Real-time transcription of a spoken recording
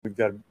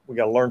we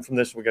got to learn from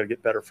this. We got to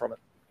get better from it.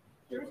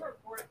 There was a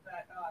report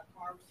that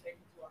Carr was taken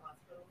to a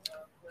hospital.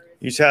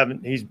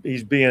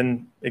 He's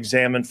being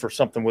examined for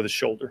something with his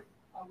shoulder.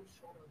 Oh, his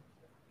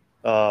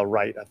shoulder.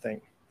 Right, I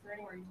think. Is there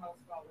anywhere you tell us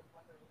about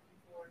what they're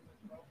looking for? Is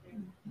it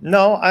broken?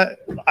 No,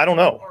 I don't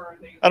know.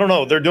 I don't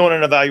know. They're doing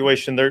an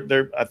evaluation.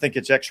 I think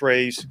it's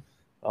X-rays.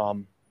 I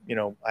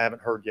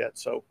haven't heard yet.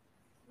 So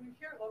when you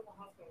hear a local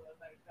hospital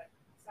that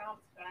sounds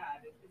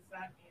bad, does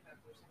that mean that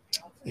there's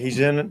something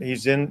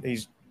else?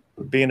 he's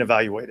being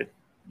evaluated.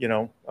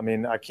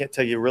 I can't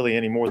tell you really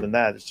any more than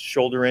that. It's a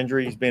shoulder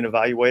injury. He's being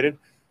evaluated.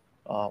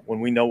 When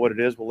we know what it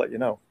is, we'll let you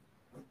know.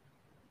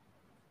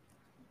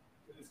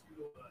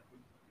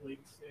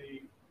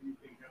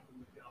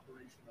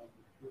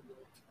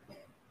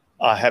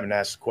 I haven't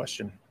asked the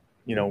question.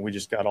 We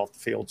just got off the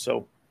field,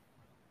 so.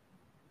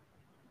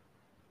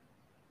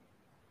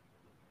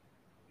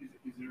 Is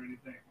there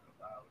anything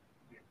about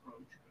the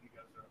approach when you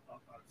guys are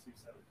up on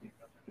C-17?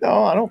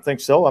 No, I don't think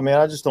so.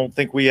 I just don't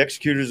think we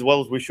executed as well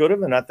as we should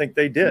have, and I think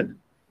they did.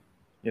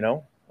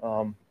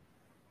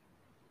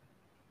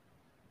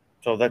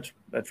 So that's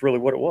really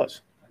what it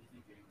was.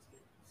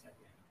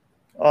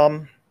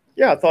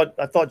 Yeah, I thought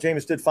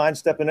Jameis did fine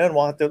stepping in.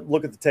 We'll have to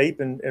look at the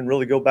tape and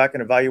really go back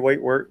and evaluate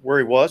where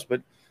he was.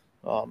 But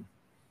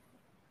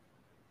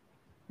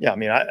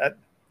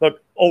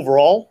look,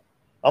 overall,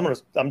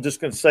 I'm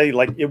just gonna say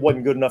it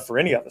wasn't good enough for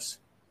any of us.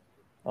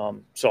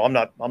 So I'm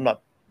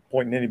not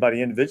pointing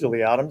anybody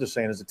individually out. I'm just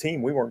saying as a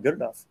team we weren't good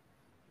enough.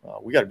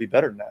 We got to be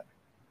better than that,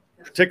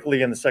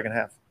 particularly in the second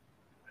half.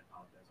 I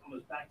apologize. On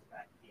those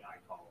back-to-back PI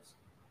calls,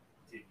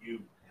 did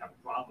you have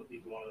a problem with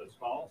either one of those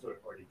calls,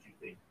 or did you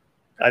think?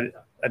 I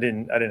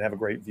didn't have a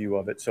great view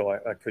of it, so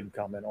I couldn't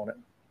comment on it.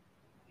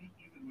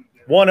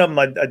 One of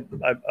them,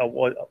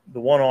 the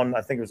one on,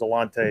 I think it was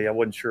Alante. I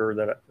wasn't sure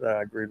that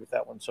I agreed with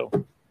that one. So.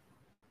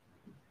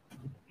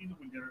 Even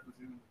when Derek was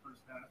in the first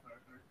half, are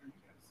you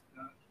guys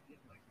not getting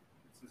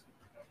consistent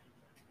production?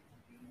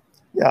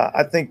 Yeah,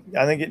 I think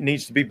it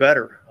needs to be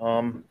better.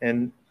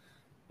 And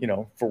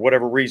for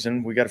whatever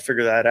reason, we got to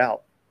figure that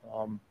out.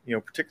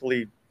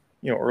 Particularly,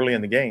 early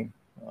in the game.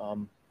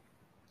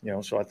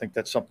 So I think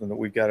that's something that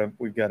we've got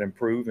to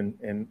improve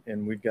and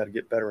we've got to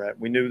get better at.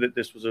 We knew that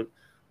this was a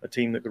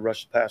team that could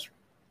rush the passer.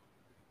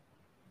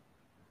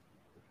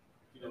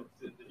 Did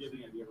you have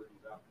any idea where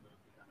he's out to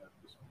kind of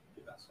just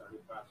get that started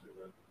faster?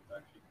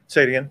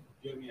 Say it again.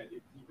 Do you have any idea?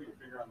 Can you put your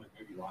finger on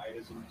maybe why it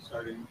isn't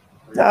starting?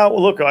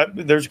 Well, look,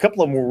 there's a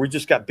couple of them where we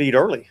just got beat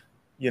early,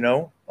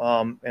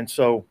 and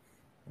so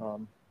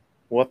we'll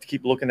have to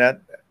keep looking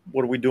at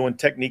what are we doing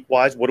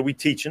technique-wise. What are we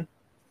teaching?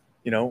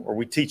 Are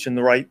we teaching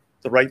the right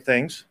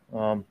things?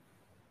 But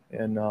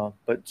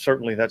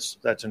certainly that's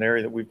an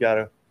area that we've got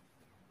to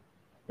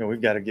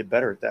get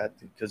better at that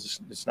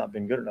because it's not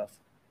been good enough.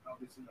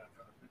 Obviously, not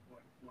trying to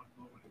pinpoint one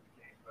moment in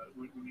the game, but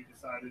when you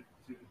decided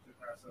to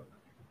pass up,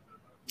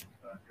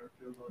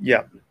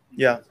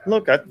 Yeah.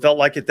 Look, I felt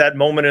like at that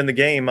moment in the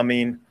game,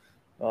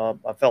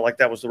 I felt like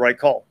that was the right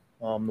call.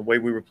 The way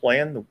we were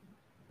playing,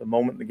 the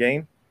moment in the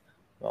game,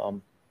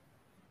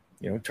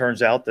 it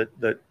turns out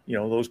that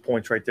those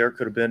points right there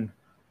could have been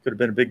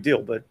a big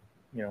deal, but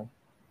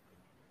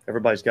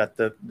everybody's got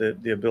the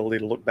ability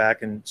to look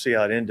back and see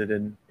how it ended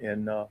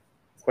and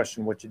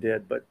question what you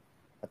did. But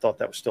I thought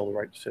that was still the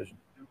right decision.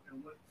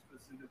 And what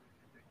specifically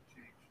did you think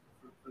changed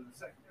for the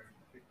secondary in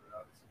particular?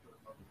 Obviously,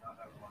 not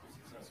having a lot of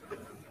success.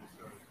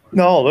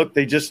 No, look,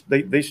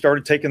 they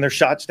started taking their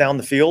shots down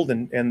the field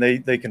and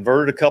they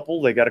converted a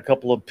couple. They got a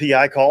couple of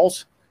PI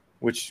calls,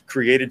 which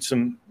created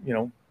some,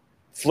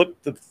 flip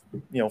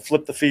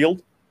the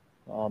field.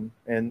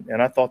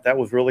 And I thought that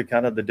was really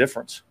kind of the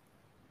difference.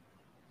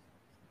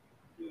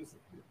 Is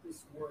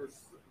this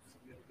worse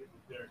significantly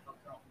there? How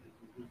confident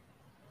you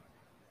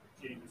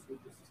James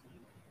with this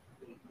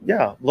team?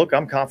 Yeah, look,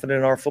 I'm confident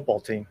in our football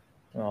team.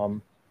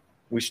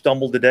 We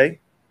stumbled today.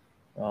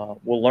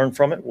 We'll learn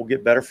from it. We'll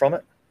get better from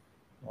it.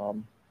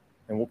 And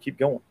we'll keep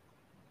going.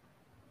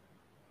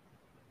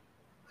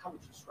 How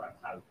would you describe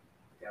how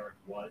Derek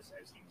was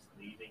as he was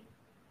leaving?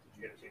 Did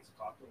you get a chance to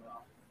talk to him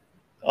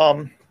at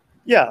all?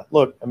 Yeah,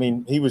 look,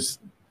 he was,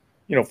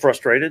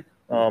 frustrated.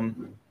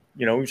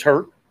 He was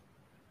hurt.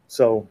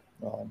 So,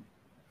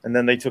 and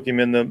then they took him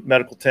in the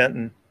medical tent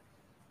and,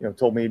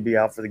 told me he'd be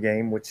out for the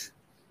game, which,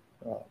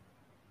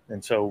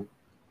 and so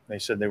they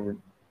said they were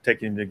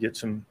taking him to get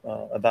some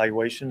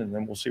evaluation, and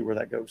then we'll see where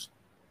that goes.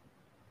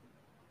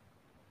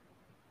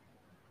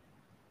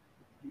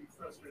 Were you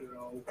frustrated at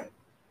all with the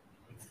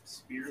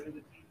spirit of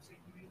the team seemed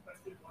to be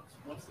affected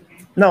once the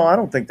game? No, I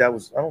don't think that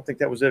was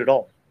it at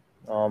all.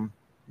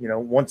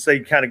 Once they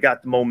kind of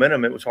got the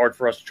momentum, it was hard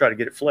for us to try to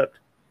get it flipped.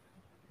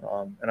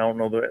 And I don't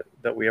know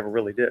that we ever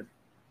really did.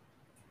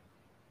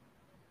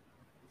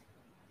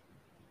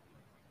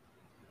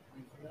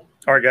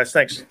 All right, guys.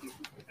 Thanks.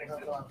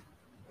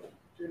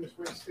 James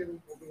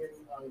Winston will be in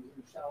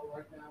the shower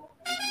right now.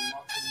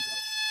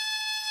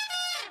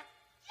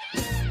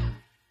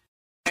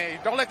 Hey,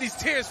 don't let these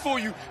tears fool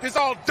you. It's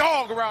all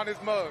dog around this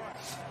mug.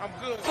 I'm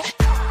good.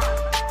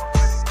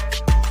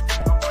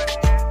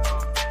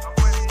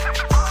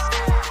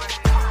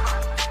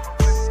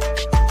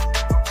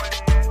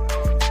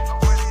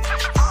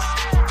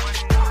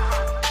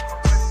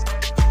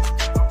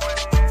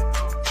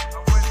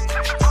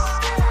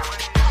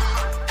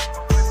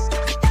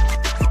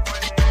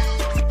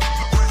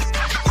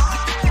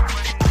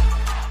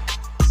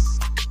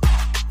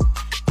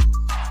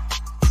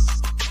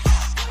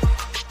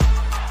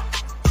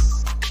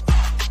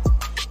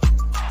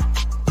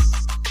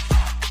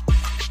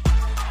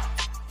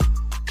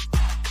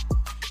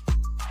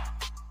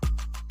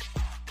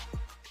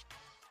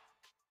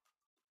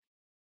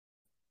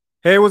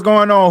 Hey, what's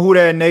going on, Who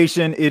Dat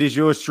Nation? It is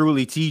yours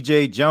truly,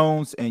 TJ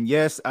Jones. And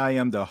yes, I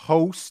am the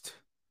host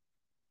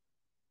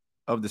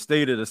of the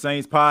State of the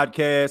Saints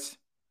podcast,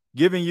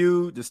 giving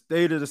you the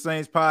State of the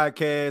Saints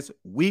podcast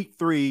week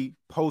 3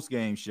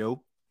 postgame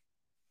show.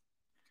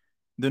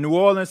 The New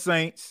Orleans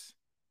Saints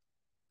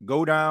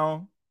go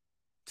down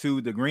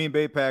to the Green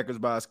Bay Packers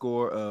by a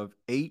score of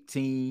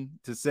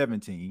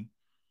 18-17.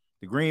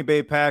 The Green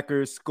Bay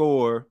Packers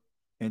score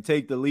and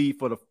take the lead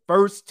for the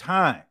first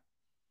time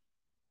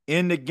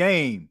in the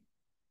game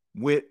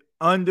with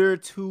under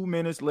 2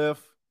 minutes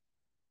left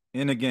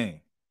in the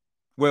game.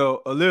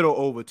 Well, a little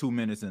over 2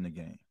 minutes in the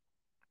game.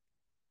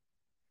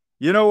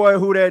 You know what,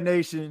 Who Dat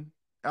Nation?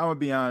 I'm going to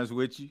be honest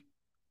with you.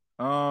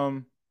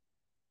 I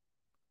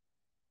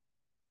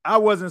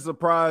wasn't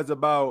surprised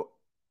about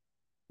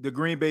the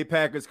Green Bay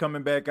Packers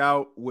coming back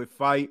out with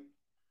fight.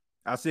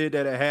 I said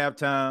that at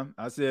halftime.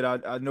 I said,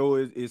 I know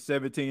it's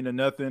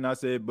 17-0. I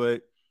said,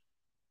 but,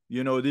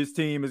 you know, this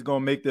team is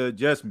going to make the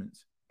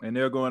adjustments and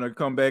they're going to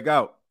come back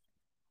out.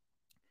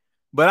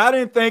 But I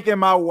didn't think in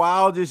my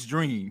wildest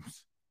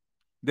dreams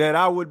that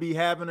I would be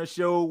having a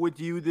show with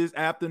you this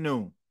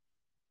afternoon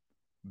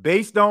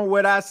based on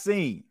what I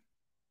seen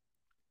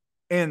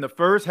in the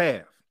first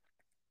half,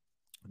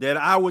 that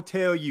I would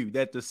tell you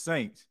that the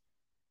Saints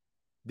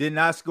did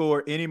not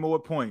score any more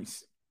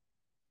points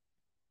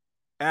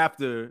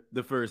after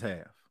the first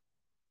half.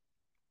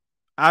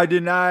 I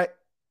did not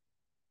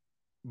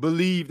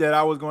believe that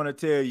I was going to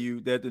tell you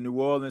that the New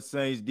Orleans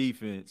Saints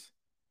defense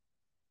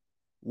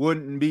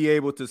wouldn't be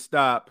able to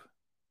stop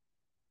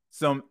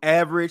some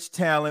average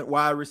talent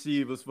wide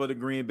receivers for the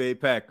Green Bay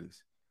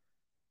Packers.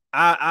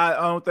 I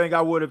don't think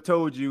I would have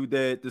told you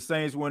that the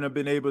Saints wouldn't have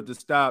been able to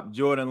stop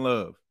Jordan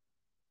Love.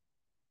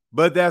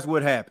 But that's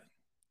what happened.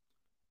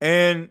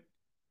 And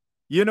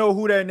you know,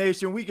 Who Dat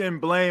Nation, we can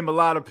blame a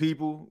lot of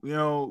people. You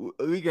know,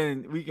 we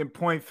can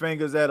point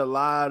fingers at a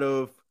lot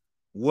of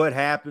what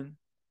happened.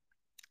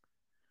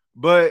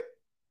 But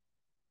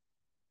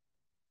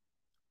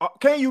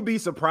can you be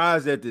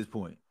surprised at this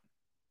point?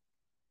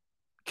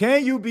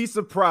 Can you be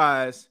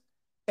surprised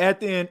at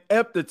the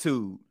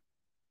ineptitude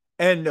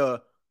and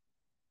the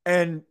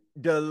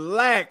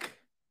lack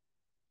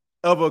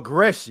of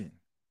aggression?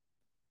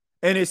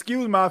 And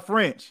excuse my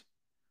French,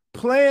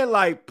 playing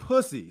like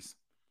pussies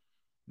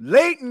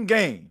late in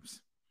games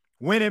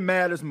when it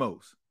matters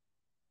most.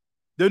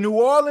 The New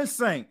Orleans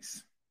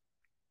Saints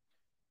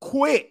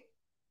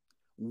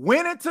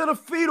went into the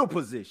fetal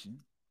position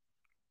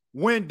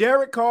when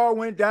Derek Carr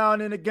went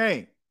down in the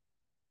game,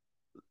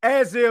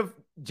 as if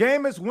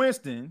Jameis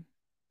Winston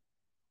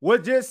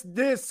was just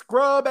this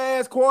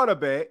scrub-ass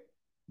quarterback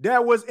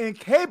that was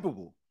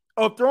incapable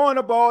of throwing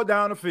the ball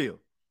down the field.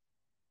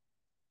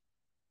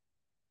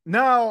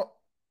 Now,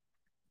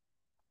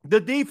 the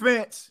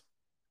defense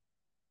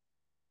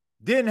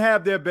didn't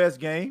have their best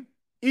game,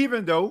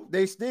 even though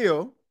they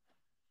still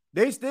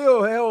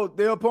held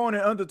their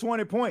opponent under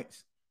 20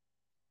 points.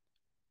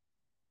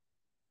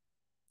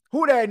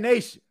 Who Dat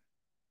Nation?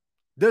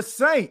 The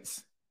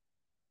Saints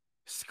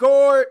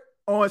scored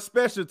on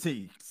special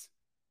teams.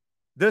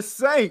 The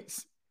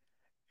Saints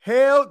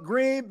held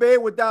Green Bay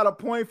without a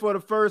point for the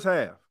first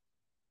half.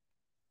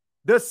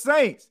 The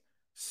Saints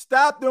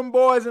stopped them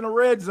boys in the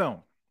red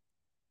zone.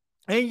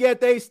 And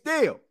yet they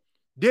still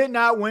did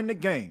not win the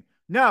game.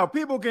 Now,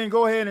 people can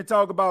go ahead and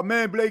talk about,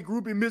 man, Blake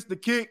Grupe missed the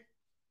kick.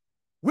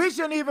 We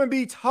shouldn't even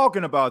be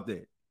talking about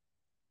that.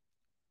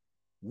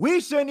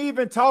 We shouldn't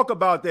even talk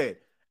about that.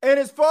 And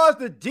as far as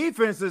the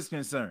defense is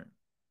concerned,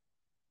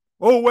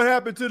 oh, what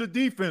happened to the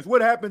defense?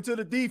 What happened to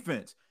the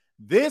defense?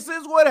 This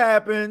is what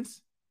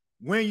happens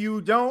when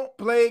you don't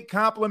play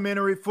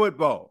complimentary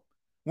football.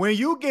 When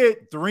you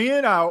get 3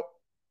 and out,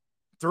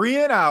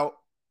 3 and out,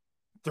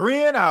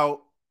 3 and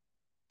out,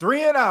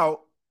 3 and out,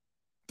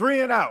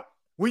 3 and out.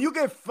 When you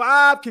get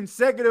 5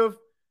 consecutive,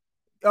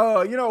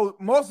 for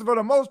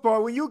the most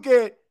part, when you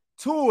get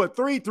 2 or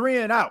 3 3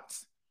 and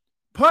outs,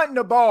 punting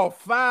the ball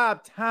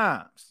 5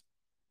 times,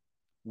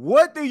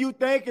 what do you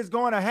think is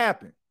going to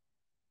happen?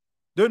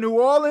 The New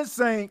Orleans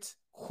Saints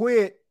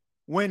quit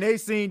when they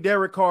seen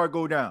Derek Carr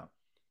go down.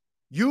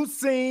 You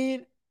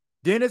seen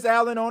Dennis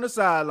Allen on the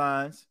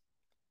sidelines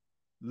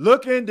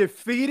looking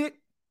defeated,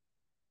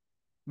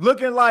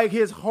 looking like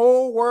his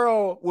whole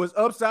world was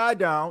upside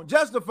down,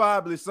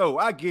 justifiably so.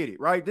 I get it,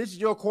 right? This is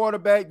your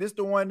quarterback. This is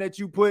the one that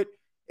you put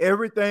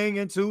everything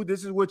into.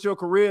 This is what your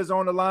career is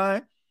on the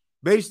line.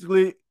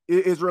 Basically,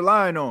 is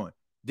relying on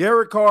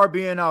Derek Carr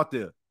being out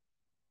there.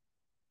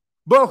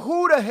 But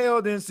who the hell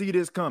didn't see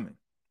this coming?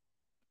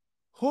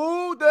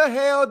 Who the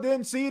hell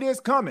didn't see this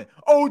coming?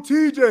 Oh,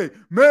 TJ,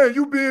 man,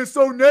 you being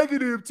so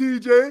negative,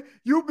 TJ.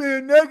 You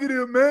being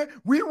negative, man.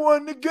 We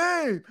won the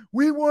game.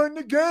 We won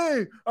the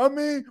game. I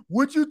mean,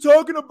 what you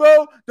talking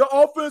about the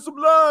offensive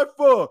line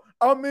for?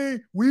 I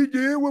mean, we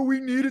did what we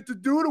needed to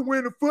do to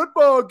win the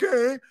football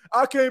game.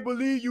 I can't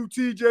believe you,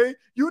 TJ.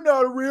 You're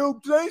not a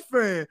real Saints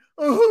fan.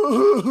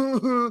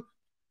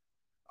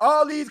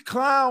 All these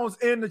clowns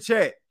in the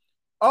chat.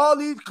 All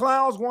these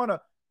clowns want to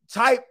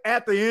type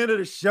at the end of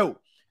the show.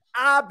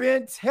 I've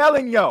been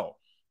telling y'all,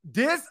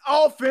 this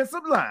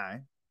offensive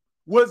line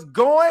was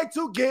going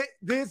to get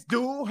this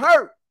dude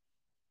hurt.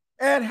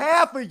 And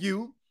half of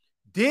you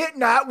did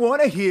not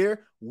want to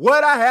hear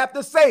what I have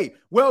to say.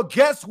 Well,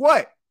 guess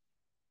what?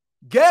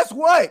 Guess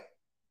what?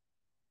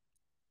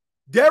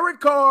 Derek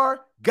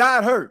Carr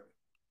got hurt.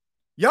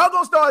 Y'all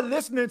gonna start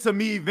listening to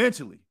me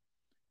eventually.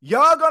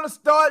 Y'all gonna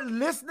start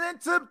listening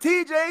to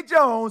TJ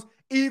Jones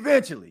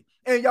eventually.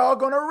 And y'all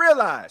gonna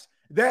realize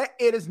that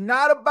it is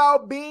not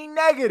about being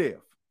negative.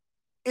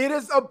 It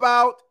is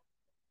about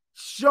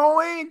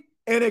showing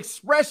and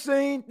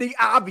expressing the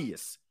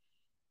obvious.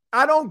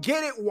 I don't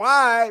get it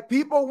why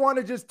people want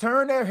to just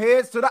turn their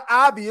heads to the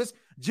obvious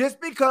just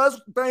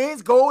because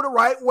things go the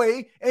right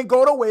way and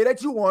go the way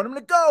that you want them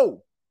to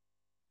go.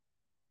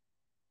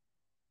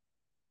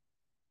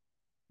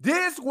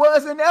 This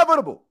was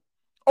inevitable.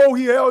 Oh,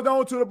 he held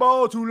on to the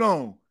ball too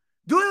long.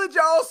 Did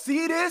y'all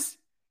see this?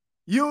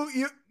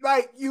 You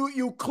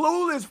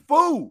clueless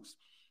fools.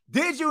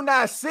 Did you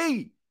not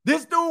see?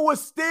 This dude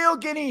was still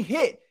getting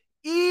hit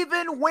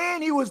even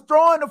when he was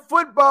throwing the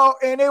football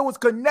and it was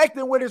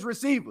connecting with his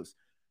receivers.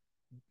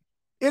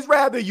 It's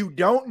rather you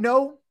don't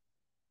know,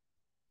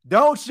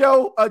 don't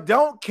show, or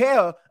don't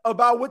care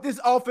about what this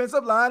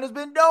offensive line has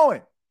been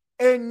doing.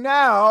 And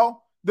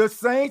now the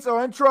Saints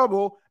are in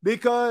trouble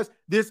because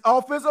this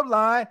offensive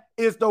line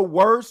is the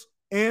worst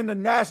in the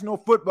National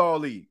Football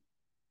League.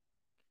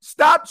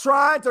 Stop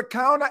trying to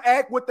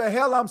counteract what the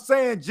hell I'm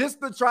saying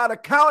just to try to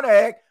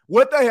counteract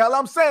what the hell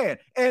I'm saying.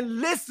 And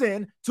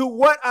listen to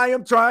what I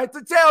am trying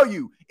to tell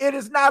you. It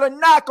is not a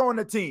knock on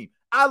the team.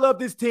 I love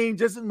this team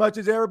just as much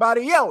as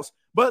everybody else.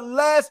 But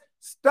let's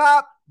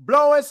stop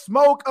blowing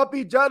smoke up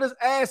each other's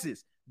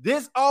asses.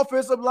 This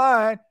offensive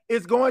line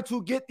is going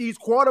to get these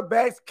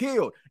quarterbacks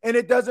killed. And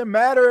it doesn't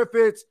matter if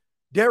it's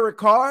Derek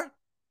Carr.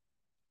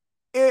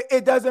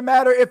 It doesn't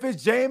matter if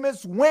it's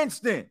Jameis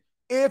Winston.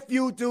 If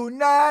you do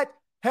not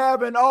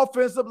have an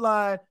offensive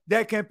line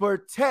that can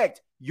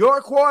protect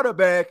your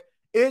quarterback,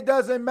 it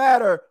doesn't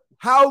matter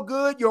how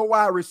good your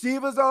wide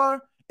receivers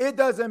are. It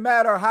doesn't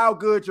matter how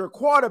good your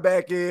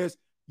quarterback is.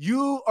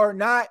 You are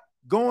not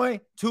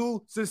going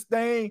to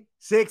sustain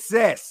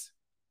success.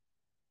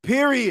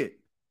 Period.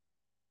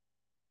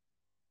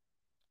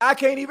 I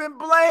can't even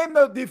blame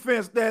the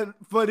defense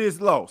for this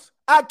loss.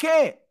 I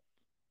can't.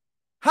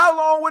 How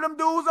long were them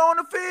dudes on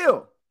the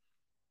field?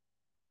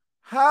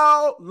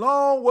 How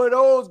long were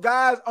those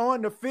guys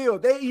on the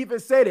field? They even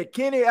said it.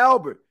 Kenny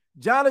Albert,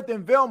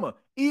 Jonathan Vilma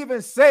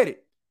even said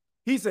it.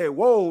 He said,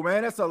 whoa,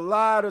 man, that's a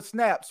lot of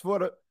snaps for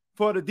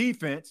the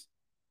defense.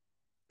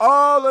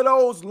 All of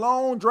those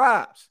long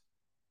drives.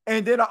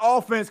 And then the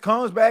offense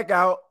comes back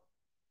out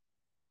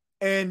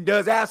and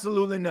does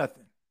absolutely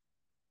nothing.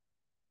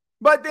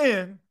 But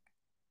then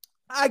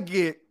I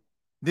get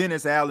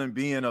Dennis Allen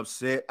being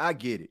upset. I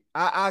get it.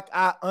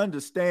 I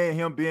understand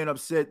him being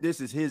upset.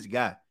 This is his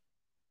guy.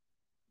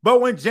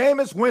 But when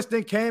Jameis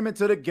Winston came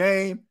into the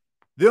game,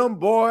 them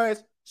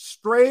boys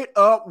straight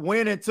up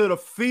went into the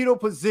fetal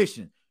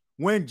position.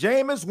 When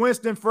Jameis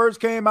Winston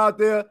first came out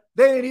there,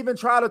 they didn't even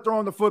try to throw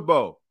him the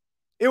football.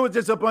 It was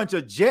just a bunch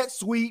of jet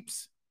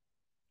sweeps,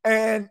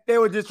 and they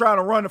were just trying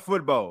to run the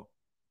football.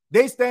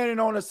 They standing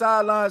on the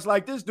sidelines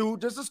like this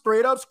dude just a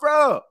straight up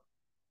scrub.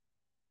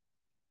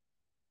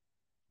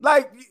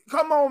 Like,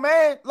 come on,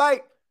 man.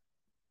 Like,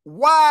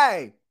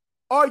 why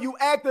are you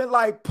acting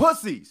like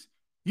pussies?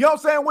 You know what I'm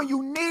saying? When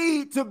you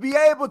need to be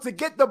able to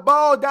get the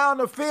ball down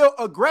the field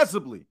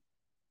aggressively.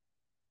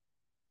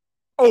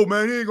 Oh,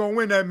 man, he ain't going to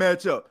win that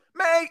matchup.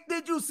 Man,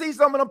 did you see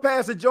some of them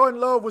passes Jordan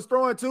Love was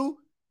throwing to?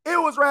 It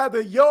was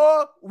rather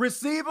your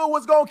receiver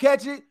was going to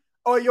catch it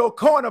or your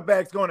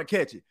cornerback's going to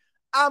catch it.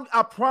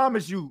 I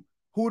promise you,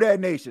 who that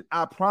nation,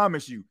 I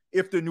promise you,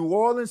 if the New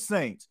Orleans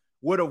Saints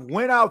would have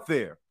went out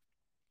there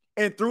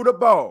and threw the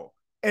ball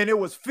and it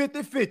was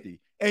 50-50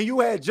 and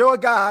you had your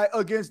guy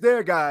against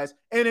their guys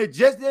and it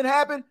just didn't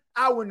happen,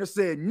 I wouldn't have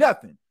said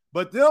nothing.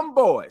 But them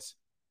boys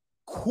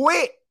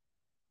quit.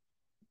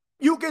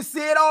 You can see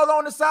it all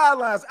on the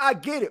sidelines. I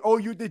get it. Oh,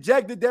 you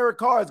dejected Derek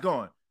Carr is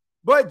gone.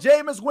 But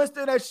Jameis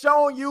Winston has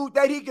shown you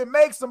that he can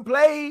make some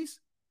plays.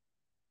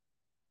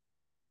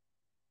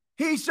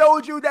 He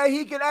showed you that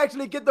he can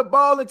actually get the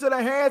ball into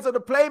the hands of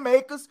the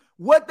playmakers.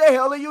 What the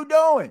hell are you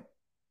doing?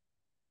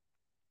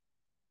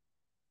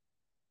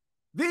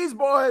 These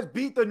boys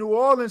beat the New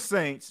Orleans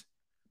Saints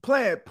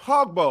playing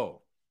pog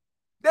ball.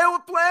 They were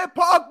playing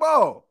pog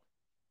ball.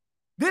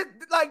 This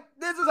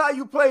is how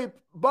you play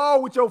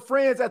ball with your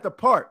friends at the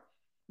park,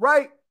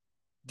 right?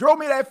 Draw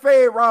me that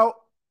fade route.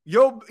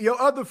 Your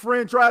other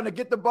friend trying to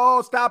get the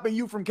ball, stopping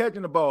you from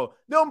catching the ball.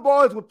 Them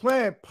boys were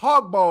playing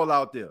pog ball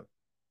out there.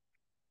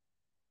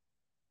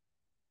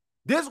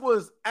 This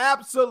was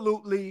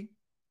absolutely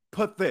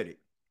pathetic.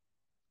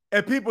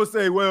 And people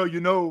say, well,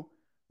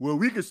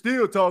 we can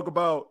still talk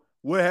about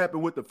what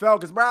happened with the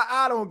Falcons. But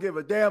I don't give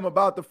a damn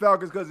about the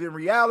Falcons because in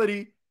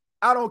reality,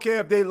 I don't care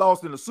if they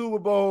lost in the Super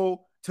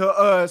Bowl to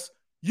us.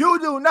 You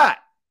do not.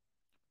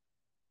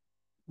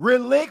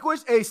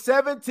 relinquish a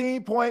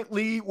 17-point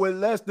lead with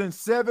less than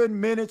 7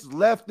 minutes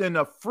left in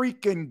a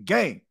freaking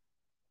game.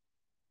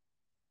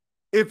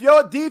 If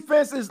your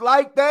defense is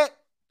like that,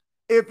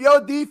 if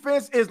your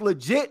defense is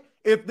legit,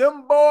 if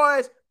them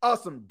boys are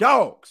some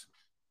dogs,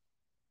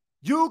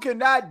 you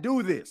cannot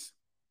do this.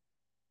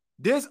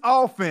 This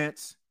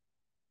offense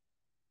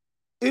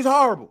is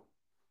horrible.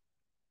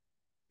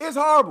 It's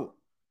horrible.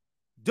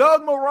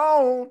 Doug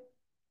Marrone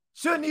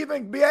shouldn't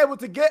even be able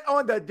to get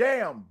on the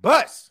damn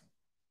bus.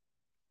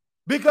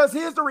 Because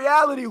here's the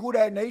reality, Who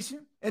Dat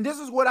Nation, and this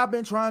is what I've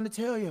been trying to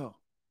tell y'all.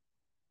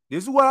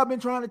 This is what I've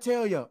been trying to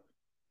tell y'all.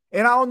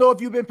 And I don't know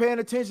if you've been paying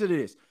attention to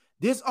this.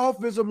 This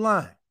offensive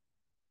line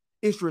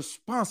is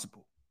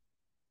responsible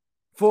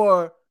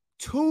for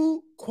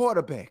two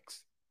starting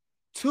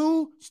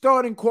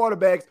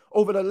quarterbacks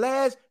over the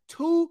last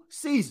 2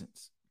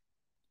 seasons.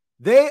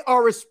 They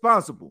are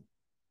responsible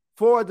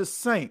for the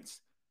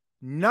Saints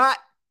not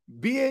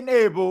being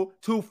able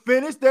to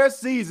finish their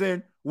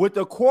season with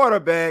the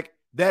quarterback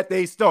that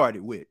they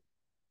started with.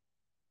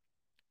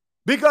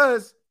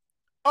 Because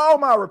all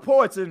my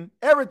reports and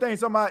everything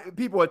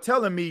people are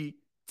telling me,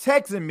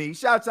 texting me,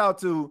 shouts out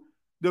to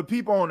the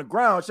people on the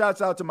ground,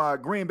 shouts out to my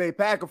Green Bay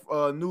Packers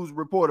news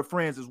reporter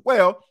friends as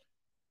well,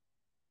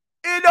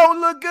 it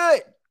don't look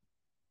good.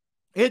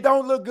 It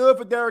don't look good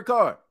for Derek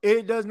Carr.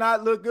 It does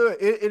not look good.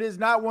 It is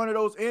not one of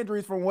those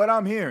injuries from what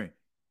I'm hearing.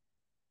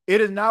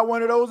 It is not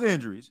one of those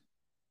injuries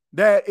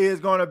that is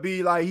going to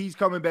be like he's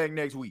coming back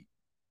next week.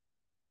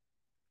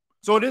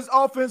 So this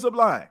offensive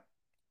line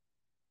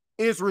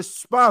is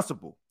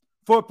responsible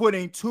for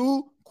putting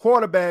 2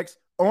 quarterbacks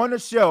on the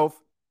shelf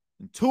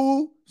in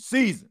 2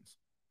 seasons.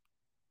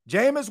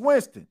 Jameis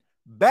Winston,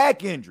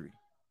 back injury.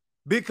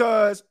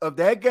 Because of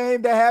that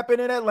game that happened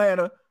in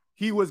Atlanta,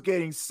 he was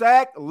getting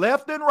sacked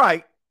left and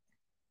right.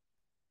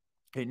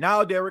 And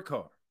now Derek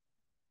Carr.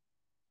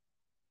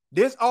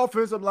 This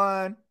offensive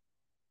line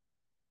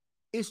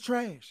is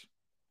trash.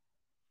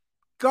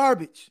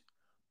 Garbage.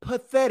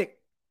 Pathetic.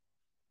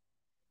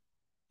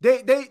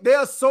 They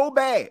are so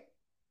bad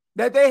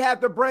that they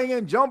have to bring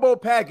in jumbo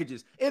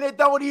packages, and it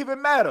don't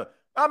even matter.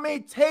 I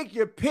mean, take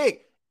your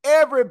pick.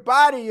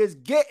 Everybody is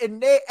getting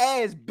their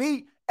ass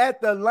beat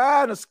at the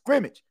line of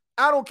scrimmage.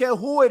 I don't care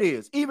who it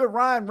is. Even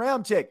Ryan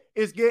Ramczyk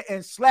is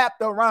getting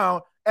slapped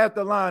around at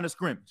the line of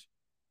scrimmage.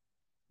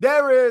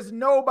 There is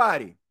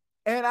nobody,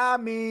 and I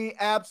mean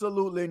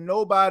absolutely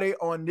nobody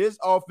on this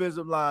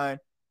offensive line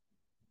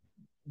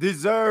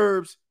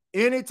deserves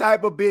any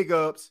type of big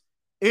ups,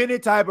 any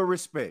type of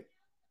respect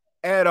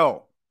at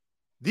all.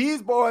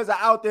 These boys are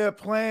out there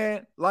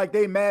playing like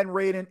they Madden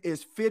rating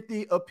is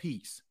 50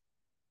 apiece.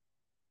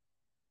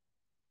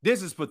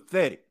 This is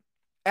pathetic.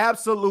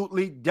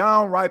 Absolutely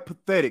downright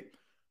pathetic.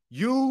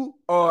 You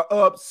are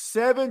up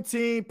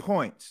 17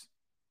 points.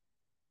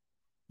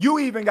 You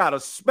even got a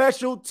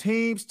special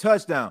teams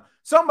touchdown.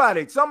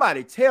 Somebody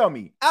tell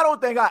me. I don't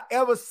think I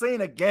ever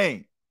seen a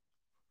game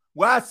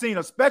where I seen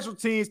a special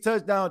teams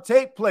touchdown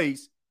take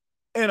place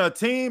and a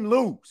team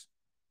lose.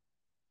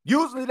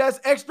 Usually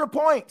that's extra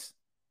points.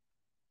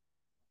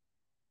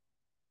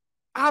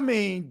 I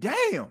mean,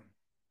 damn.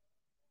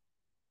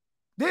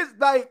 This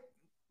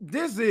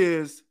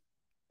is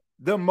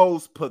the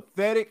most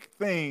pathetic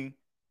thing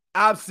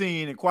I've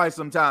seen in quite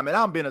some time. And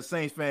I've been a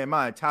Saints fan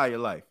my entire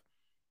life.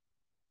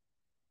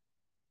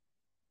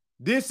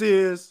 This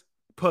is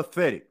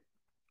pathetic.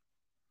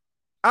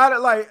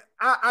 I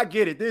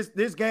get it.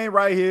 This game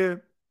right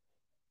here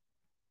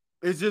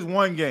is just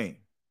one game,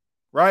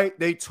 right?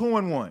 They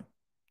 2-1.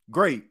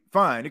 Great,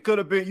 fine. You could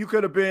have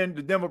been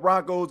the Denver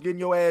Broncos getting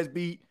your ass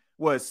beat,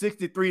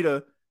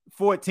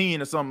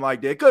 63-14 or something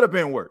like that. It could have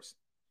been worse.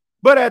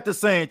 But at the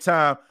same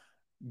time,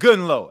 good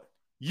Lord,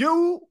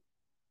 you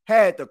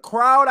had the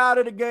crowd out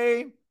of the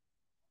game.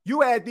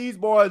 You had these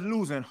boys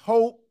losing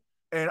hope,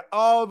 and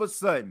all of a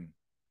sudden,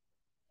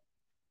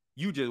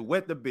 you just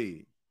wet the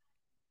bed.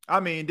 I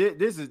mean,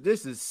 this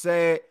is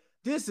sad.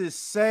 This is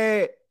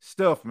sad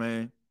stuff,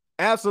 man.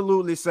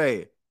 Absolutely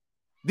sad.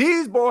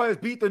 These boys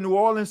beat the New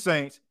Orleans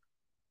Saints,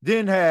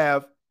 didn't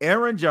have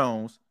Aaron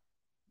Jones,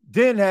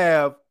 didn't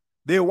have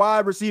their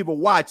wide receiver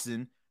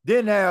Watson,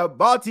 didn't have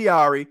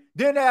Bakhtiari,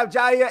 didn't have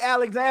Jair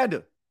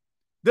Alexander.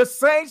 The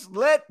Saints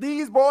let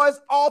these boys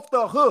off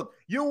the hook.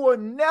 You will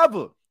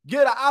never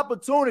get an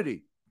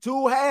opportunity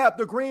to have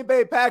the Green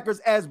Bay Packers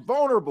as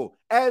vulnerable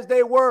as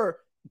they were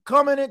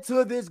coming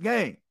into this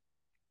game.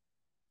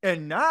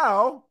 And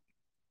now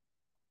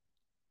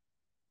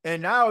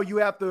you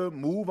have to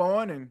move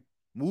on and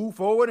move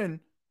forward and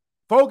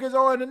focus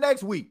on the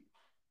next week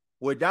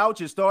without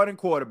your starting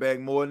quarterback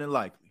more than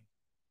likely.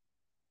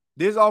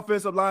 This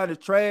offensive line is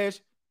trash.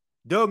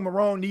 Doug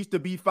Marrone needs to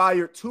be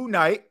fired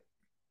tonight.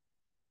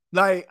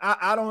 Like,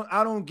 I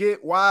don't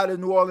get why the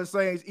New Orleans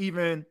Saints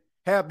even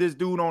have this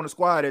dude on the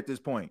squad at this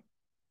point.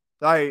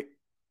 Like,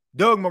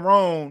 Doug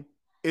Marrone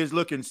is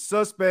looking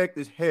suspect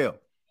as hell.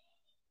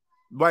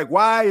 Like,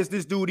 why is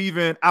this dude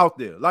even out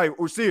there? Like,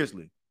 or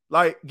seriously,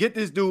 like, get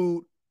this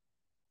dude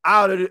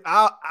out of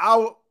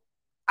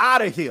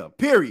here,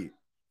 period.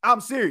 I'm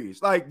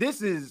serious. Like,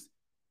 this is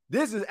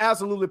This is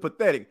absolutely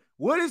pathetic.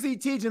 What is he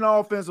teaching the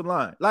offensive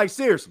line? Like,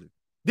 seriously,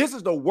 this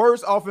is the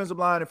worst offensive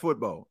line in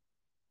football.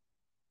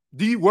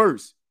 The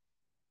worst.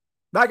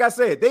 Like I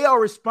said, they are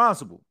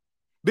responsible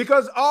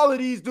because all of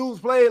these dudes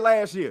played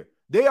last year.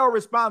 They are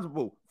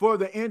responsible for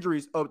the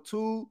injuries of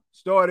 2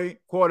 starting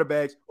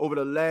quarterbacks over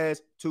the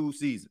last 2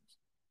 seasons.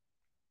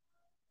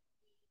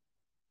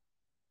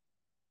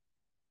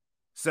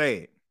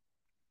 Sad.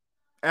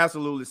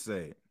 Absolutely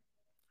sad.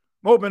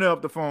 I'm opening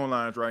up the phone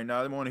lines right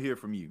now. I want to hear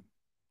from you.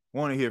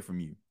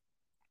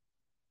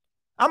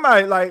 I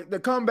might like the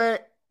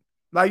comeback.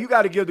 Like, you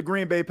got to give the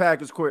Green Bay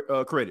Packers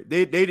credit.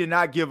 They did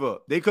not give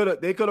up. They could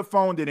have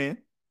phoned it in,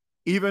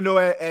 even though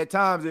at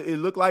times it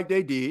looked like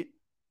they did.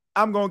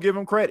 I'm gonna give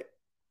them credit.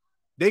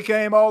 They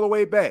came all the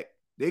way back.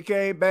 They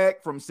came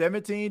back from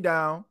 17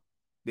 down.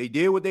 They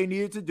did what they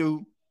needed to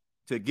do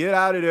to get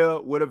out of there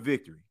with a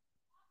victory.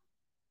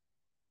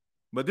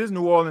 But this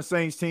New Orleans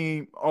Saints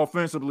team,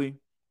 offensively,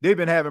 they've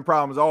been having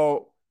problems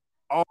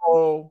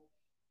all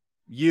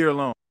year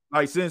long,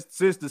 like since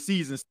the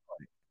season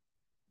started.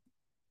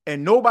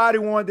 And nobody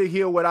wanted to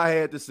hear what I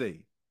had to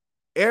say.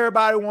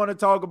 Everybody want to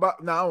talk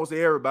about, I won't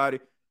say everybody.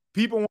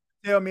 People want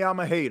to tell me I'm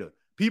a hater.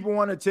 People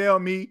want to tell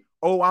me,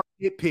 oh, I'm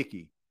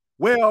nitpicky.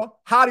 Well,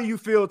 how do you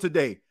feel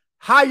today?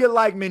 How you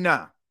like me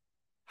now?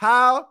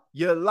 How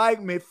you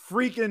like me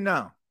freaking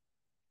now?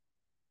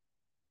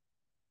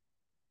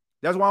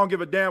 That's why I don't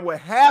give a damn what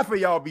half of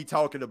y'all be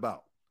talking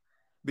about.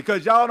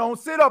 Because y'all don't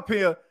sit up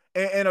here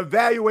and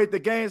evaluate the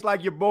games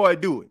like your boy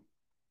do it.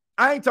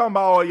 I ain't talking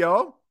about all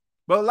y'all,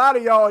 but a lot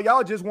of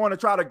y'all just want to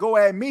try to go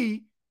at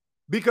me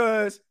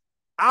because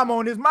I'm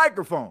on this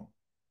microphone.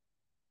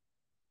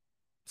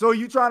 So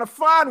you trying to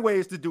find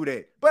ways to do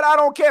that. But I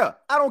don't care.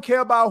 I don't care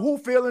about who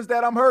feelings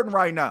that I'm hurting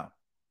right now.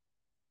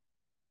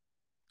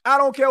 I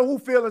don't care who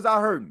feelings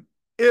I'm hurting.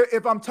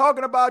 If I'm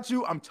talking about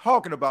you, I'm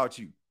talking about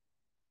you.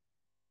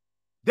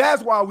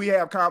 That's why we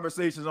have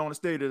conversations on the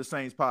State of the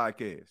Saints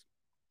podcast.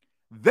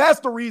 That's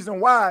the reason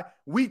why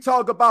we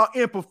talk about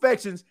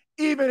imperfections,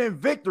 even in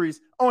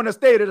victories, on the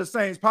State of the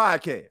Saints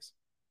podcast.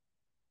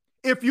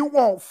 If you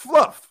want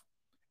fluff,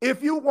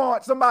 if you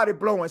want somebody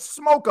blowing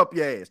smoke up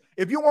your ass,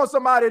 if you want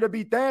somebody to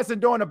be dancing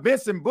during a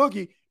Benson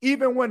boogie,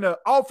 even when the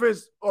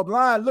offensive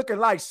line looking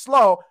like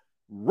slaw,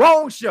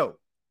 wrong show.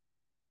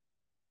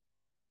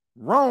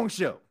 Wrong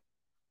show.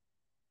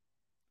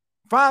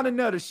 Find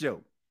another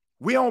show.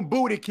 We on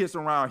booty kiss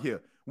around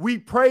here. We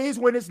praise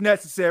when it's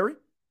necessary,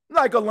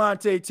 like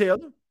Alontae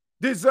Taylor.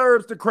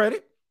 Deserves the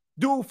credit.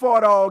 Dude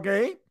fought all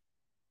game.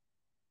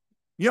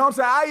 You know what I'm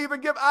saying? I even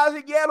give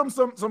Isaac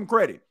Yadam some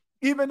credit,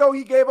 even though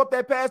he gave up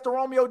that pass to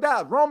Romeo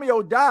Doubs.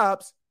 Romeo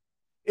Doubs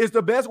is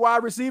the best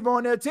wide receiver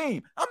on their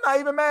team. I'm not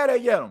even mad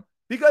at Yadam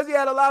because he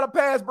had a lot of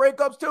pass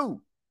breakups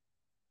too.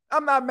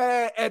 I'm not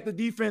mad at the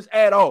defense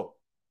at all.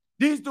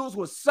 These dudes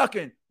were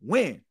sucking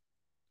wind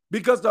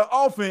because the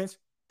offense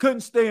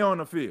couldn't stay on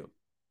the field.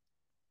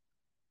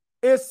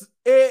 It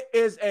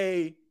is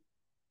a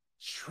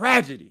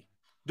tragedy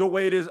the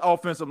way this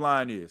offensive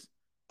line is.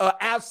 An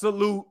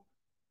absolute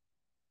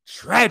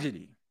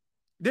tragedy.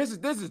 This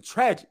is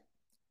tragic.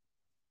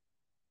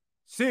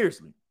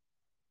 Seriously.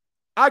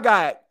 I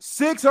got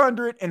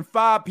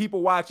 605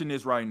 people watching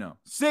this right now.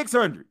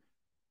 600.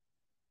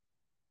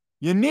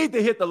 You need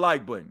to hit the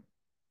like button.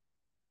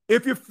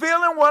 If you're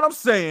feeling what I'm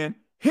saying,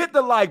 hit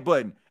the like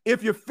button.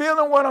 If you're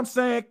feeling what I'm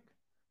saying,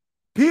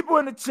 people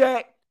in the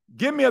chat,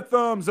 give me a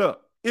thumbs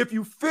up. If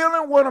you're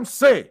feeling what I'm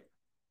saying,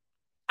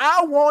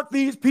 I want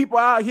these people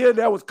out here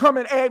that was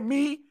coming at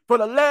me for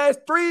the last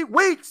 3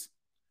 weeks.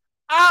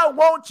 I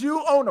want you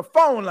on the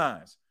phone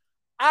lines.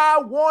 I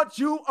want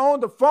you on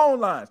the phone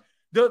lines.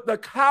 The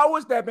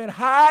cowards that have been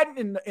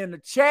hiding in the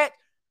chat,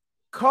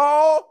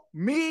 call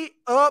me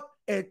up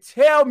and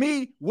tell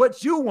me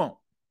what you want.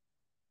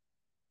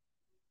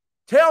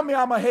 Tell me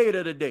I'm a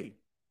hater today.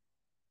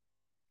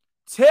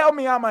 Tell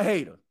me I'm a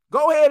hater.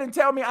 Go ahead and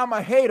tell me I'm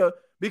a hater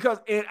because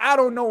I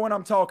don't know what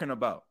I'm talking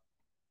about.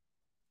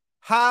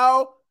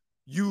 How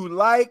you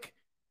like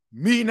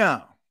me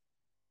now?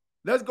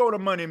 Let's go to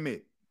Money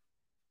Mick.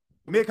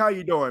 Mick, how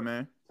you doing,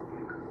 man?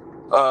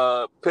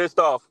 Pissed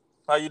off.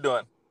 How you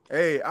doing?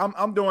 Hey,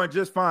 I'm doing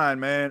just fine,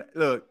 man.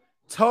 Look,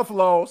 tough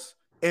loss,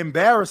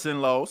 embarrassing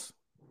loss,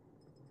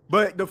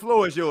 but the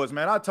floor is yours,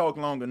 man. I talk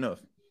long enough.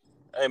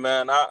 Hey,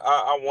 man,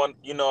 I want,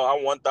 I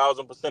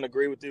 1,000%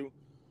 agree with you.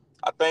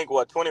 I think,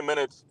 20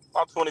 minutes,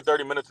 about 20,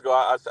 30 minutes ago,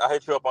 I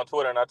hit you up on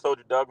Twitter and I told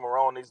you Doug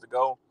Marrone needs to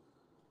go.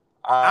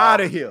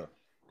 Out of here.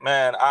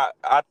 Man,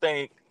 I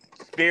think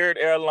Spirit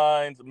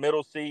Airlines,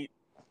 middle seat,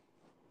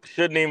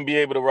 shouldn't even be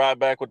able to ride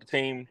back with the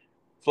team,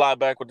 fly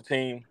back with the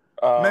team.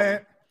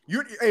 Man,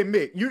 hey,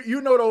 Mick,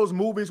 you know those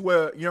movies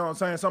where, you know what I'm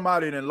saying,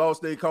 somebody that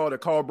lost their car, the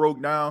car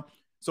broke down,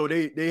 so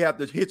they have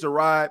to hitch a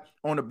ride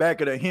on the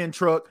back of the hen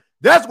truck.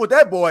 That's what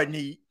that boy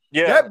need.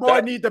 Yeah, that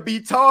boy need to be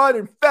tarred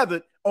and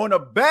feathered on the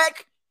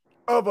back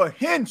of a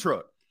hen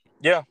truck.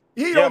 Yeah.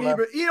 He don't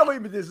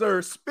even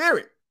deserve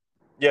Spirit.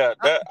 Yeah,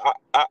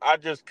 I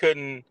just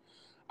couldn't.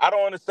 I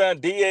don't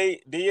understand.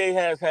 DA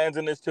has hands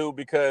in this too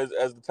because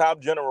as the top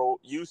general,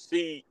 you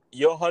see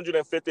your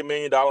 $150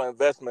 million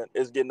investment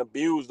is getting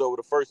abused over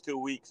the first 2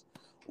 weeks.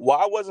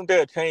 Why wasn't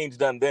there a change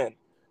done then?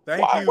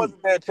 Why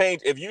wasn't there a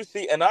change? If you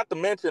see, and not to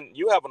mention,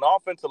 you have an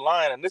offensive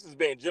line, and this is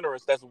being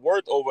generous, that's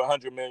worth over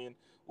 $100 million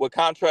with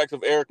contracts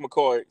of Eric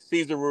McCoy,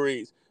 Cesar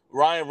Ruiz,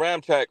 Ryan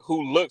Ramczyk,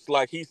 who looks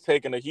like he's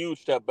taking a huge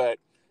step back.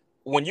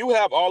 When you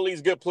have all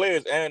these good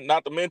players, and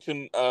not to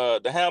mention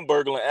the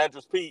Hamburger and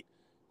Andrews Pete,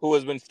 who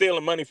has been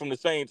stealing money from the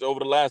Saints over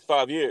the last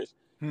 5 years,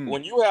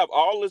 when you have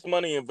all this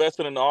money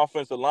invested in the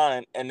offensive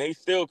line and they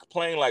still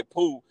playing like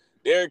poo,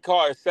 Derek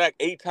Carr is sacked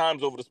 8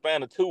 times over the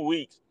span of 2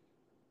 weeks.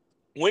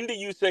 When do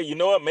you say, you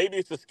know what, maybe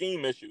it's a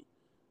scheme issue?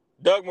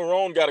 Doug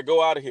Marrone got to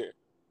go out of here.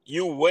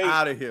 You wait.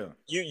 Out of here.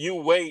 You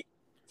wait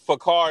for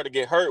Carr to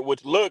get hurt,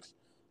 which looks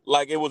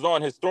like it was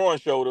on his throwing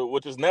shoulder,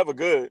 which is never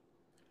good.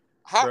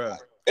 Bruh.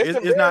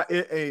 It's not.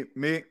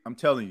 Mick, I'm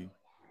telling you,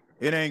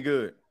 it ain't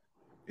good.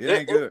 It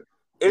ain't good.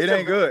 It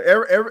ain't good.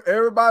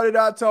 Everybody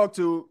that I talk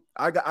to,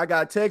 I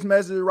got text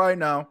messages right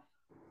now.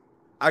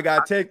 I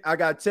got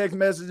text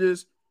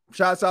messages.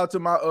 Shouts out to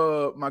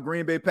my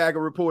Green Bay Packer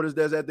reporters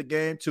that's at the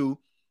game too.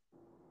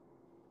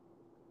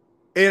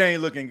 It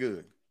ain't looking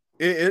good.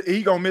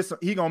 He gonna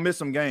miss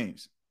some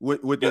games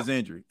with this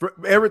injury. For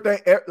everything,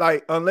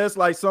 like unless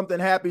like something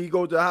happened, he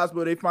goes to the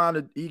hospital, they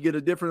he get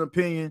a different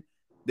opinion.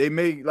 They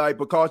make like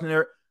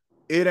precautionary.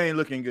 It ain't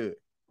looking good.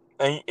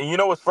 And you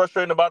know what's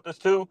frustrating about this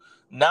too?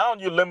 Now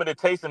you limited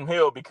Taysom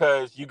Hill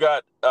because you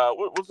got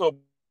what's up?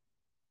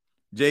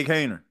 Jake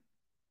Haener.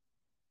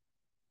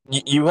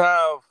 You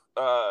have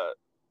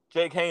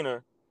Jake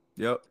Haener.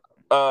 Yep.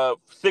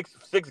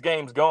 6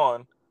 games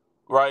gone,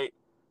 right?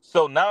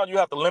 So now you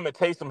have to limit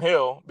Taysom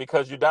Hill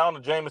because you're down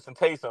to Jamison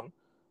Taysom.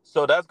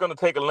 So that's going to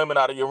take a limit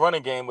out of your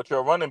running game, which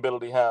your running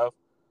ability have,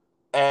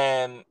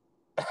 and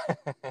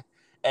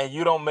and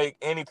you don't make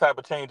any type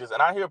of changes.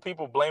 And I hear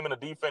people blaming the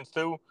defense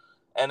too,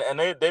 and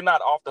they're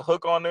not off the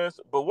hook on this.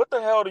 But what the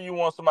hell do you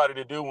want somebody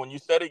to do when you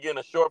steady getting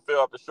a short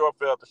field after short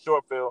field after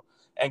short field,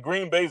 and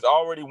Green Bay's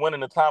already winning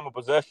the time of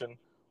possession?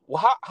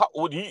 Well, how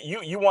would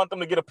you want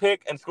them to get a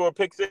pick and score a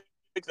pick six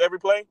every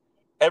play?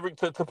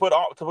 To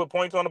put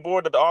points on the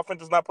board that the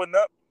offense is not putting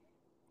up?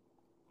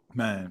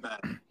 Man,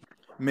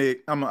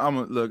 Mick, I'm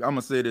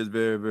gonna say this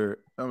very,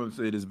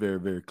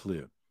 very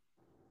clear.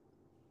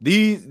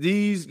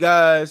 These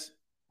guys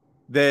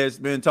that's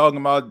been talking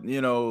about,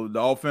 the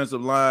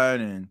offensive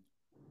line, and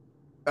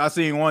I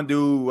seen one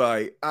dude,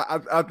 like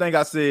I think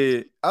I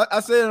said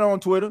it on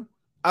Twitter.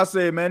 I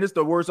said, man, it's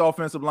the worst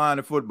offensive line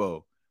in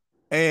football.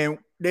 And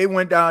they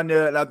went down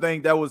there, and I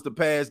think that was the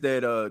pass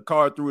that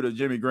Carr threw to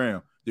Jimmy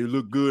Graham. They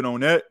look good on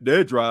that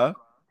drive.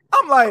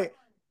 I'm like,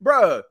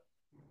 bruh,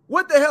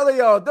 what the hell are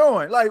y'all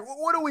doing? Like,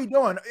 what are we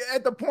doing?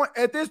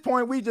 At this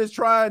point, we just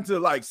trying to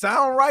like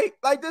sound right.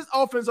 Like, this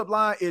offensive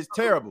line is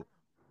terrible.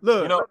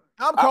 Look,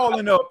 I'm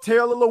calling up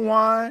Taylor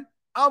Lewan.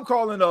 I'm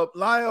calling up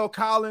Lyle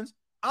Collins.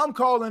 I'm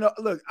calling up,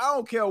 look, I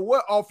don't care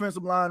what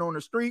offensive line on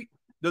the street.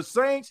 The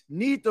Saints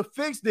need to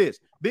fix this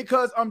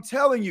because I'm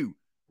telling you,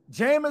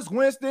 Jameis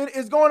Winston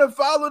is going to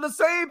follow the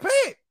same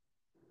path.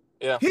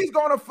 Yeah, he's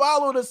going to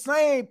follow the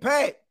same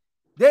path.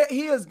 They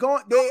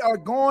are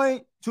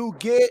going to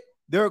get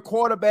their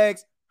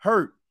quarterbacks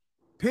hurt.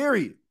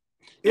 Period.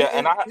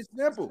 It's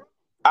simple.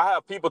 I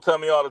have people tell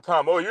me all the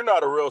time, "Oh, you're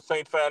not a real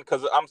Saints fan,"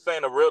 because I'm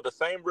saying the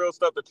same real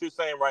stuff that you're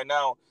saying right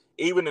now,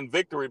 even in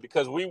victory,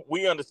 because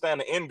we understand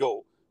the end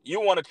goal.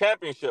 You want a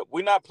championship.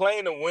 We're not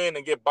playing to win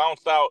and get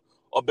bounced out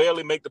or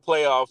barely make the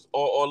playoffs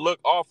or look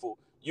awful.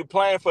 You're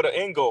playing for the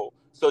end goal.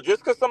 So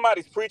just because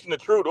somebody's preaching the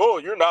truth, oh,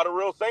 you're not a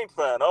real Saints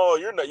fan. Oh,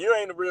 you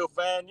ain't a real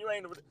fan.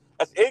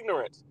 That's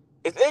ignorance.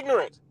 It's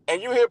ignorance.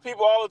 And you hear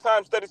people all the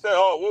time steady saying,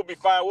 oh, we'll be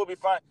fine.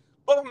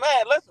 But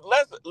man, let's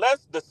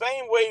the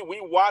same way we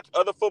watch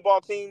other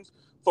football teams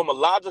from a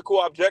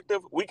logical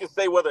objective, we can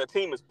say whether a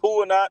team is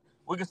poor or not.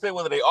 We can say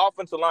whether the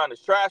offensive line is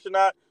trash or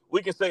not.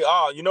 We can say,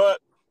 oh, you know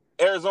what?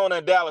 Arizona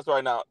and Dallas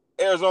right now.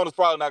 Arizona's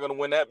probably not going to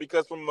win that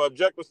because from an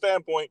objective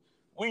standpoint,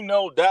 we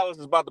know Dallas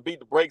is about to beat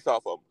the brakes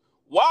off of them.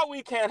 Why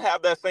we can't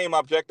have that same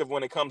objective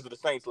when it comes to the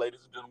Saints, ladies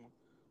and gentlemen?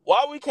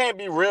 Why we can't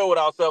be real with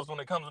ourselves when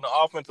it comes to the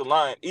offensive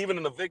line, even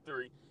in the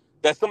victory,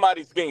 that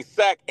somebody's getting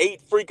sacked 8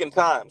 freaking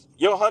times?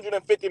 Your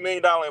 $150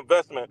 million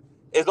investment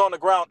is on the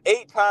ground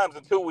 8 times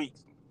in 2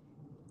 weeks.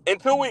 In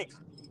 2 weeks.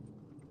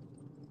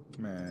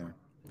 Man.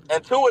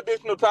 And 2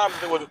 additional times.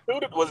 Was it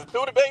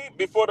two today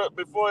before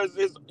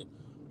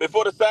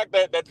the sack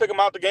that took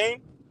him out the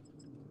game?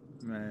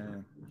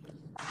 Man.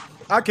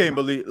 I can't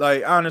believe,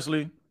 like,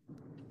 honestly,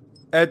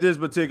 at this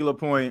particular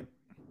point,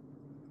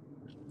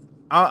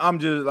 I'm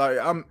just like,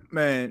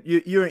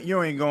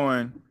 you ain't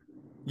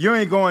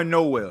going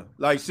nowhere.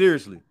 Like,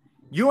 seriously,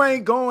 you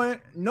ain't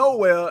going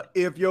nowhere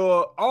if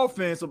your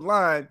offensive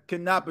line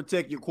cannot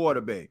protect your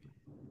quarterback.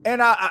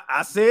 And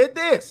I said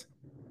this,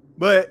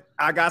 but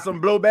I got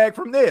some blowback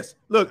from this.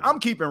 Look, I'm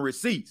keeping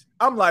receipts.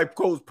 I'm like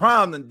Coach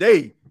Prime and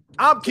Dave.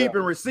 I'm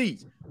keeping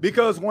receipts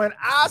because when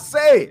I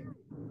said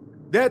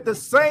that the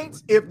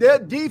Saints, if their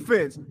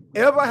defense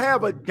ever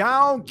have a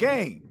down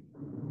game,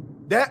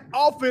 that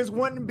offense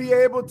wouldn't be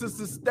able to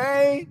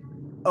sustain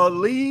a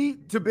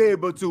lead to be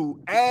able to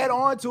add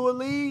on to a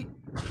lead.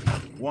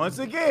 Once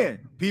again,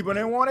 people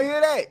didn't want to hear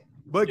that.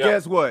 But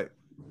guess what?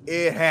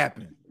 It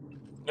happened.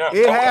 Yeah.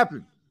 It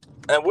happened.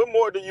 And what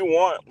more do you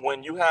want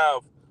when you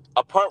have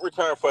a punt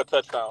return for a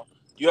touchdown?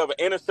 You have an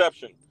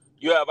interception.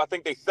 You have, I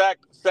think they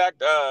sacked,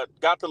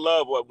 got to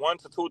Love, one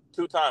to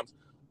two times,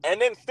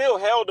 and then still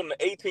held them to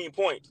 18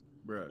 points.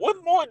 Bruh.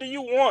 What more do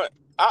you want?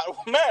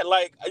 Man,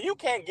 like, you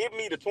can't give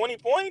me the 20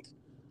 points.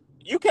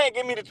 You can't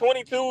give me the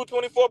 22,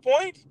 24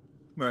 points.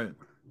 Right.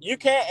 You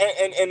can't,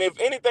 and if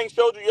anything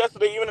showed you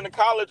yesterday, even in the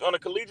college, on a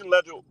collegiate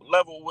level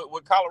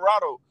with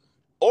Colorado,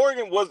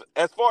 Oregon was,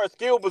 as far as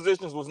skill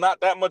positions, was not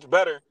that much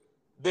better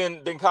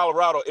than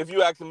Colorado, if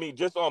you asking me,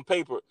 just on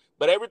paper.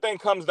 But everything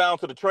comes down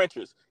to the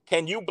trenches.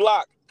 Can you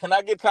block? Can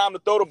I get time to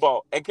throw the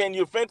ball? And can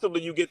you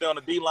offensively, you get there on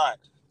the D-line?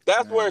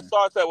 That's where it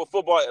starts at with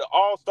football. It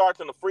all starts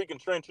in the freaking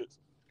trenches.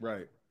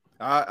 Right.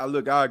 I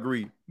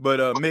agree. But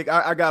Mick,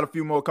 I got a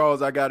few more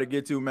calls I got to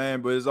get to,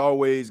 man. But it's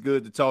always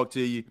good to talk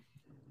to you.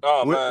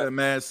 Oh,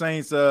 man,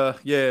 Saints.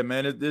 Yeah,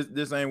 man.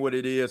 This ain't what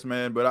it is,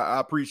 man. But I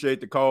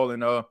appreciate the call,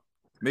 and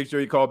make sure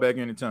you call back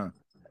anytime.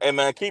 Hey,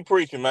 man, keep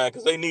preaching, man,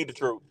 because they need the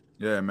truth.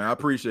 Yeah, man. I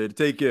appreciate it.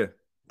 Take care.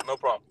 No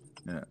problem.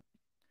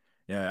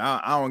 Yeah.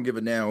 I don't give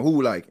a damn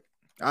who like it.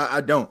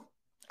 I don't.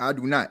 I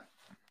do not.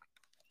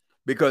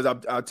 Because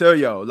I tell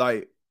y'all,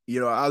 like,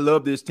 I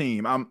love this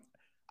team.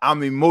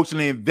 I'm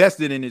emotionally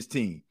invested in this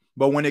team.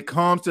 But when it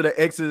comes to the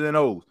X's and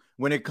O's,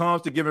 when it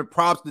comes to giving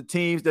props to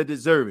teams that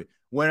deserve it,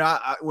 when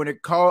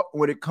it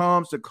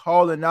comes to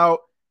calling out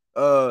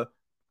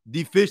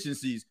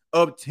deficiencies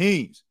of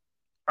teams,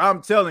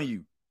 I'm telling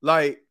you,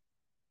 like,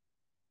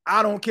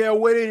 I don't care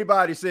what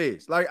anybody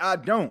says. Like, I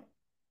don't.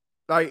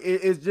 Like,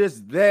 it's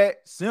just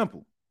that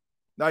simple.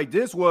 Like,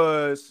 this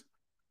was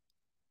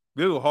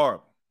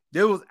horrible.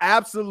 This was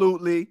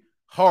absolutely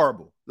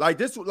horrible.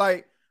 Like,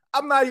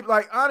 I'm not even,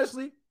 like,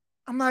 honestly,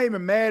 I'm not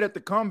even mad at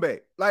the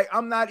comeback. Like,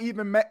 I'm not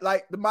even mad.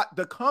 Like,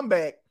 the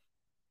comeback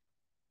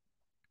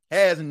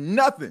has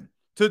nothing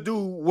to do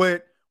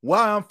with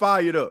why I'm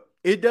fired up.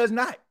 It does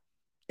not.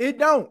 It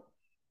don't.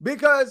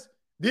 Because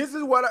this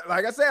is what,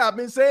 like I said, I've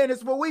been saying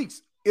this for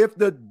weeks. If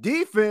the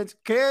defense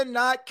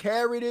cannot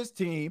carry this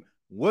team,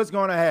 what's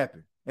going to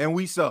happen? And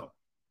we saw.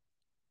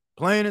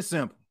 Plain and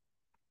simple.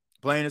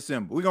 Plain and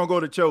simple. We're going to go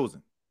to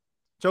Chosen.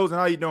 Chosen,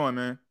 how you doing,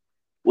 man?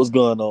 What's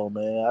going on,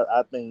 man?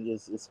 I think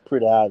it's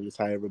pretty obvious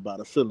how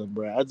everybody feeling,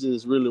 bro. I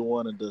just really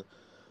wanted to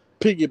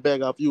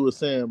piggyback off you were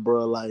saying,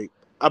 bro. Like,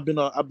 I've been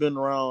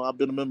around, I've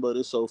been a member of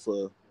this show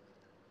for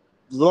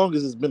as long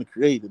as it's been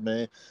created,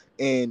 man.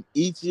 And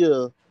each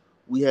year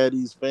we had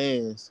these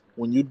fans.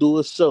 When you do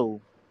a show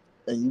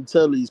and you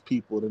tell these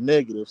people the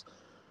negatives,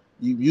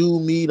 you,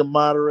 me, the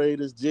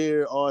moderators,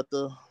 Jared,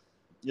 Arthur,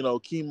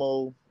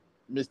 Chemo,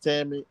 Miss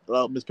Tammy,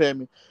 Miss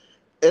Pammy.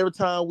 Every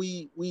time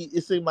we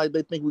it seems like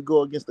they think we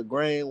go against the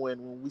grain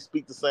when we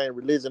speak the same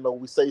religion or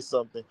we say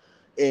something,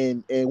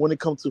 and when it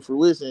comes to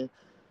fruition,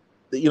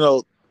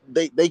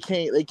 they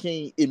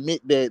can't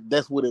admit that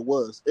that's what it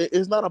was.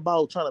 It's not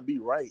about trying to be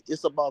right.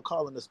 It's about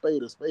calling a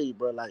spade,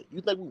 bro. Like,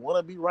 you think we want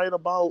to be right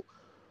about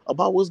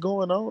what's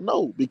going on?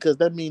 No, because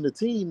that means the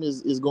team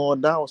is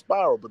going down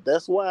spiral. But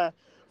that's why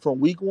from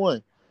week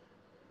one,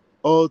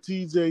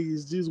 TJ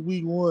is just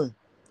week one.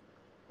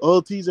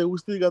 TJ, we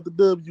still got the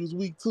W's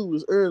week two.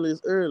 It's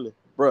early.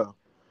 Bro,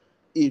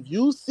 if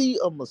you see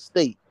a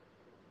mistake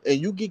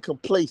and you get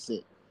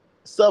complacent,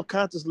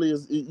 subconsciously,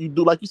 as you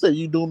do, like you said,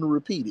 you're doing to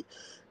repeat it.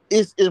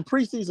 It's in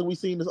preseason, we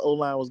seen this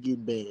O-line was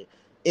getting bad.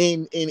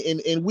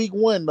 In week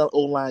one, the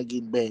O-line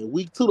getting bad.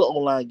 Week two, the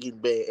O-line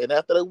getting bad. And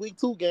after that week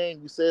two game,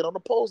 you said on the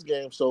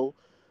Postgame show,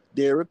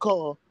 Derek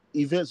Carr,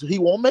 eventually, he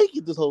won't make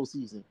it this whole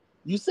season.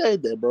 You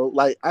said that, bro.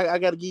 Like, I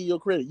got to give you your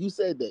credit. You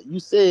said that. You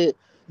said,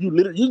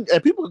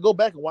 and people can go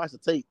back and watch the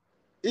tape.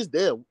 It's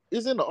there.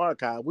 It's in the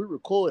archive. We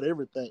record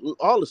everything.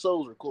 All the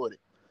shows recorded.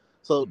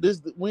 So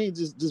we ain't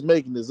just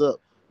making this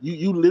up.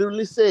 You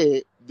literally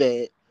said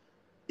that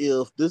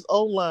if this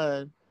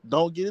O-line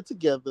don't get it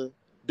together,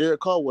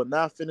 Derek Carr will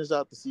not finish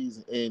out the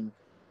season.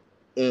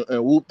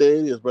 And whoop, there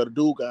it is, brother.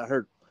 Dude got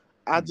hurt.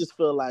 I just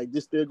feel like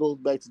this still goes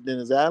back to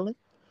Dennis Allen.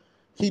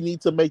 He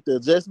needs to make the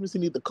adjustments. He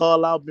needs to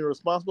call out, be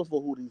responsible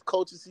for who these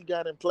coaches he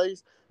got in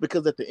place.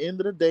 Because at the end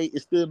of the day,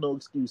 it's still no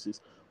excuses.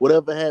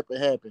 Whatever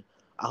happened.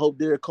 I hope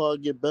Derek Carr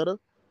get better,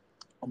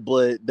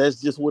 but that's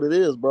just what it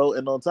is, bro.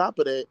 And on top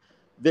of that,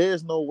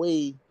 there's no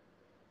way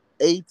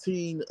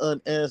 18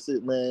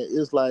 unanswered, man.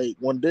 It's like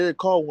when Derek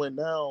Carr went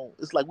down,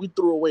 it's like we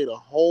threw away the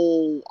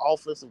whole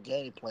offensive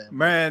game plan.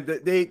 Man,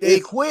 they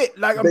quit.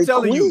 Like, I'm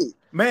telling you,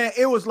 man,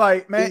 it was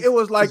like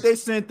they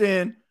sent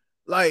in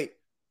like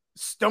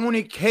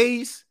Stoney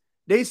Case.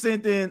 They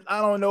sent in, I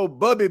don't know,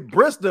 Bubby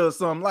Brister or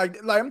something. Like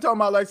I'm talking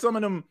about like some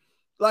of them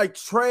like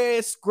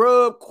trash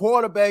scrub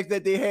quarterbacks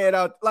that they had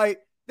out. Like,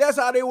 that's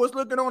how they was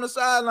looking on the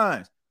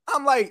sidelines.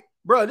 I'm like,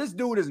 bro, this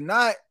dude is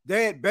not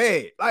that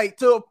bad. Like,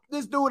 to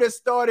this dude has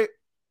started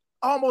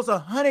almost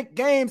 100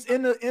 games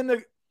in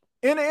the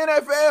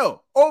NFL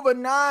over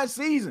 9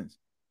 seasons.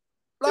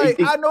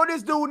 Like, I know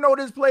this dude know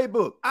this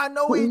playbook. I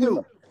know he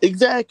do.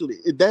 Exactly.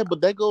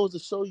 But that goes to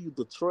show you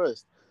the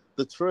trust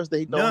that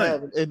he don't None.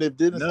 have. And if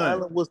Dennis None.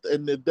 Allen was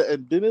and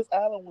Dennis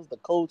Allen was the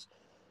coach,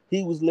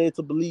 he was led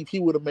to believe he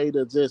would have made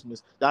the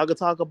adjustments. Y'all could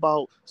talk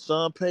about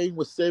Sean Payton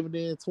with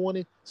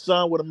 70-20.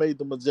 Sean would have made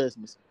them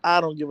adjustments.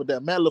 I don't give a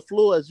damn. Matt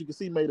LaFleur, as you can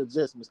see, made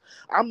adjustments.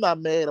 I'm not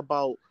mad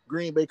about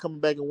Green Bay coming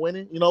back and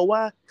winning. You know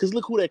why? Because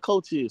look who that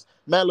coach is.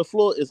 Matt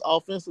LaFleur is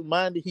offensive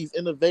minded. He's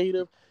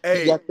innovative. He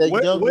Hey, got that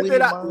what young what witty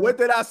did I mind. what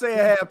did I say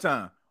at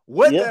halftime?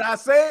 What Yeah. did I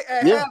say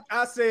at Yeah.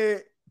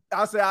 half?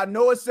 I said I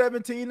know it's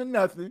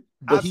 17-0.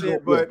 But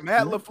But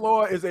Matt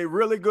LaFleur is a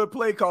really good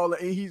play caller,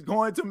 and he's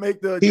going to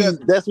make the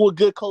adjustment. That's what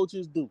good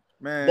coaches do.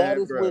 Man, That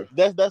is bro.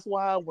 that's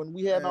why when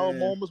we had our Man.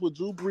 moments with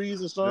Drew Brees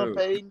and Sean Dude.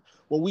 Payton,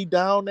 when we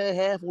down that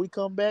half and we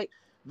come back,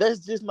 that's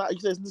just not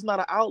it's not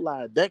an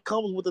outlier. That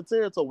comes with the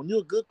territory. When you're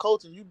a good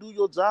coach and you do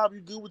your job,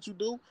 you do what you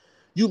do,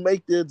 you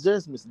make the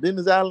adjustments.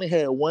 Dennis Allen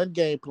had one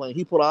game plan.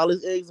 He put all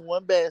his eggs in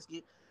one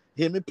basket,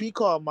 him and P.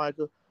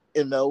 Carmichael,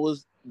 and that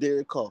was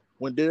Derek Carr.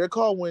 When Derek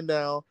Carr went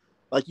down,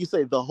 like you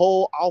say, the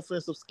whole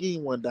offensive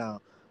scheme went down.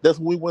 That's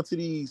when we went to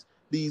these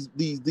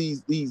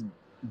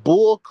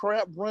bull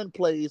crap run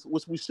plays,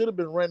 which we should have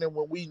been running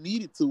when we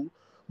needed to,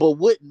 but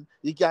wouldn't.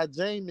 You got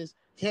Jameis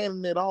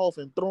handing it off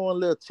and throwing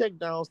little check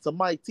downs to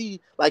Mike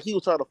T, like he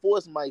was trying to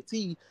force Mike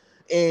T,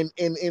 and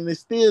it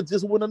still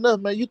just wasn't enough,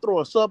 man. You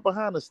throwing short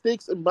behind the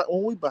sticks, and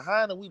when we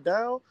behind and we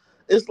down,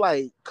 it's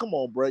like, come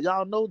on, bro.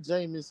 Y'all know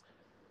Jameis.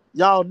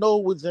 Y'all know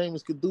what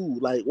Jameis could do.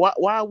 Like,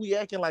 why are we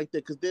acting like that?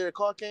 Because Derek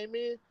Carr came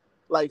in.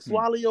 Like,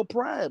 swallow your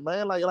pride,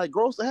 man. Like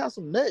Gross to have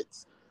some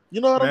nuts. You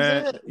know what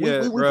I'm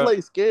saying? We play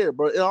scared,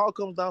 bro. It all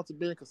comes down to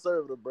being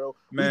conservative, bro.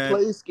 Man. We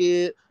play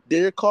scared.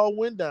 Derek Carr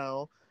went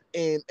down,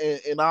 and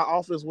our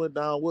offense went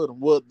down with him.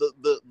 Well,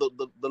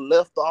 the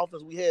left the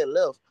offense we had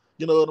left.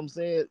 You know what I'm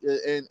saying?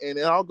 And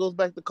it all goes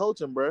back to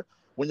coaching, bro.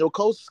 When your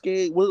coach is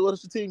scared, what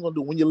is your team gonna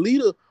do? When your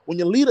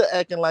leader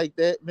acting like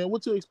that, man,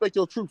 what you expect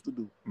your troops to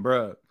do,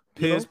 bro?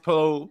 Piss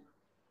poor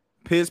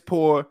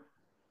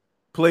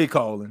play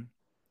calling.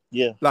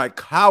 Yeah, like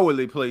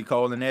cowardly play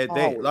calling that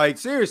day. Like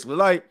seriously,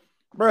 like.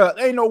 Bro,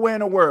 ain't nowhere in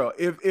the world.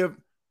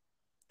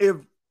 If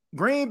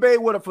Green Bay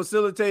would have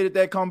facilitated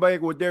that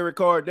comeback with Derek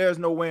Carr, there's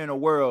no way in the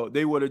world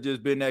they would have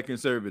just been that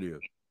conservative.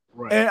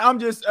 Right. And I'm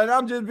just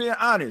being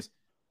honest.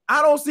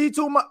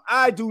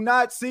 I do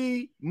not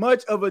see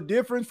much of a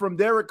difference from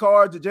Derek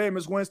Carr to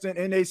Jameis Winston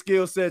in their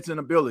skill sets and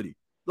ability.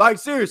 Like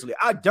seriously,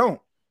 I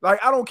don't.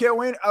 Like I don't care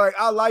when. Like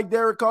I like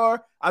Derek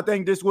Carr. I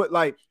think this was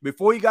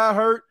before he got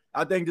hurt.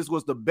 I think this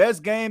was the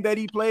best game that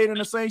he played in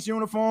the Saints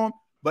uniform.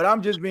 But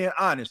I'm just being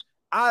honest.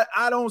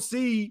 I don't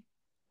see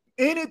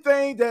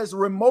anything that's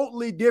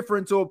remotely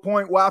different to a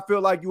point where I feel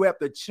like you have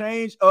to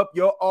change up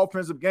your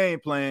offensive game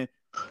plan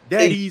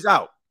that he's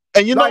out.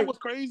 And you know what's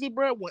crazy,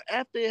 bro? When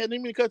after it hadn't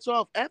even cut you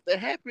off, after it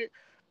happened,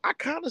 I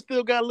kind of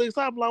still got a little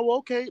excited. I'm like, well,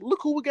 okay, look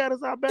who we got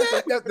as our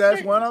backup. Yeah,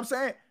 that's what I'm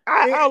saying.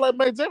 I like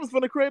man, James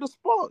finna create a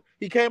spark.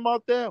 He came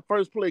out there,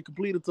 first play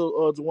completed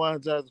to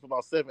Juwan Johnson for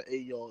about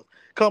 7-8 yards.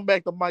 Come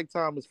back to Mike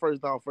Thomas,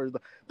 first down.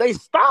 They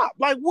stopped.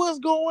 Like, what's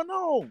going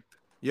on?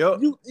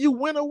 Yep. You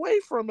went away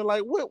from it.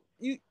 Like, what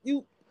you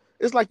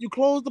it's like you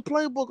closed the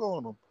playbook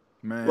on them.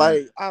 Man.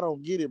 Like, I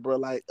don't get it, bro.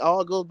 Like,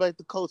 all goes back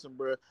to coaching,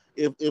 bro.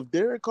 If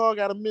Derek Carr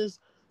got to miss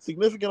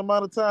significant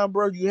amount of time,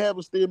 bro, you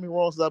haven't steered me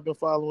wrong since I've been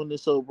following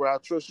this show, bro. I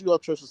trust you. I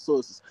trust your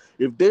sources.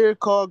 If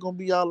Derek Carr gonna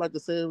be out like the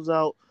Sam's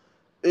out,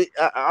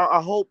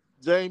 I hope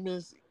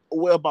Jameis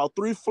wear about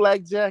 3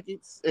 flak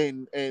jackets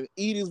and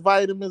eat his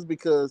vitamins,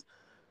 because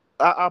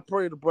I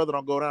pray the brother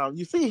don't go down.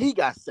 You see, he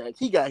got sacked.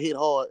 He got hit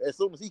hard as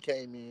soon as he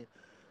came in.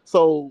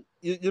 So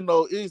you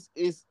know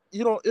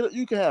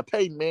you can have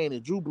Peyton Manning,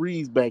 Drew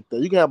Brees back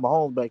there. You can have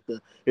Mahomes back there.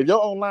 If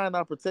your own line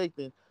not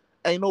protecting,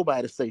 ain't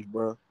nobody safe,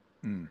 bro.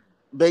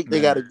 They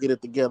got to get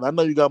it together. I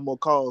know you got more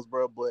calls,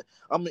 bro, but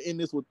I'm gonna end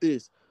this with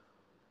this.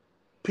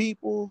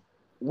 People,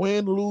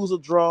 win, lose, or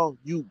draw,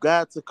 you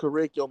got to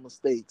correct your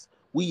mistakes.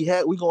 We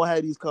gonna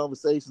have these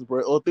conversations,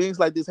 bro. Or things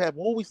like this happen.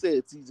 What we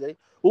said, TJ?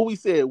 What we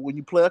said, when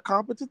you play a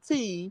competent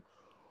team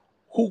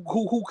who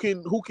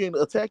can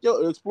attack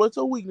your exploit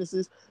your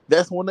weaknesses,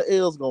 that's when the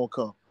L's gonna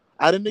come.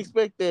 I didn't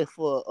expect that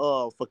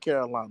for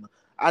Carolina.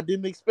 I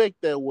didn't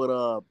expect that with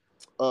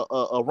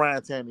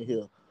Ryan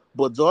Tannehill.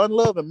 But Jordan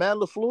Love and Matt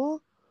LaFleur,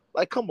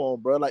 like, come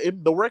on, bro. Like,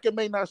 the record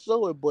may not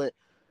show it, but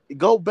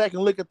go back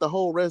and look at the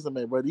whole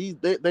resume, bro.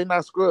 They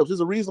not scrubs. There's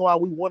a reason why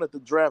we wanted to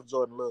draft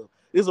Jordan Love.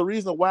 There's a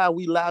reason why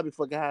we lobby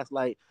for guys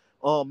like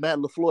Matt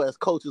LaFleur as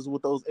coaches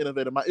with those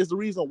innovative minds. It's the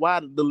reason why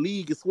the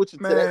league is switching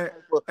to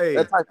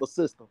that type of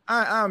system.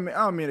 I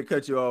don't mean to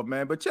cut you off,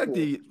 man, but check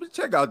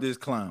out this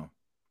clown.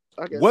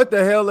 What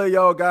the hell are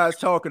y'all guys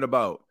talking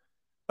about?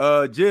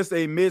 Just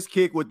a missed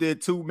kick within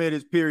 2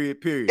 minutes, period.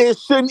 It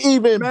shouldn't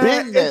even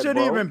been that, It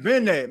shouldn't even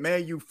been that,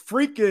 man. You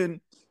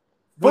freaking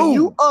fool.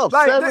 You up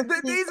like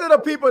these are the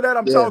people that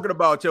I'm talking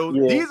about, yo.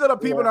 Yeah. These are the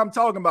people that I'm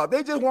talking about.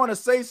 They just want to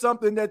say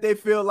something that they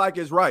feel like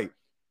is right,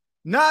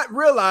 not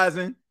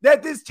realizing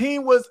that this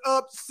team was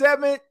up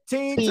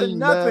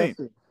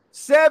 17-0.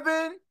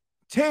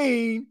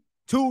 17-0.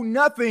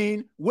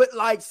 2-0 with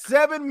like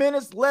 7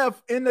 minutes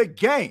left in the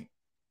game.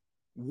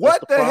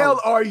 What the hell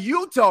are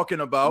you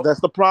talking about?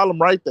 That's the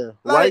problem right there.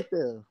 Like, right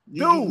there.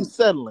 You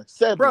settling.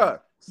 Bruh,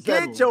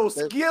 get your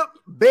Skip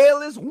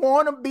Bayless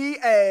wannabe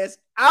ass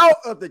out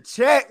of the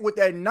chat with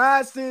that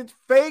nonsense,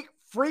 fake,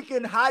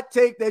 freaking hot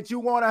take that you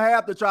want to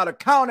have to try to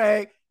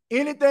counteract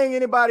anything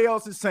anybody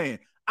else is saying.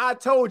 I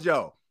told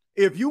y'all,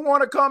 if you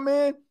want to come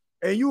in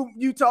and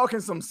you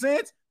talking some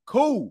sense,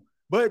 cool.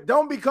 But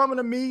don't be coming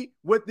to me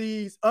with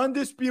these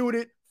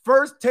undisputed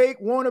first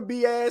take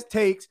wannabe ass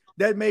takes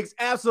that makes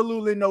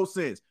absolutely no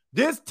sense.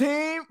 This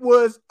team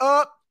was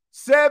up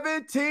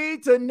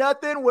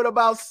 17-0 with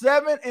about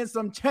 7 and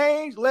some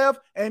change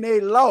left, and they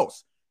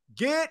lost.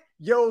 Get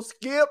your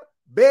Skip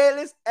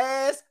Bayless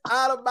ass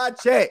out of my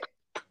chat.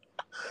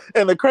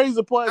 And the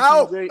crazy part,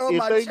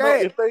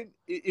 TJ,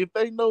 if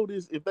they know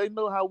this, if they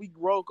know how we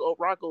rock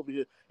over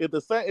here,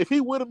 if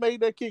he would have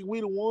made that kick,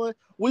 we'd have won.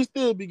 We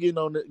still be getting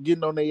on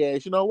their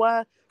ass. You know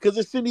why? Because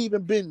it shouldn't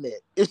even been that.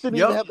 It shouldn't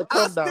even have to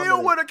come down. I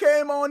still would have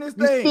came on this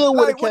thing.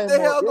 Like, what the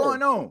hell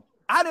going on?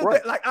 I didn't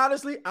think, like,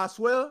 honestly, I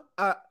swear,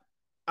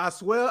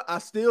 I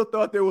still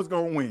thought they was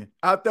gonna win.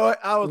 I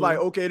was like,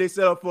 okay, they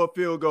set up for a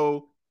field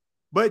goal,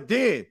 but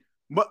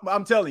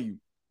I'm telling you,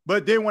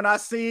 but then when I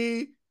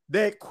see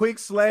that quick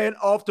slant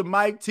off to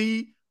Mike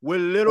T with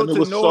little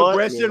to no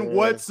aggression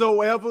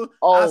whatsoever,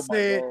 I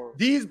said,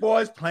 these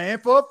boys playing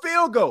for a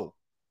field goal.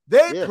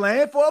 They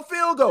playing for a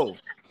field goal.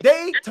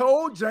 They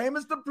told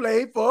Jameis to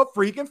play for a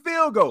freaking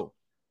field goal.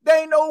 There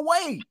ain't no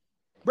way,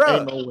 bro.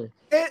 Ain't no way.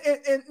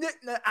 And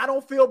I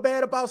don't feel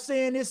bad about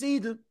saying this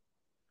either.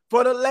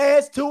 For the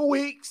last 2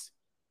 weeks,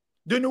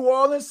 the New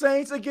Orleans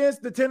Saints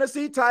against the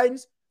Tennessee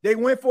Titans, they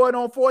went for it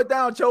on 4th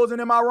down. Chosen,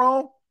 am I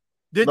wrong?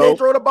 Did they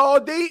throw the ball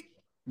deep?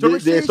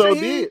 They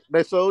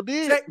so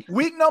did.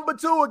 Week number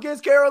 2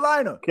 against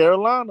Carolina.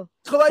 Clutch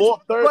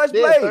play.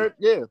 3rd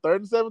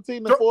and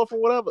 17, and 4th or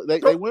whatever.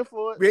 They went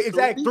for it.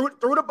 Exactly.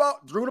 Threw the ball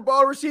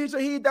to Rashid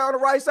Shaheed down the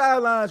right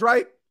sidelines,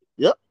 right?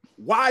 Yep.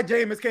 Why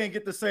Jameis can't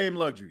get the same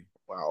luxury?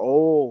 Wow.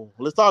 Oh,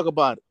 let's talk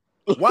about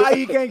it. Why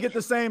he can't get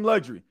the same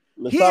luxury?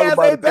 He has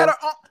a better,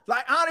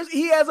 honestly,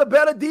 he has a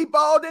better deep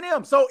ball than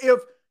him. So if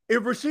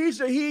Rashid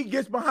Shaheed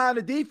gets behind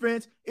the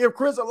defense, if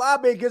Chris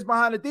Olave gets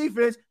behind the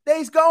defense,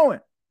 they's going.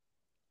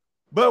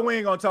 But we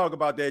ain't gonna talk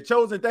about that.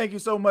 Chosen, thank you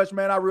so much,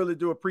 man. I really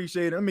do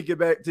appreciate it. Let me get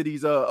back to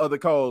these other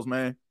calls,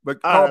 man.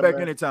 But call back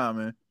anytime,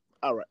 man.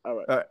 All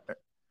right.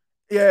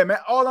 Yeah, man.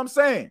 All I'm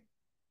saying,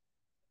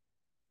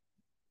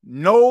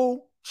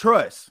 no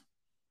trust.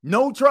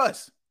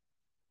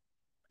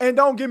 And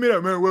don't give me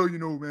that, man. Well,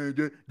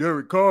 man,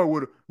 Derek Carr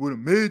would have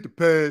made the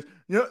pass.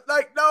 No,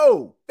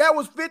 that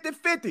was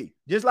 50-50.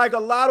 Just like a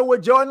lot of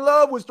what Jordan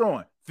Love was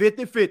throwing,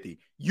 50-50.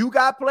 You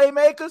got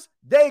playmakers,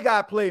 they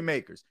got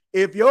playmakers.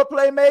 If your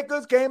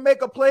playmakers can't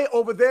make a play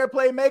over their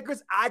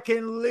playmakers, I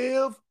can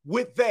live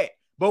with that.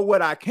 But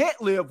what I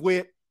can't live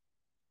with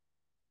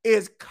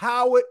is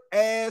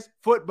coward-ass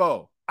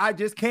football. I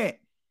just can't.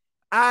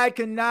 I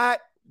cannot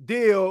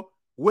deal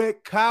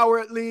with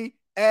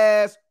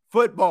cowardly-ass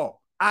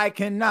football. I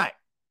cannot.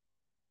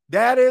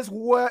 That's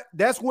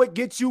what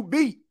gets you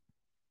beat.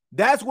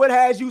 That's what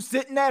has you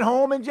sitting at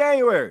home in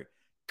January.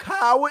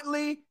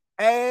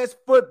 Cowardly-ass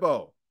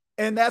football.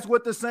 And that's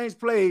what the Saints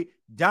played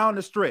down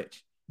the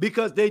stretch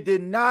because they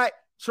did not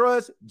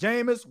trust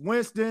Jameis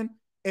Winston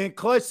in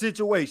clutch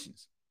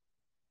situations.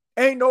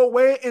 Ain't no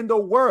way in the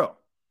world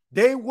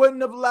they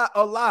wouldn't have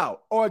allowed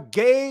or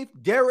gave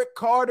Derek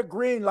Carr the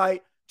green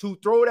light to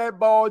throw that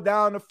ball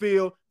down the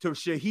field to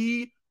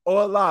Shaheed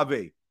or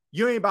Olave.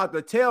 You ain't about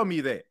to tell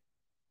me that.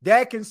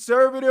 That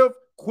conservative,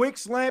 quick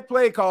slant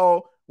play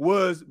call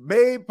was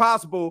made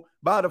possible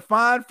by the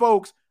fine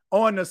folks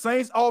on the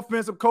Saints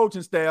offensive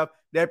coaching staff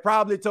that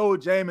probably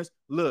told Jameis,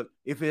 look,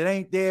 if it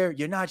ain't there,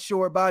 you're not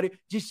sure about it,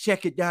 just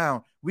check it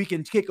down. We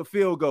can kick a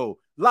field goal.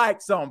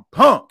 Like some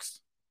punks.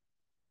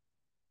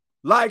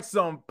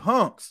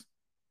 Punks.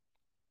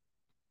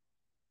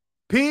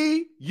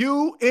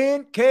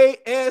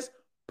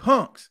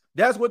 Punks.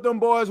 That's what them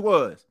boys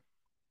was.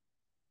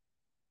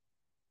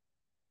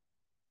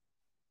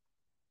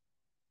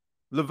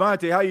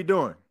 Levante, how you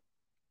doing?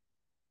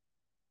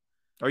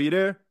 Are you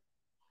there?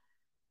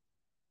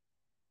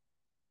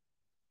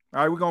 All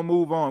right, we're going to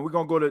move on. We're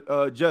going to go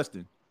to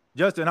Justin.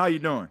 Justin, how you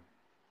doing?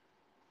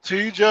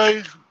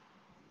 TJ,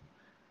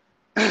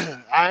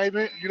 I ain't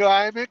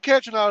been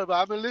catching all of it.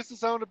 I've been listening to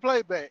some of the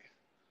playback.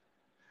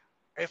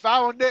 If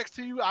I were next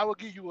to you, I would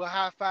give you a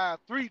high five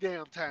 3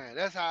 damn times.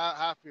 That's how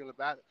I feel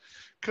about it.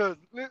 Because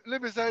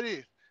let me say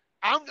this.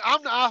 I'm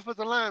the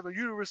offensive lineman.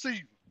 You the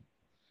receiver.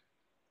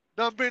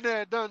 Done been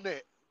there and done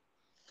that.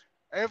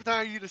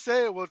 Everything you just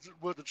said was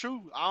the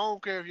truth. I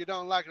don't care if you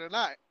don't like it or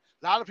not.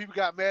 A lot of people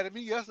got mad at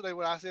me yesterday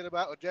when I said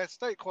about a Jackson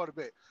State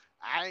quarterback.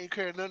 I ain't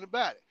care nothing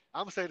about it.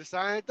 I'm going to say the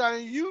same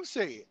thing you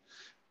said.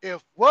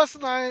 If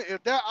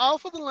that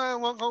offensive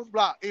line wasn't going to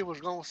block, it was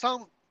going to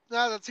some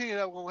out of 10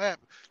 that was going to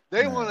happen.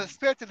 They weren't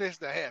expecting this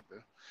to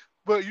happen.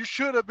 But you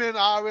should have been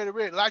already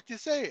ready. Like you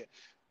said,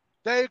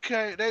 they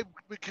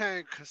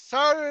became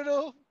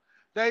conservative.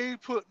 they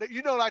put,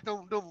 you know, like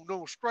them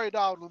spray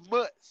dog, them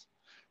mutts.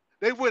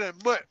 They went in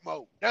mutt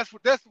mode. That's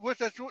what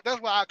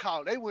I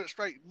call it. They went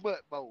straight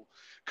mutt mode.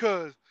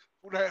 Cause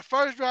that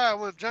first drive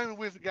when James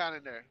Winston got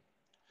in there,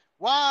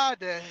 why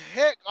the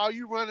heck are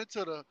you running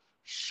to the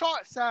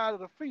short side of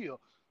the field?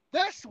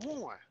 That's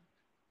one.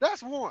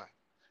 That's one.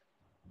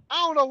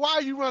 I don't know why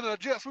you running a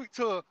jet sweep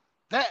to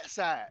that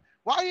side.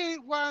 Why you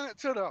ain't running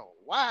to the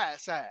wide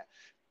side?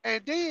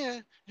 And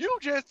then you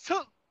just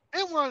took,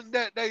 it wasn't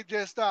that they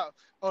just stopped,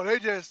 or they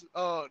just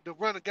the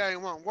running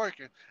game wasn't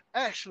working.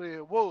 Actually,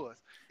 it was.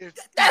 If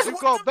you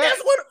go back,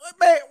 that's what,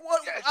 man.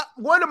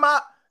 What am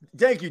I?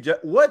 Thank you,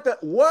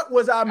 what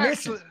was I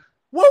missing? Actually,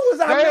 What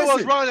was I they missing?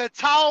 was running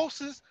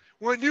tosses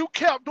when you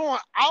kept doing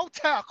out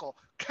tackle,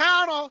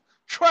 counter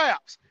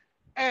traps,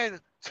 and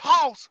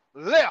toss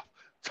left,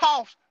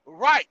 toss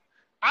right.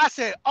 I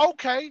said,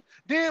 okay.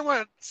 Then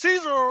when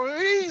Cesar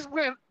Ruiz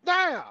went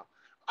down,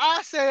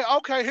 I said,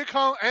 okay, here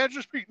comes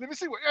Andrew Speed. Let me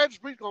see what Andrew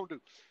Speed's going to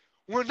do.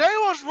 When they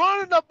was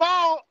running the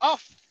ball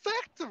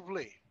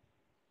effectively,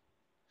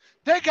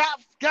 they got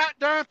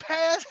darn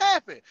pass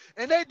happy.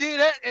 And they did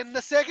that in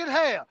the second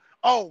half.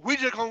 Oh, we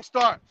just going to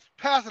start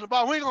passing the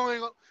ball. We're going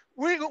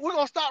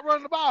to stop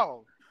running the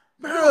ball.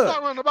 We're going to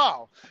start running the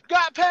ball.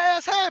 Got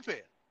pass happy.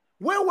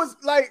 Where was,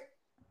 like,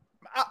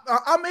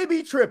 I may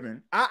be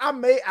tripping. I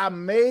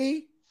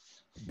may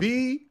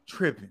be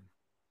tripping.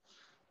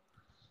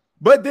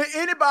 But did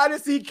anybody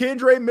see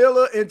Kendre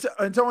Miller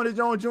and Tony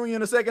Jones Jr.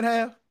 in the second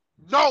half?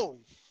 No.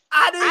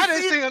 I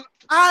didn't see him.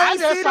 I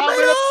didn't see him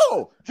at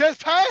all.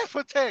 Just pass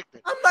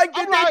protected. I'm like,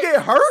 did they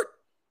get hurt?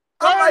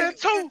 I'm like,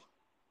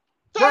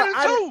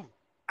 32.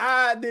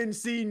 I didn't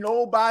see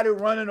nobody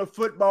running a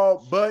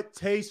football but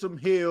Taysom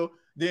Hill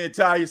the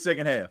entire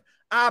second half.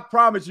 I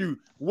promise you.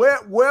 Where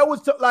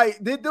was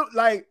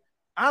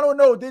I don't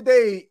know. Did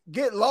they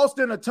get lost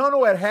in a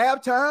tunnel at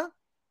halftime?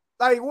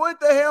 Like, what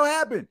the hell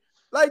happened?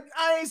 Like,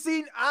 I didn't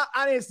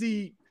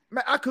see.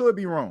 Man, I could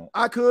be wrong.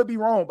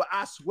 But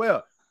I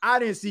swear I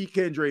didn't see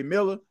Kendre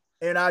Miller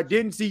and I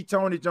didn't see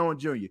Tony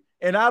Jones Jr.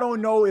 And I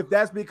don't know if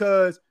that's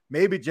because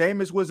maybe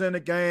Jameis was in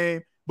the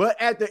game.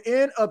 But at the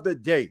end of the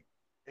day,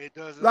 it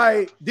doesn't like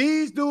matter.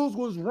 These dudes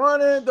was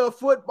running the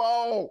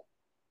football.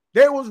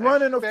 They was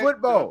running the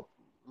football.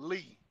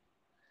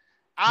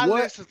 I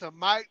listened to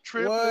Mike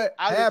Triplett.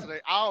 I listened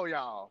to all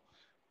y'all.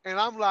 And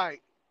I'm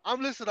like,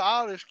 I'm listening to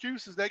all the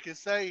excuses they can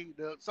say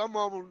that some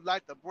of them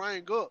like to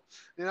bring up.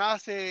 And I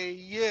say,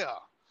 yeah,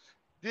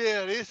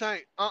 this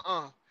ain't,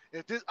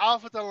 If this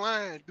offensive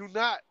line do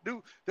not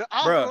do the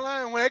offensive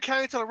line when it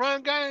came to the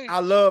run game. I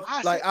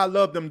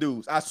love them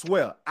dudes. I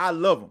swear. I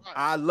love them.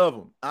 I love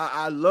them.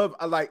 I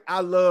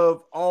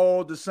love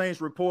all the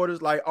Saints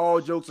reporters, like all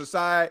jokes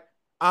aside.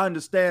 I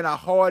understand how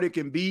hard it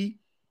can be.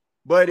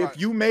 But if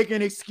you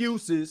making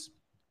excuses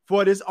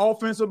for this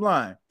offensive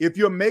line, if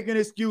you're making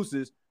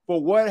excuses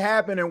for what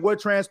happened and what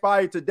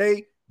transpired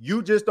today,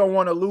 you just don't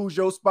want to lose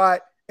your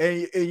spot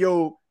and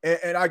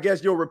I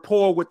guess your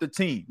rapport with the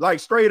team. Like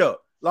straight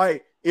up.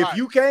 Like if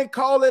you can't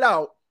call it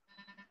out,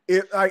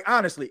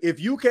 honestly,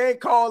 if you can't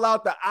call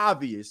out the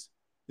obvious,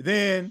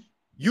 then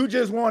you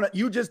just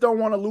don't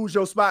want to lose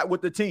your spot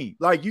with the team.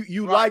 Like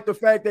you like the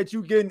fact that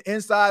you getting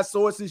inside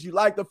sources, you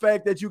like the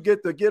fact that you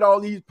get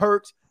all these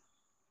perks.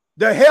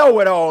 The hell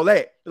with all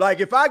that. Like,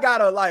 if I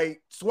gotta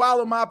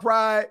swallow my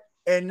pride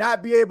and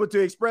not be able to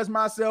express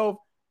myself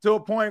to a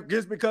point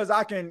just because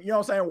I can,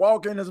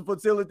 walk into the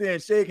facility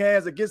and shake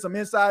hands or get some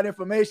inside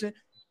information,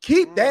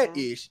 keep that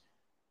ish.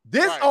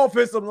 This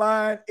offensive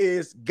line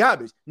is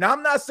garbage. Now,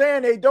 I'm not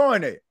saying they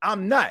doing it. I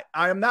am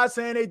not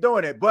saying they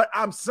doing it, but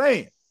I'm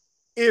saying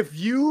if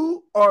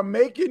you are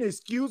making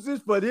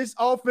excuses for this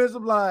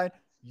offensive line,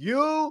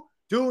 you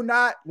do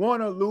not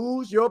want to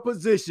lose your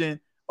position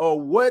or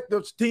what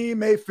the team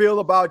may feel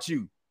about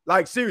you.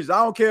 Like, seriously,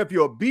 I don't care if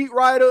you're a beat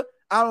writer.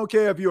 I don't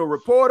care if you're a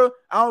reporter.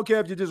 I don't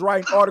care if you're just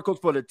writing articles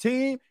for the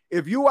team.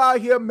 If you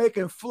out here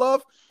making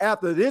fluff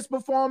after this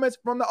performance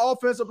from the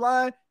offensive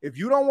line, if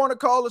you don't want to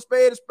call a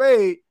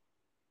spade,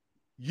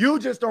 you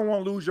just don't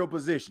want to lose your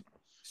position.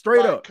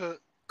 Straight up.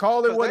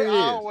 Call it what it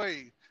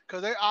is.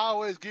 Because they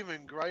always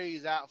giving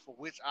grades out for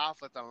which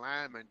offensive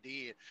lineman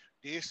did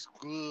this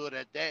good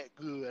or that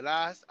good.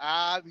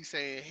 I be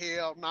saying,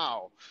 hell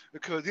no.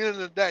 Because at the end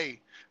of the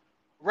day,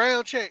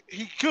 Ramczyk,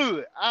 he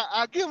could.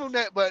 I give him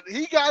that, but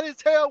he got his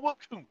tail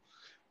whooped too.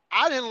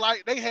 I didn't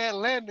like they had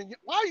Landon.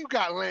 Why you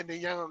got Landon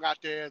Young out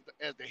there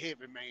as the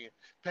heavy man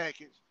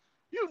package?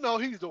 You know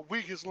he's the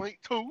weakest link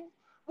too.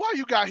 Why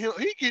you got him?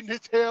 He getting his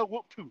tail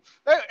whooped too.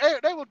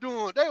 They were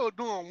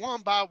doing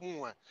one by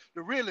one.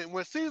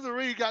 When Cesar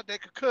Reed got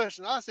that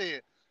concussion, I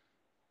said,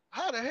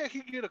 how the heck he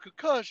get a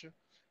concussion?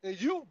 And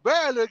you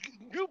barely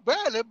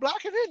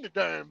blocking in the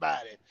darn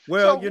body.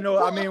 Well,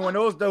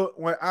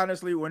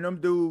 when them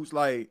dudes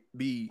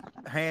be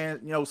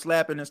hand,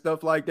 slapping and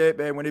stuff like that,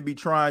 man, when they be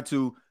trying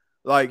to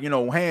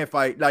hand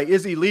fight,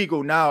 it's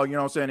illegal now, you know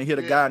what I'm saying, to hit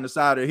a guy in the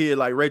side of the head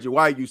like Reggie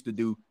White used to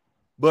do.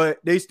 But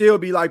they still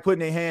be putting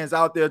their hands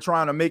out there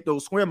trying to make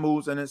those swim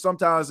moves. And then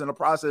sometimes in the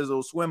process of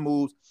those swim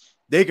moves,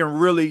 they can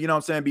really, you know what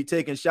I'm saying, be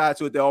taking shots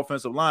with the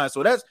offensive line.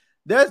 So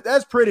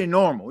that's pretty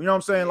normal. You know what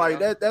I'm saying? Like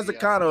that's a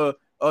kind of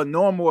a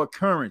normal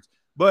occurrence.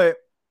 But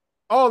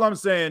all I'm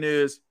saying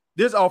is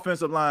this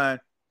offensive line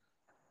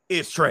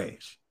is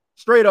trash.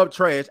 Straight up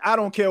trash. I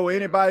don't care what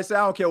anybody say.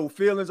 I don't care what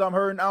feelings I'm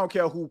hurting. I don't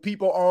care who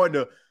people on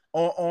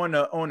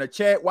the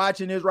chat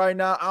watching this right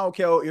now. I don't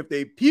care if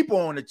they people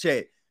on the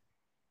chat.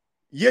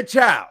 Your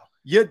child,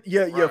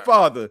 your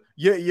father,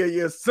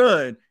 your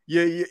son,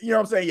 you know what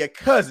I'm saying, your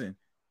cousin.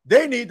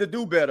 They need to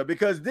do better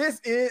because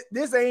this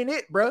ain't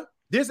it, bro.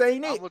 This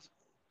ain't it.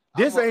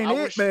 This ain't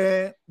it,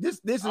 man.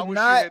 This is not. You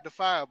had the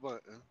fire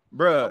button,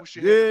 bro.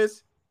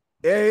 This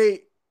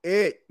ain't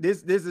it.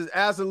 This is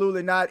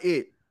absolutely not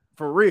it.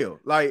 For real.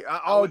 Like,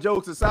 all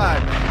jokes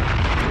aside, man.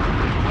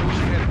 I wish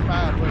you had the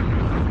fire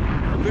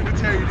button. Let me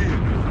tell you this.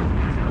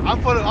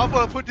 I'm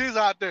gonna put this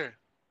out there.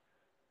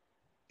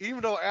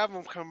 Even though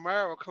Alvin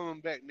Kamara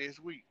coming back next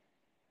week,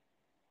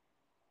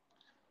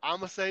 I'm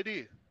gonna say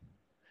this.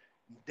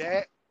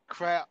 That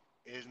crap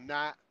is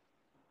not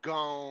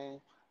gonna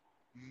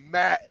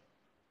matter.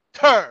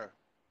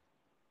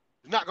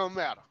 It's not gonna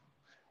matter.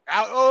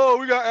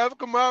 We got Alvin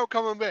Kamara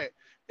coming back.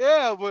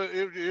 Yeah, but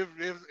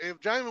if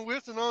Jameis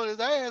Winston on his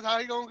ass, how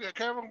you gonna get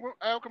Alvin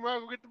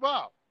Kamara get the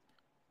ball?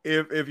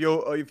 If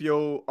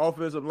your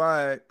offensive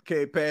line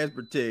can't pass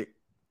protect,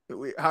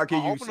 how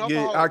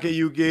can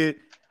you get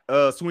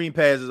swing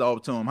passes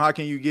off to him? How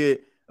can you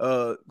get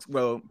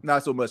well,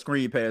 not so much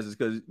screen passes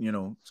because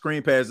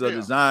screen passes are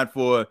designed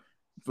for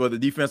the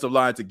defensive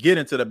line to get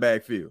into the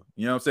backfield.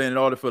 You know what I'm saying? In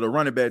order for the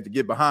running back to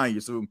get behind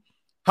you. So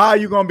how are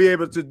you gonna be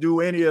able to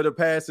do any of the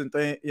passing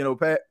thing?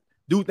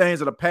 Do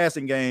things in the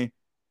passing game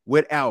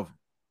with Alvin?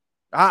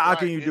 How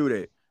can you do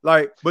that?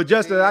 Like, but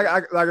Justin,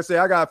 like I said,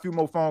 I got a few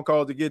more phone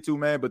calls to get to,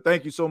 man. But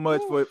thank you so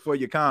much for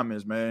your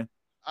comments, man.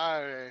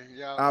 All right,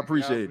 I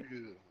appreciate it.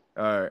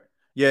 All right.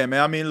 Yeah,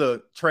 man. I mean,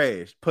 look,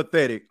 trash,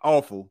 pathetic,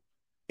 awful.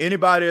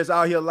 Anybody that's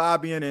out here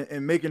lobbying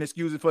and making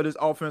excuses for this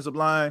offensive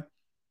line,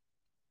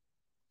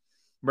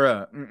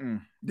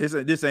 bruh,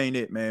 this ain't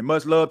it, man.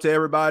 Much love to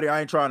everybody.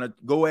 I ain't trying to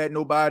go at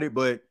nobody,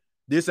 but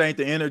this ain't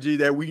the energy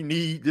that we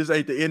need. This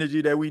ain't the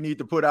energy that we need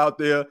to put out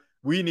there.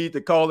 We need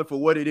to call it for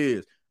what it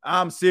is.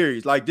 I'm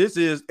serious. Like, this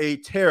is a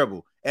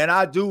terrible, and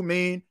I do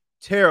mean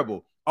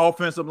terrible,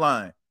 offensive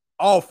line.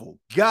 Awful.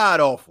 God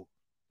awful.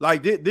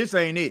 Like, this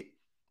ain't it.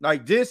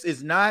 Like, this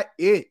is not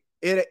it.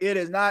 It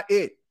is not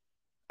it.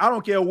 I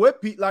don't care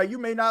what you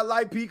may not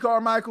like Pete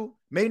Carmichael,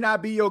 may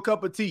not be your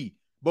cup of tea,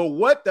 but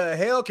what the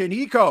hell can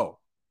he call?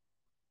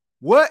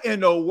 What in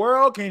the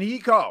world can he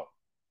call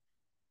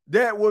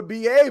that would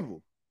be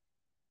able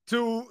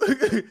to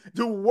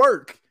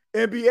work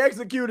and be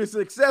executed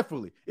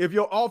successfully if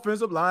your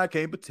offensive line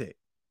can't protect?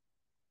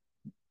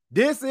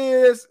 This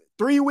is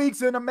 3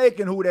 weeks in the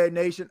making, Who Dat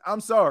Nation.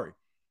 I'm sorry.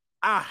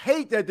 I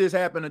hate that this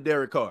happened to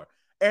Derek Carr,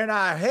 and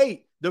I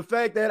hate the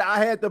fact that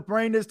I had to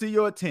bring this to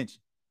your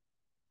attention.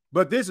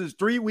 But this is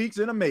 3 weeks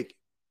in the making.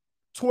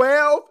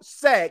 12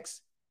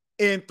 sacks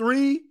in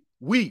 3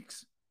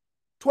 weeks.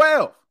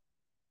 12.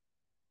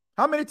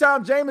 How many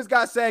times Jameis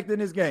got sacked in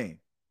this game?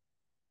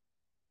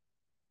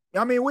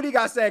 I mean, he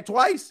got sacked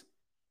twice?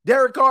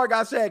 Derek Carr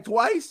got sacked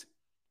twice.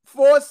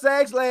 4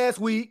 sacks last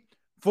week,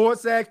 4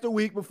 sacks the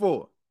week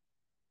before.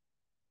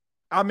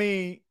 I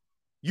mean,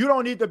 you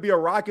don't need to be a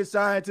rocket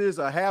scientist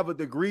or have a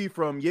degree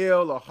from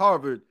Yale or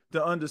Harvard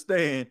to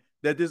understand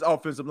that this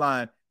offensive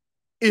line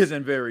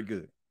isn't very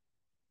good.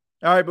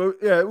 All right, but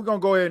yeah, we're going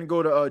to go ahead and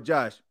go to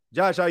Josh.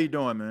 Josh, how you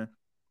doing, man?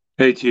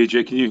 Hey,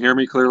 TJ, can you hear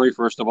me clearly,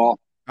 first of all?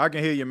 I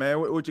can hear you, man.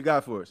 What you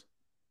got for us?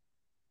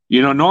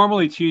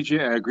 Normally, TJ,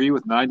 I agree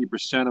with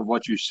 90% of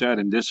what you said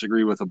and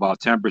disagree with about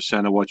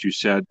 10% of what you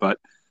said. But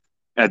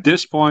at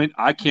this point,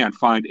 I can't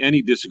find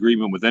any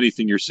disagreement with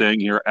anything you're saying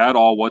here at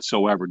all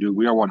whatsoever, dude.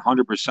 We are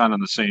 100% on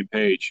the same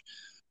page.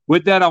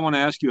 With that, I want to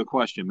ask you a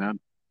question, man.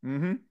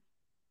 Mm-hmm.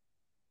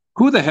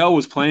 Who the hell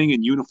was playing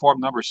in uniform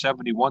number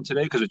 71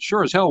 today? Because it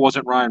sure as hell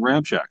wasn't Ryan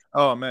Ramczyk.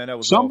 Oh, man, that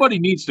was somebody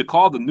awful. Needs to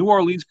call the New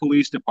Orleans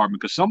Police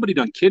Department because somebody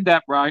done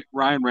kidnapped Ryan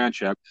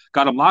Ramczyk,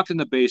 got him locked in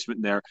the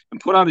basement there,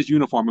 and put on his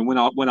uniform and went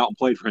out and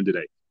played for him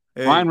today.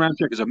 Hey, Ryan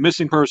Ramczyk is a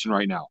missing person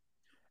right now.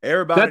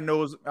 Everybody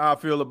knows how I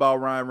feel about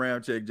Ryan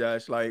Ramczyk,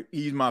 Josh. Like,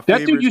 he's my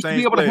favorite. That dude used to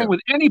be able to hang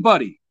with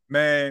anybody.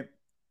 Man,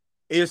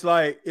 it's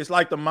like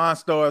the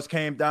Monstars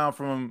came down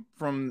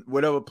from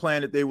whatever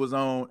planet they was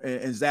on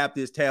and zapped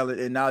his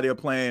talent, and now they're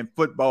playing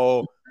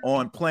football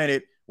on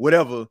planet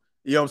whatever,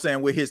 you know what I'm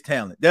saying, with his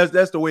talent.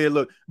 That's the way it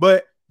looked.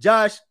 But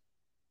Josh,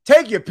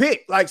 take your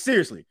pick. Like,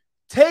 seriously,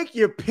 take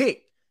your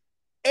pick.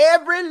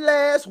 Every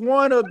last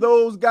one of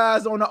those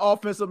guys on the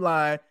offensive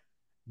line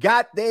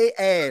got their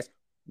ass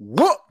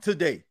whooped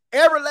today.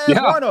 Every last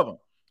one of them.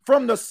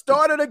 From the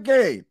start of the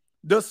game,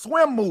 the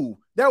swim move,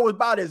 that was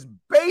about as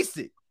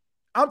basic.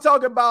 I'm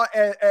talking about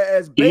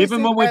as basic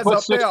even when we as put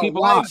a 6 pair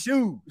people of white on.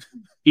 shoes.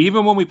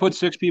 Even when we put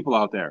 6 people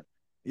out there.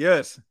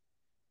 Yes.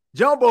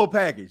 Jumbo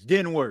package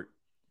didn't work.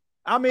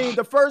 I mean,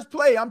 the first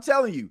play, I'm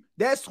telling you,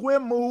 that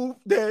swim move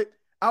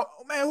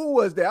who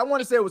was that? I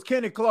want to say it was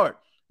Kenny Clark.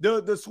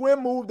 The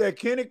swim move that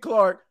Kenny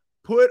Clark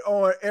put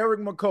on Eric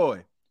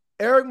McCoy.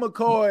 Eric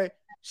McCoy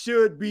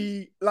should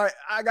be like,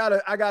 I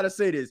gotta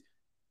say this.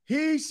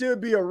 He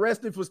should be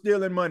arrested for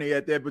stealing money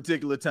at that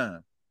particular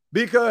time.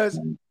 Because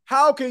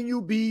how can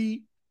you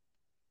be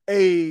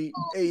a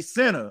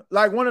center,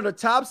 like one of the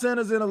top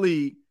centers in the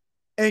league,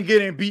 and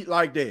getting beat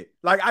like that?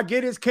 Like, I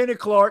get it's Kenny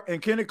Clark,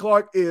 and Kenny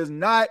Clark is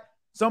not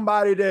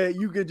somebody that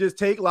you can just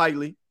take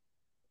lightly,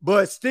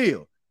 but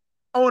still,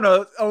 on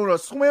a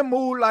swim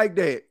move like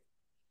that,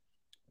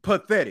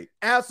 pathetic.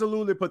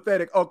 Absolutely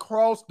pathetic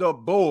across the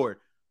board.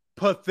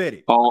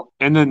 Pathetic. Oh,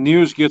 and the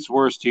news gets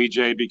worse,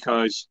 TJ,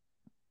 because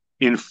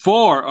in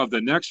 4 of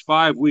the next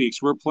 5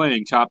 weeks, we're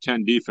playing top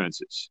 10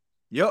 defenses.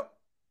 Yep.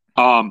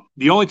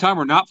 The only time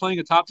we're not playing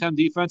a top 10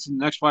 defense in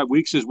the next 5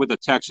 weeks is with the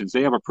Texans.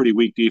 They have a pretty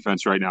weak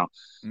defense right now.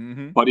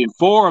 Mm-hmm. But in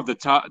 4 of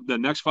the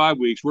next 5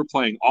 weeks, we're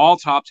playing all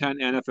top 10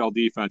 NFL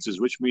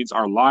defenses, which means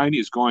our line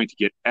is going to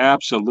get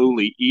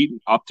absolutely eaten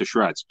up to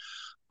shreds.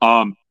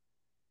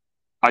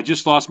 I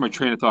just lost my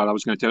train of thought. I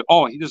was going to tell.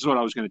 Oh, this is what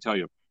I was going to tell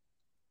you.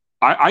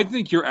 I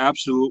think you're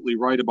absolutely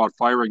right about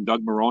firing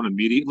Doug Marrone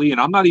immediately,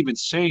 and I'm not even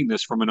saying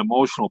this from an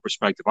emotional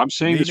perspective. I'm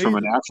saying this from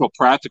an actual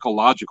practical,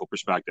 logical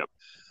perspective.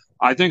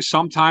 I think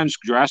sometimes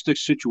drastic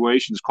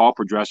situations call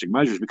for drastic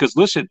measures because,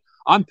 listen,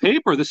 on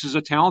paper, this is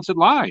a talented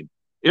line.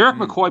 Eric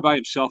McCoy by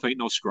himself ain't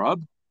no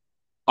scrub.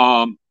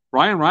 Ryan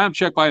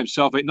Ryamchek by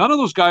himself ain't. None of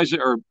those guys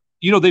are,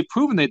 they've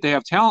proven that they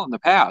have talent in the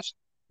past.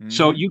 Mm-hmm.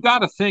 So you got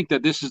to think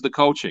that this is the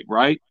coaching,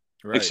 right?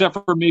 Except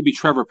for maybe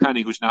Trevor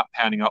Penning, who's not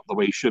panning out the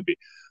way he should be.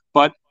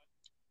 But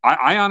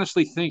I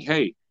honestly think,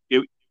 hey,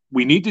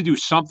 we need to do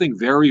something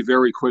very,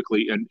 very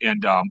quickly.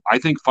 And I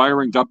think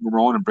firing Doug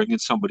Marrone and bringing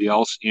somebody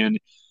else in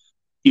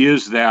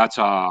is that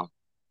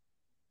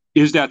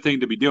thing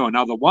to be doing.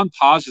 Now, the one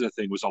positive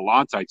thing was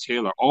Alontae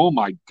Taylor. Oh,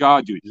 my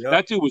God, dude. Yep.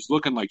 That dude was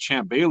looking like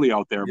Champ Bailey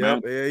out there,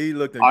 man. Yeah, he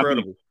looked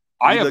incredible.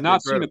 I have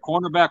not seen a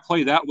cornerback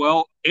play that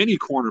well, any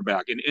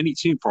cornerback in any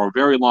team for a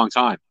very long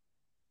time.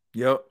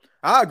 Yep.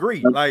 I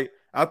agree. Like,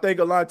 I think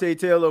Alontae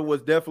Taylor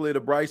was definitely the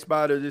bright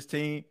spot of this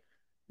team.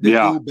 He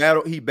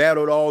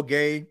battled all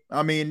game.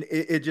 I mean,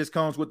 it just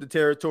comes with the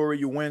territory.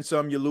 You win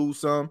some, you lose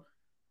some.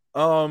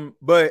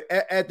 But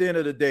at the end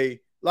of the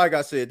day, like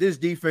I said, this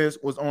defense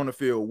was on the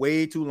field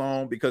way too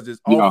long because this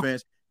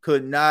offense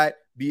could not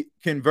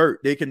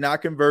convert. They could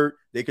not convert.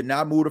 They could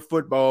not move the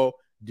football,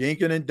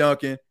 dinking and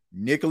dunking,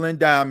 nickel and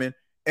diamond,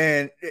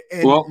 and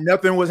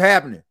nothing was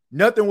happening.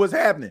 Nothing was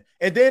happening.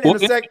 And then in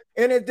the second,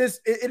 and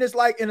it's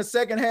like in the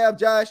second half,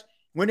 Josh,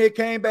 when they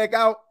came back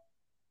out,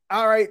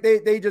 all right,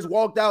 they just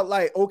walked out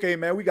like, okay,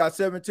 man, we got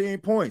 17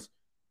 points.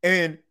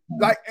 And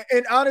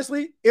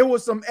honestly, it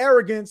was some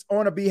arrogance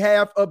on the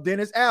behalf of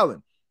Dennis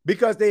Allen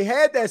because they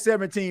had that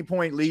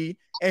 17-point lead,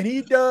 and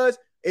he does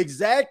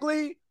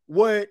exactly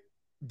what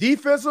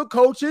defensive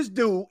coaches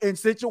do in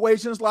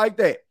situations like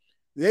that.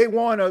 They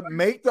want to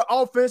make the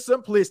offense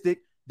simplistic.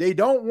 They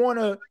don't want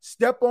to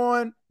step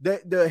on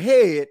the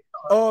head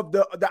of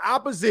the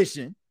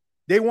opposition.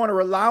 They want to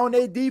rely on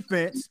their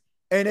defense,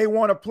 and they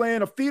want to play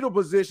in a fetal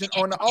position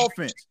on the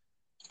offense.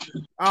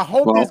 I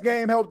hope this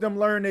game helped them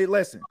learn their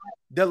lesson.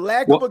 The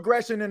lack of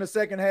aggression in the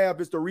second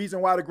half is the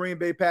reason why the Green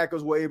Bay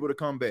Packers were able to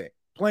come back.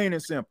 Plain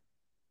and simple.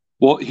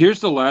 Well,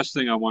 here's the last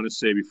thing I want to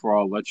say before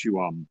I let you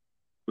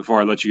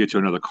get to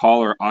another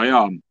caller.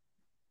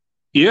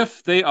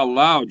 If they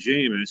allow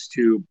Jameis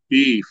to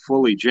be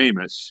fully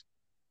Jameis,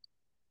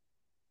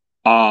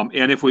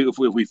 and if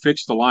we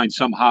fix the line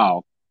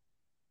somehow,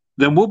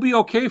 then we'll be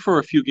okay for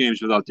a few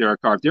games without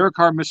Derek Carr. If Derek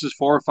Carr misses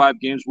 4 or 5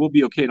 games, we'll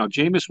be okay. Now,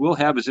 Jameis will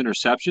have his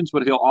interceptions,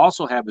 but he'll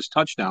also have his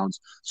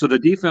touchdowns. So the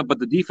defense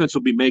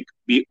will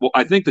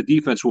I think the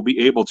defense will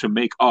be able to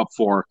make up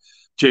for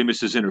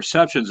Jameis's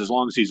interceptions as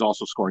long as he's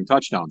also scoring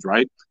touchdowns,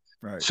 right?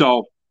 Right.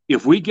 So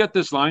if we get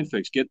this line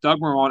fixed, get Doug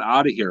Marrone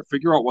out of here,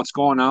 figure out what's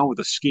going on with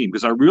the scheme,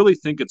 because I really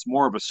think it's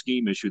more of a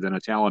scheme issue than a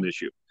talent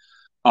issue.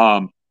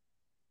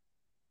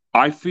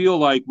 I feel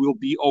like we'll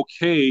be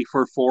okay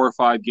for 4 or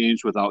 5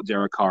 games without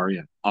Derek Carr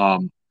in.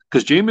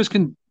 Because Jameis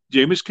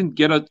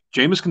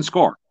can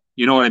score.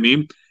 You know what I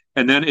mean?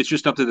 And then it's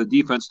just up to the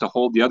defense to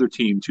hold the other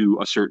team to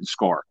a certain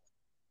score.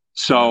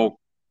 So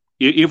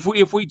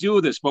if we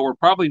do this, but we're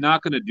probably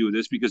not going to do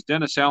this because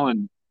Dennis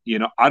Allen,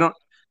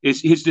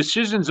 his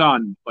decisions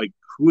on like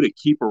who to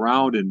keep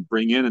around and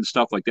bring in and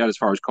stuff like that as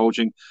far as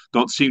coaching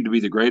don't seem to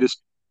be the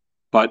greatest.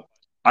 But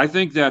I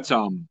think that's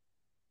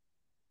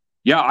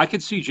I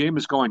could see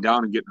Jameis going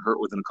down and getting hurt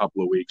within a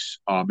couple of weeks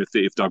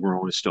if Doug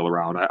Marrone is still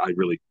around. I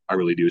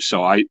really do.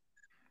 So I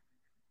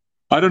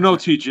don't know,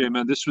 TJ,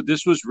 man.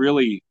 This was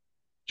really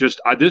just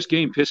this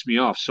game pissed me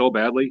off so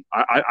badly.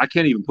 I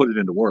can't even put it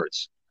into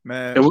words.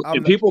 Man,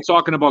 and people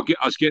talking about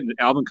us getting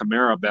Alvin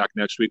Kamara back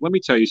next week. Let me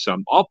tell you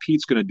something. All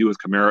Pete's going to do with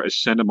Kamara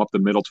is send him up the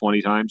middle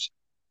 20 times.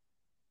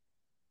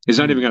 He's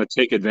not even going to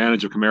take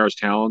advantage of Kamara's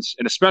talents,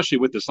 and especially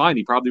with this line,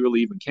 he probably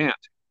really even can't.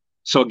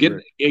 So getting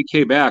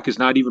AK back is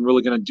not even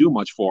really going to do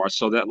much for us.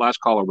 So that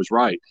last caller was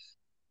right.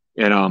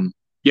 And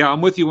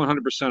I'm with you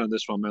 100% on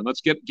this one, man.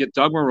 Let's get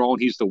Doug Marrone.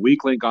 He's the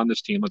weak link on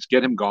this team. Let's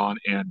get him gone.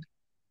 And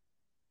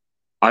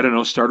I don't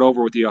know, start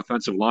over with the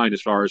offensive line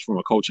as far as from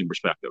a coaching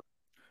perspective.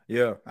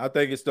 Yeah, I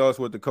think it starts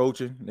with the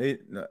coaching.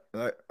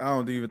 I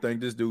don't even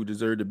think this dude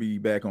deserved to be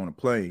back on the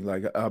plane.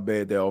 Like how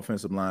bad that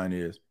offensive line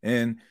is,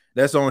 and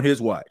that's on his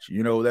watch.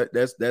 You know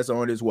that's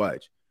on his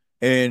watch,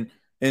 and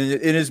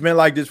it's been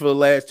like this for the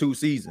last 2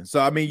 seasons. So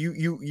I mean,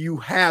 you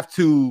have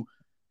to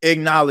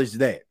acknowledge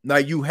that.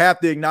 Like you have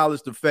to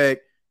acknowledge the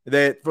fact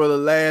that for the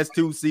last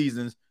 2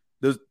 seasons,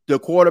 the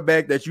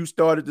quarterback that you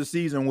started the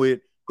season with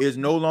is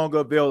no longer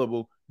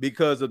available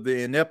because of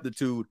the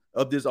ineptitude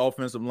of this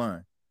offensive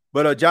line.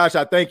 But Josh,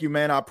 I thank you,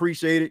 man. I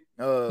appreciate it.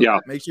 Yeah.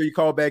 Make sure you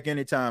call back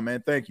anytime,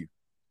 man. Thank you.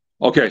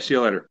 Okay, see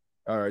you later.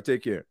 All right,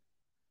 take care.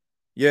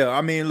 Yeah,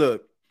 I mean,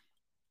 look,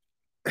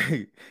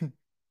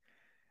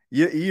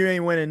 you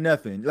ain't winning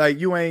nothing.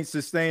 Like you ain't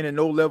sustaining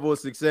no level of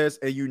success,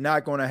 and you're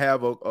not going to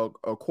have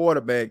a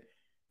quarterback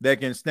that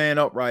can stand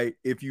upright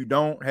if you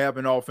don't have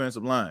an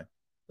offensive line.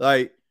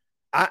 Like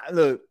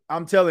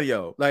I'm telling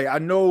y'all, like I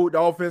know the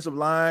offensive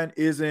line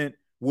isn't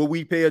what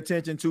we pay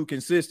attention to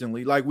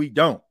consistently. Like we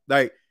don't.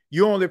 Like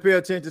you only pay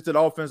attention to the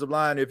offensive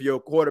line if your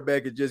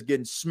quarterback is just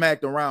getting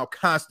smacked around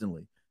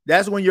constantly.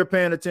 That's when you're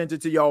paying attention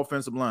to your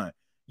offensive line.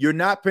 You're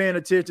not paying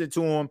attention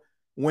to them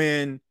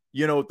when,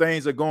 you know,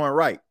 things are going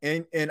right.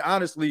 And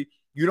honestly,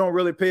 you don't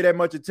really pay that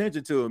much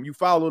attention to them. You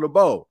follow the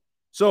ball.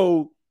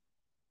 So,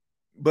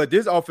 but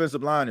this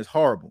offensive line is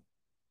horrible.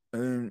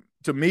 And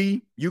to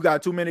me, you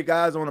got too many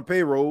guys on the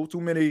payroll, too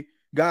many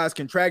guys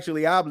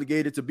contractually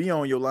obligated to be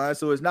on your line.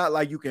 So it's not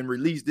like you can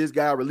release this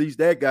guy, release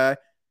that guy.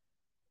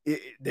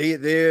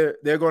 They're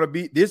going to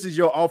be, this is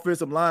your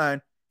offensive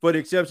line for the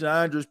exception of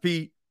Andres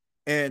Pete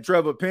and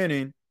Trevor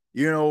Penning,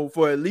 you know,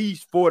 for at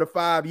least 4 to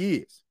 5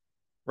 years,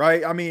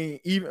 right? I mean,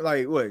 even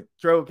like what,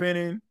 Trevor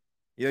Penning,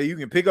 yeah, you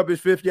can pick up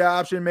his 5th-year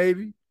option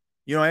maybe.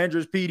 You know,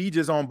 Andres Pete, he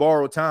just on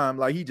borrowed time,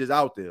 like he just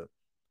out there,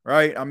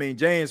 right? I mean,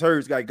 James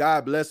Hurts, like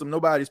God bless him.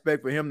 Nobody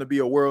expect for him to be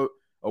a world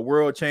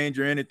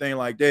changer or anything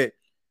like that.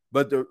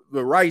 But the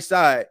right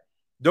side,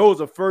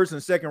 those are 1st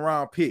and 2nd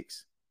round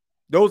picks.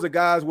 Those are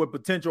guys with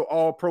potential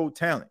all-pro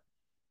talent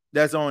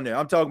that's on there.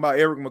 I'm talking about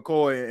Eric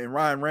McCoy and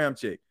Ryan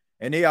Ramczyk,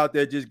 and they out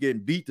there just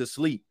getting beat to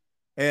sleep.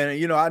 And,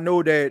 you know, I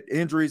know that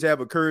injuries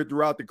have occurred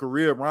throughout the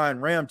career of Ryan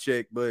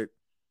Ramczyk, but,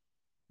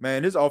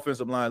 man, this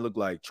offensive line look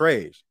like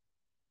trash.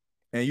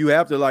 And you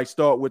have to, like,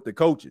 start with the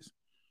coaches.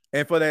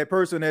 And for that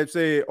person that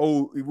said,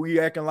 oh, we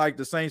acting like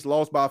the Saints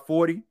lost by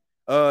 40,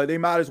 they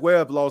might as well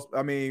have lost.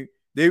 I mean,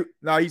 he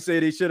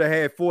said they should have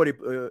had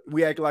 40.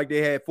 We act like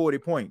they had 40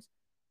 points.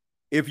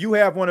 If you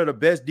have one of the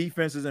best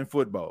defenses in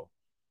football,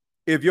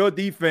 if your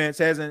defense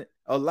hasn't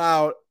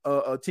allowed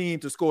a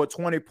team to score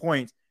 20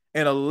 points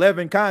in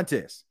 11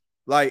 contests,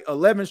 like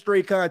 11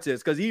 straight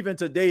contests, because even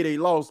today they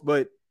lost,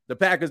 but the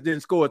Packers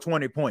didn't score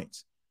 20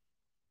 points,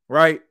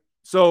 right?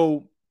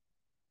 So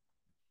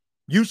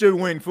you should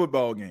win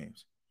football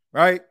games,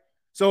 right?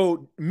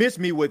 So miss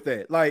me with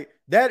that. Like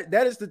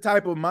that is the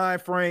type of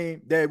mind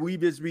frame that we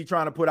just be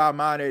trying to put our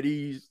mind at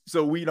ease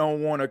so we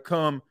don't want to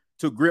come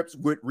to grips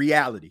with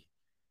reality.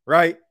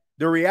 Right?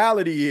 The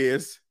reality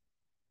is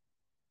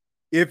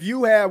if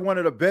you have one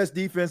of the best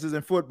defenses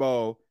in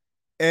football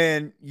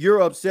and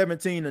you're up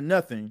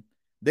 17-0,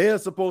 they're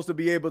supposed to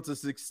be able to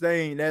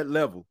sustain that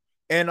level.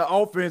 And the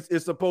offense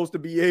is supposed to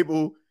be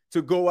able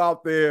to go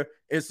out there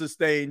and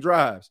sustain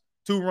drives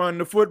to run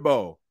the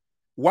football.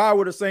 Why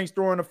were the Saints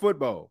throwing the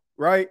football?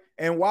 Right?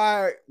 And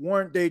why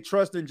weren't they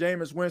trusting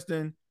Jameis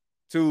Winston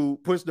to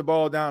push the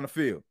ball down the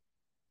field?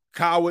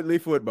 Cowardly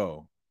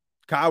football.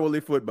 Cowardly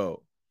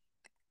football.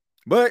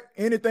 But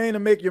anything to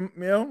make you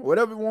know,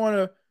 whatever you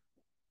want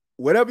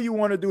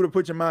to do to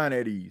put your mind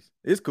at ease,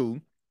 it's cool.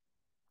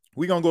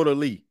 We're going to go to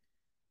Lee.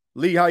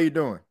 Lee, how you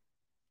doing?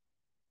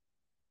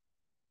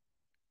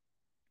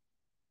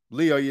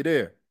 Lee, are you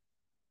there?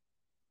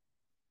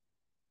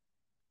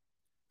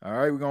 All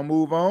right, we're going to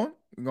move on.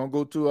 We're going to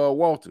go to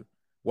Walter.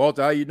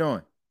 Walter, how you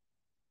doing?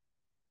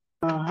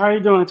 How you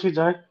doing,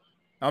 TJ?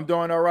 I'm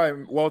doing all right.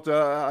 Walter,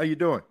 how you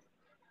doing?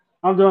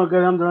 I'm doing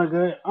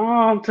good.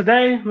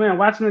 Today, man,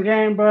 watching the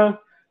game, bro,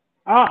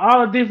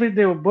 all the defense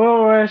did was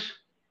bull rush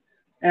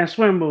and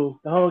swim move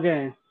the whole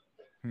game.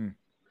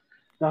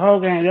 The whole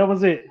game, that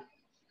was it.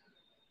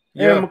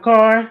 Yeah. Eric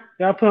McCoy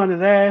got put on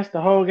his ass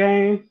the whole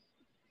game.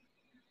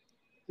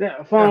 Yeah,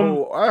 that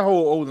whole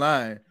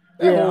O-line.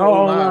 Whole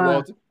O-line,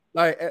 Walter.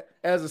 Like,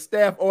 as a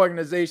staff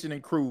organization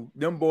and crew,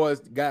 them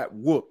boys got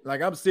whooped.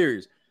 Like, I'm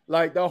serious.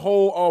 Like, the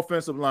whole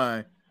offensive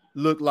line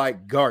looked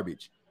like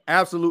garbage.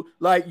 Absolute.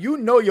 Like, you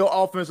know your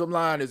offensive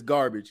line is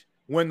garbage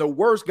when the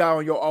worst guy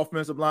on your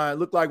offensive line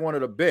looked like one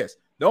of the best.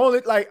 The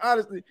only, like,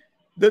 honestly,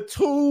 the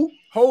 2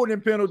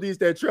 holding penalties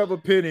that Trevor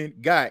Penning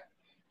got,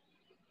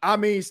 I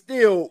mean,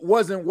 still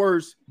wasn't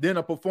worse than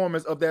a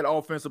performance of that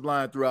offensive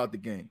line throughout the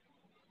game.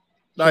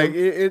 Like,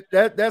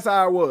 that's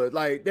how it was.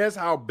 Like, that's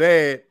how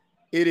bad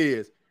it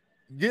is.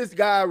 This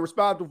guy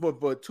responsible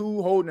for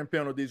 2 holding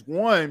penalties,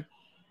 one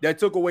that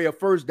took away a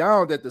first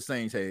down that the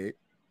Saints had.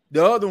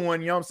 The other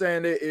one, you know what I'm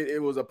saying,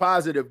 it was a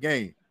positive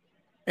game.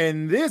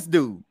 And this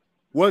dude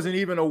wasn't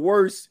even a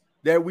worse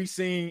that we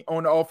seen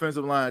on the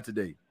offensive line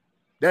today.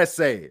 That's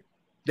sad.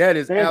 That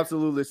is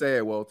absolutely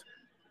sad, Walter.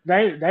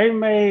 They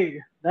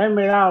made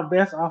our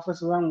best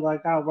offensive lineman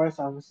like our worst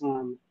offensive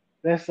lineman.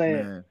 That's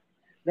sad. Man.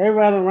 They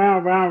ran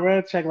around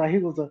red check like he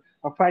was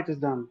a practice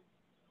dummy.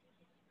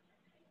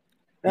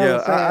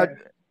 I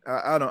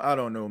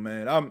don't know,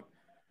 man.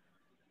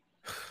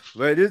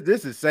 But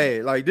this is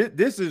sad. Like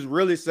this is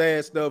really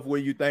sad stuff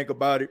when you think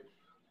about it.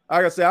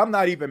 Like I said, I'm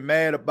not even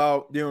mad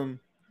about them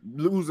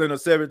losing a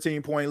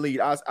 17-point lead.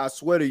 I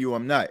swear to you,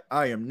 I'm not.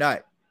 I am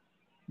not.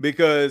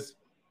 Because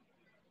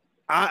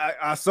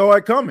I saw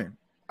it coming.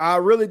 I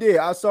really did.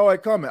 I saw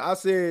it coming. I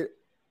said,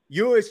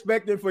 you're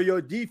expecting for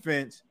your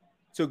defense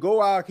to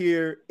go out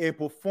here and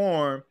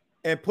perform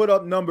and put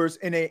up numbers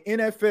in an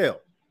NFL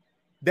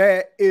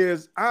that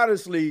is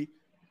honestly,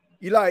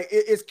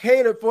 it's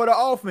catered for the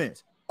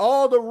offense.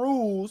 All the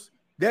rules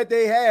that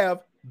they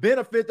have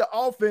benefit the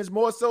offense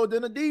more so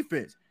than the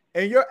defense.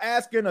 And you're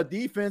asking a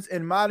defense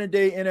in modern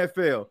day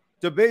NFL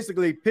to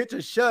basically pitch a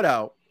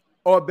shutout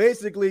or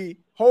basically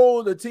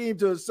hold the team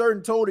to a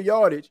certain total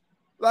yardage.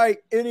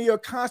 And you're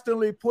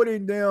constantly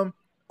putting them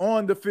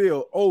on the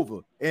field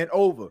over and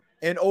over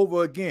and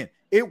over again.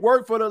 It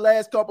worked for the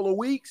last couple of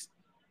weeks,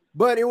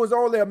 but it was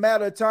only a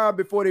matter of time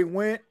before they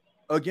went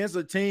against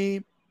a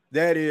team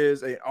that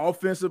is an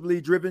offensively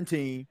driven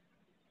team,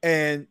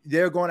 and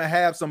they're going to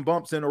have some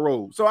bumps in the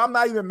road. So I'm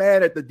not even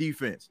mad at the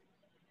defense.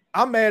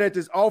 I'm mad at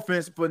this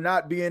offense for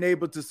not being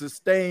able to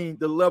sustain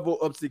the level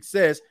of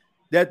success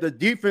that the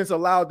defense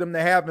allowed them to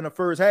have in the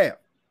first half.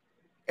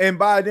 And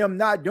by them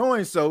not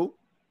doing so,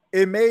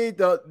 it made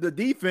the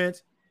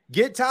defense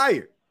get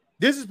tired.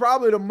 This is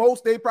probably the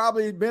most they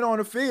probably been on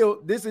the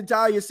field this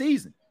entire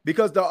season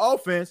because the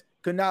offense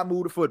could not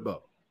move the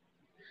football.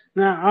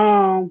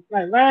 Now,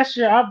 like last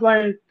year, I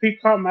blamed Pete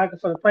Carmichael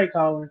for the play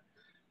calling,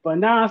 but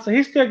now so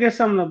he still gets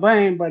some of the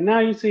blame. But now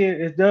you see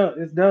it's Doug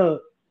with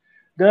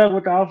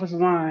the offensive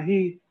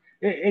line.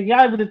 It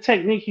got to be the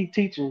technique he's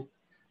teaching,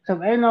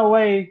 because ain't no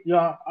way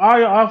all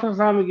your offensive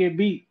linemen get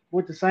beat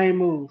with the same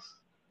moves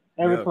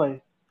every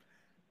play.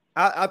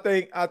 I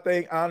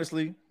think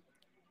honestly,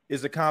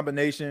 it's a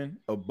combination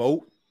of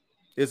both.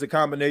 It's a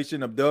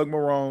combination of Doug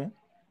Marrone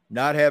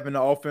not having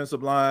the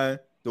offensive line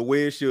the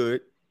way it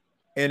should,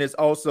 and it's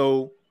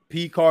also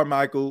Pete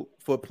Carmichael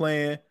for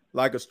playing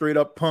like a straight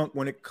up punk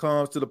when it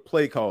comes to the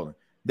play calling.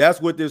 That's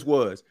what this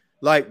was.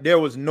 There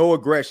was no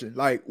aggression,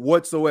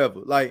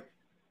 whatsoever.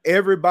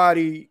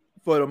 Everybody,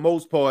 for the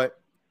most part,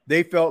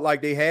 they felt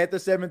like they had the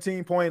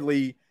 17-point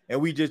lead,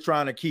 and we just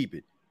trying to keep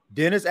it.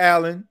 Dennis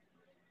Allen,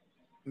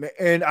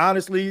 and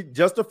honestly,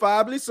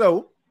 justifiably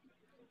so,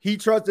 he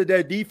trusted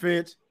that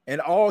defense,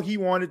 and all he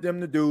wanted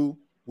them to do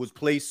was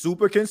play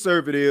super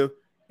conservative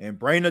and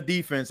bring the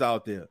defense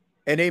out there.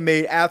 And they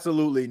made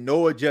absolutely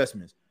no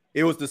adjustments.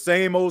 It was the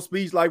same old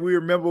speech like we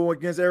remember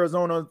against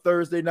Arizona on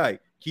Thursday night.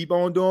 Keep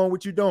on doing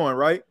what you're doing,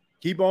 right?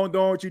 Keep on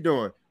doing what you're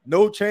doing.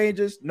 No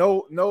changes,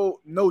 no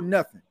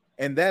nothing.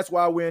 And that's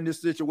why we're in this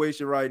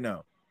situation right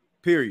now.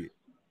 Period.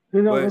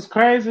 It's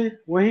crazy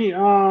when he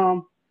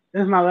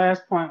this is my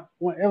last point.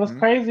 It was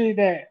crazy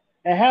that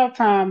at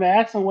halftime they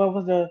asked him what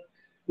was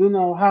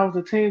how was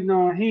the team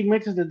doing. He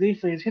mentions the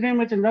defense. He didn't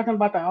mention nothing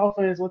about the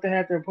offense, what they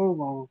had to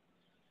improve on.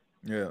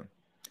 Yeah.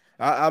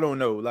 I don't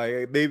know.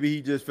 Maybe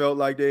he just felt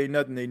like there ain't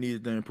nothing they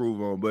needed to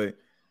improve on. But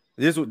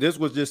this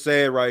was just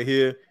sad right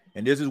here.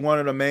 And this is one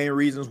of the main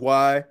reasons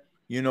why,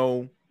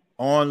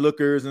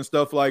 onlookers and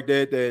stuff like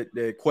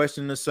that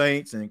question the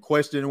Saints and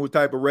question what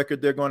type of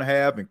record they're going to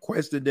have and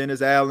question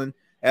Dennis Allen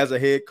as a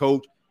head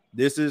coach.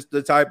 This is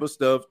the type of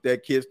stuff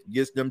that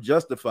gets them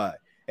justified.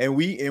 And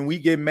we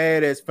get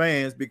mad as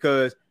fans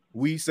because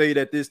we say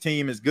that this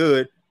team is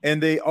good,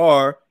 and they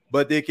are,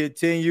 but they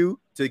continue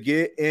to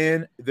get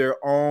in their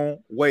own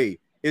way.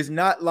 It's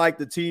not like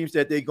the teams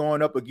that they're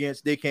going up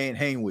against they can't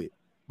hang with,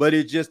 but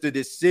it's just the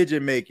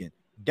decision making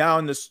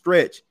down the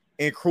stretch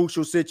in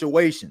crucial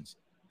situations.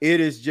 It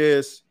is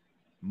just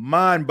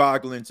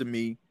mind-boggling to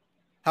me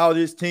how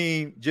this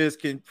team just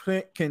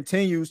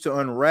continues to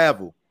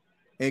unravel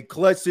in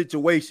clutch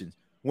situations.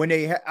 When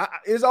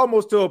it's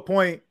almost to a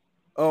point,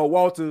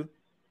 Walter,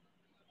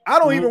 I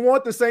don't even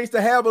want the Saints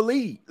to have a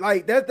lead.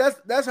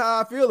 That's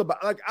how I feel about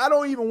it. I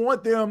don't even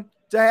want them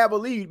to have a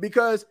lead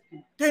because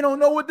they don't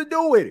know what to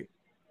do with it.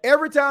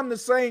 Every time the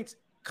Saints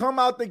come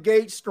out the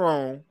gate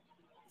strong,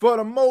 for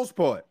the most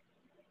part,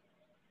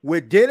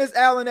 with Dennis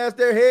Allen as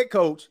their head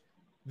coach,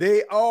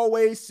 they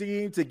always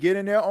seem to get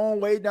in their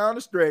own way down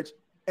the stretch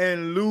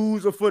and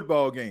lose a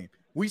football game.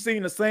 We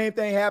seen the same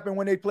thing happen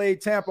when they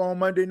played Tampa on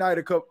Monday night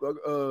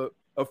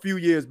a few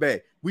years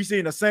back. We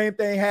seen the same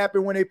thing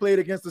happen when they played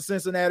against the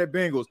Cincinnati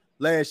Bengals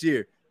last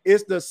year.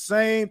 It's the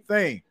same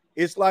thing.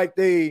 It's like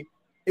they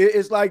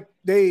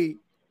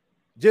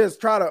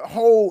just try to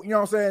hold,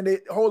 they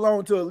hold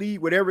on to a lead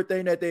with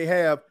everything that they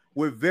have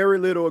with very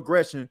little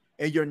aggression,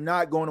 and you're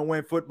not going to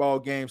win football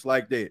games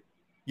like that.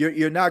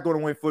 You're not going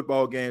to win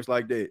football games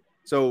like that.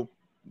 So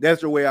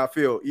that's the way I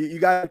feel. You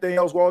got anything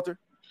else, Walter?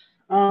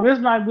 This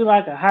might be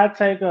like a hot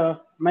take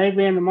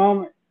maybe in the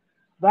moment,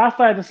 but I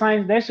feel like the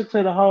Saints, they should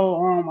clear the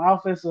whole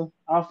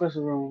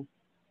offensive room.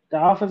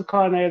 the offensive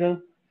coordinator,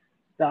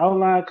 the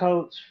O-line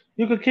coach.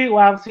 You could keep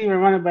wide receiver,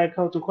 running back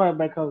coach, and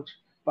quarterback coach,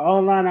 but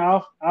O-line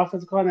and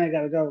offensive coordinator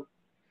got to go.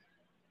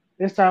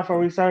 It's time for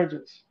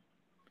resurgence.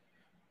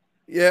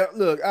 Yeah,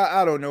 look,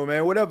 I don't know,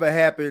 man. Whatever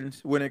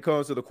happens when it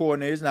comes to the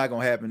coordinator, it's not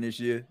gonna happen this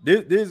year.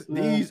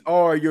 These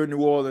are your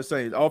New Orleans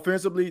Saints.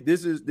 Offensively,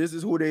 this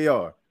is who they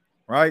are,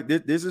 right?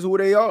 This is who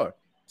they are.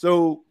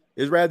 So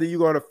it's rather you're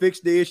gonna fix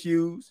the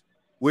issues,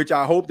 which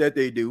I hope that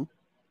they do,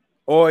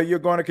 or you're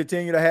gonna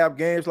continue to have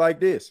games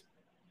like this.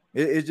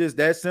 It's just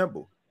that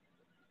simple.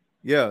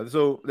 Yeah.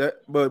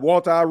 But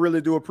Walter, I really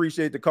do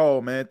appreciate the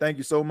call, man. Thank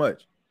you so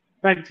much.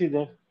 Thank you,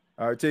 Dave.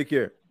 All right, take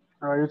care.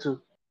 All right, you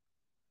too.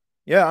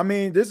 Yeah, I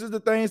mean, this is the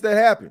things that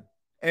happen,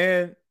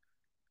 and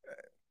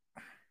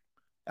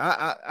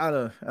I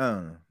don't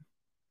know.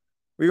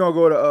 We're gonna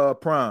go to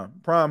Prime.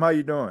 Prime, how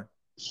you doing?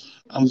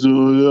 I'm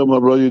doing good, my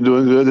brother. You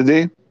doing good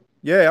today?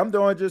 Yeah, I'm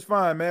doing just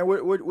fine, man.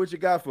 What you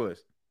got for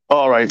us?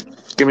 All right,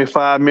 give me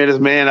 5 minutes,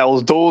 man. I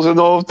was dozing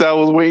off. That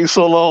was waiting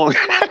so long.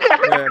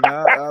 Yeah, man,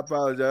 I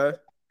apologize.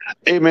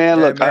 Hey, man,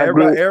 look, man,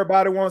 I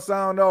everybody wants to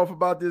sound off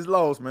about this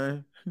loss,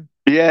 man.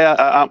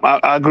 Yeah,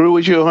 I agree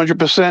with you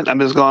 100%. I'm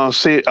just gonna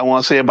say I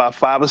want to say about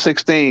 5 or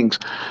 6 things.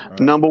 Right.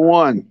 Number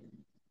one,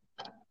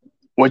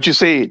 what you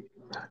said.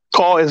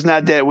 Carl is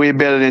not that way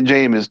better than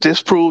Jameis.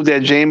 This proved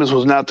that Jameis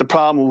was not the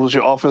problem. It was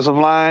your offensive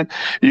line.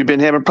 You've been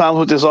having problems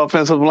with this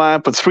offensive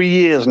line for 3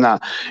 years now.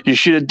 You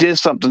should have did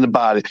something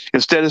about it.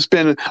 Instead of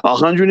spending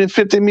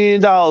 $150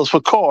 million for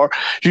Carr,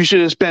 you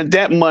should have spent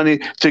that money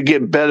to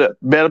get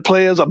better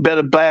players or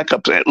better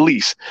backups at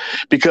least,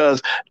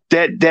 because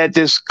that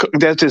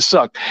just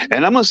sucked.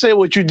 And I'm gonna say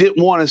what you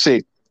didn't want to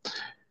say.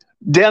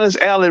 Dennis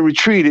Allen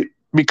retreated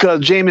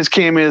because Jameis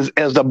came in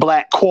as the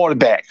black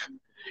quarterback.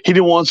 He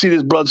didn't want to see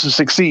his brothers to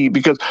succeed,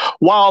 because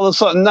why all of a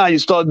sudden now you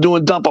start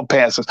doing dumper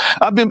passes?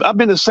 I've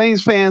been a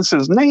Saints fan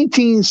since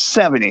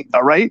 1970,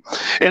 all right?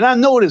 And I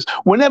noticed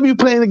whenever you're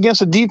playing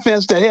against a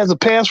defense that has a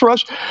pass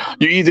rush,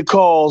 you either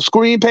call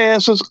screen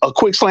passes or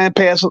quick slant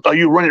passes, or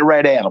you run it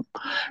right at them.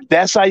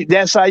 That's how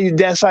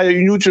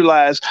you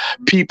neutralize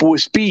people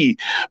with speed.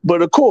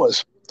 But of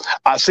course,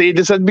 I said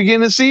this at the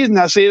beginning of the season.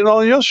 I said it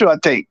on your show, I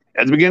think.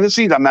 At the beginning of the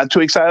season, I'm not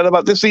too excited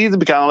about this season,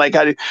 because I don't like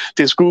how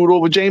they screwed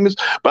over Jameis.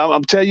 But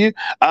I'm telling you,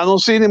 I don't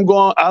see them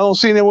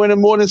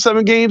winning more than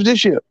 7 games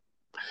this year,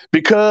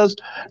 because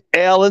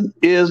Allen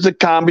is the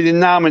common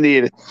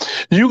denominator.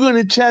 You're going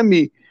to tell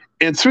me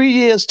in 3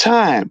 years'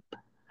 time,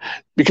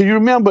 because you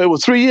remember it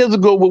was 3 years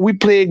ago when we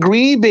played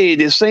Green Bay,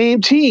 the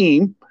same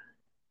team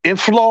in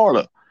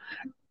Florida,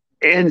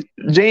 and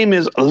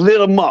Jameis lit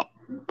them up.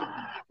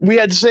 We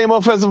had the same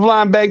offensive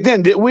line back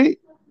then, didn't we?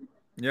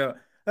 Yeah.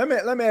 Let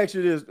me ask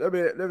you this. Let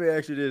me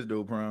ask you this,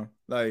 though, Prime.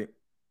 Like,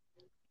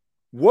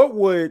 what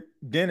would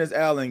Dennis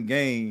Allen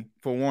gain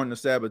for wanting to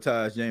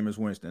sabotage Jameis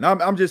Winston?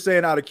 I'm just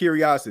saying out of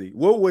curiosity.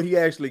 What would he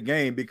actually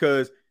gain?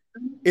 Because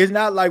it's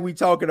not like we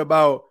talking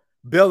about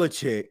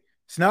Belichick.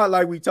 It's not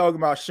like we talking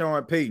about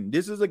Sean Payton.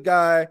 This is a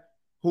guy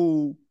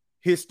who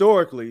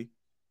historically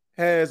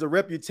has a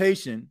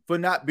reputation for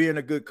not being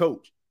a good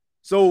coach.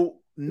 So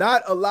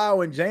not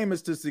allowing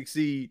Jameis to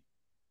succeed,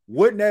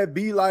 wouldn't that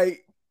be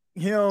like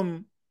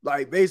him,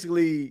 like,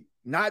 basically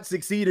not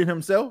succeeding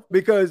himself?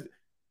 Because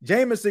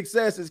Jameis'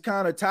 success is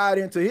kind of tied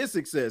into his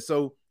success.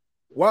 So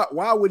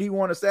why would he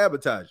want to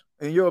sabotage,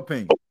 in your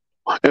opinion?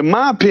 In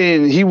my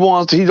opinion, he don't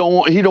want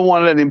to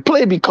let him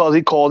play because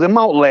he called him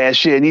out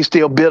last year, and he's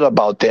still bitter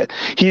about that.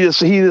 He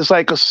just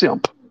like a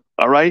simp.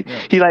 All right.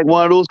 Yeah. He like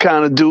one of those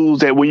kind of dudes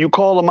that when you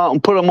call them out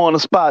and put them on the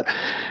spot,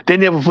 they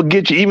never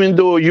forget you, even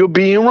though you're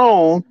being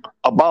wrong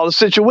about a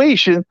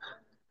situation.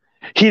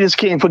 He just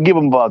can't forgive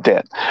him about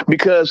that,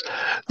 because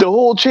the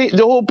whole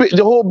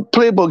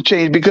playbook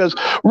changed. Because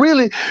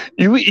really,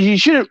 you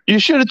should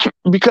have,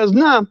 because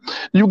now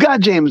you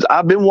got James.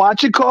 I've been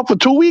watching Carl for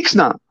 2 weeks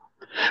now.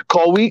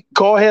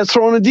 Carl has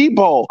thrown a deep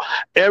ball.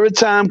 Every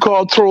time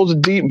Carl throws a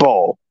deep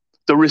ball,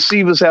 the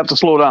receivers have to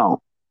slow down.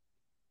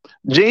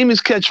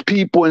 Jameis catch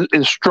people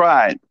in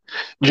stride.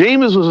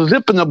 Jameis was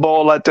zipping the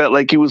ball like that,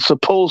 like he was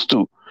supposed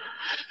to.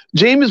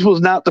 Jameis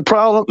was not the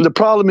problem. The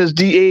problem is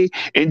DA,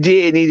 and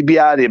DA need to be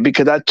out of there,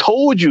 because I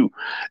told you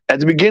at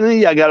the beginning of the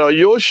year, I got on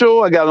your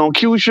show, I got on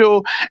Q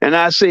show, and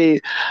I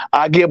said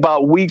I get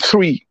about week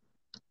 3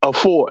 or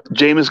 4,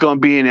 Jameis going to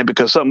be in there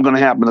because something's going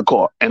to happen to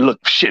Carl. And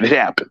look, shit, it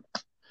happened.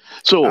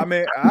 So I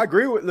mean, I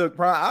agree with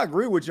I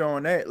agree with you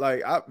on that.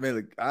 Like,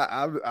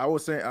 I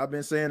was saying, I've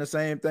been saying the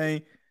same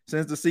thing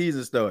since the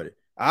season started.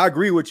 I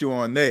agree with you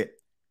on that.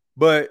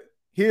 But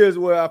here's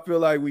where I feel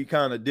like we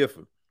kind of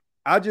differ.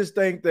 I just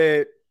think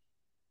that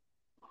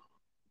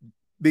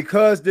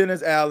because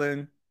Dennis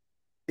Allen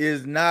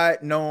is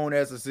not known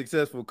as a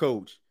successful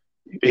coach,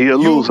 he's a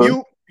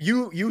loser.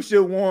 You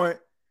should want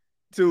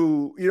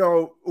to,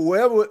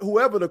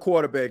 whoever the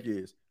quarterback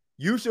is,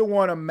 you should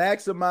want to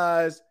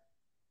maximize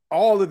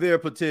all of their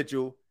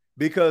potential,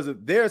 because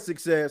of their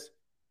success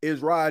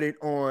is riding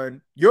on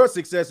your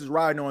success, is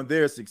riding on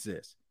their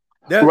success.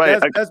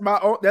 That's my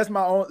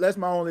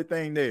only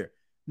thing there.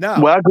 Now,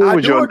 well, I agree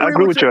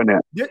with you on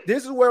that.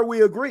 This is where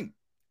we agree.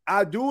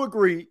 I do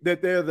agree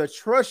that there's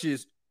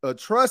a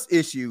trust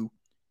issue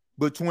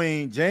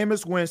between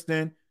Jameis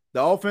Winston,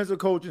 the offensive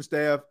coaching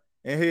staff,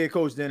 and head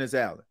coach Dennis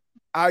Allen.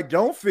 I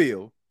don't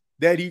feel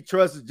that he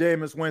trusts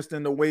Jameis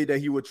Winston the way that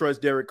he would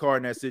trust Derek Carr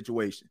in that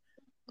situation.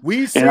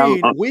 We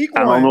seen week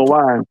one. I don't know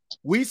why.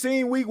 We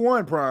seen week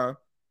one, Prime,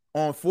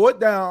 on 4th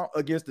down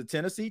against the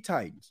Tennessee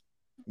Titans.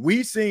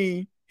 We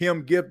seen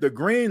him give the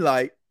green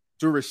light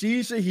to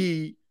Rashid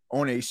Shaheed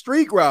on a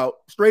streak route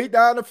straight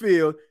down the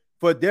field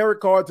for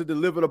Derek Carr to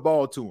deliver the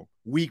ball to him.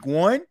 Week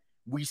one,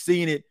 we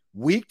seen it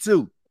week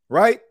two,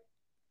 right?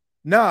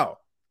 Now,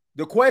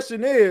 the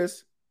question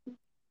is,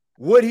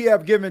 would he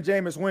have given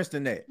Jameis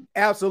Winston that?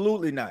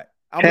 Absolutely not.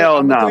 I'm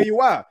going to tell you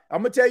why.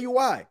 I'm going to tell you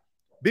why.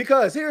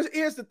 Because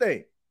here's the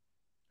thing.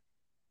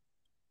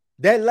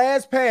 That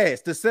last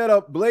pass to set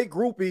up Blake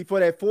Grupe for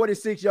that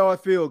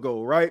 46-yard field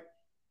goal, right?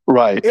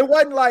 Right. It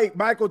wasn't like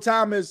Michael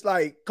Thomas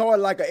caught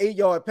like an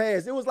 8-yard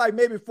pass. It was like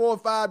maybe 4 or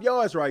 5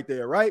 yards right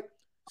there, right?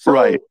 So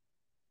right.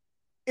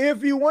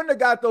 If you wouldn't have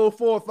got those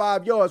 4 or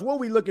 5 yards, what are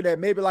we looking at?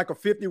 Maybe like a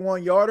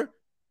 51-yarder?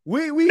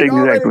 We exactly.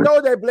 already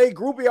know that Blake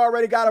Grupe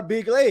already got a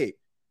big leg.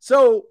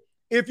 So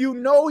if you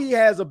know he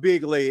has a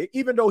big leg,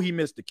 even though he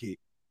missed the kick,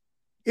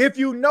 if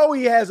you know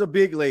he has a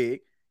big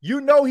leg,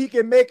 you know he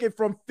can make it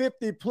from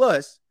 50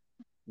 plus.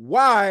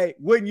 Why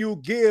wouldn't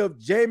you give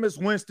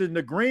Jameis Winston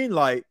the green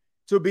light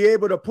to be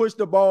able to push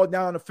the ball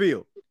down the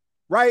field?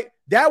 Right?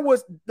 That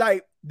was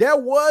like, there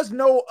was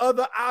no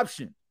other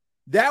option.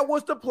 That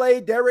was the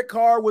play Derek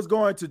Carr was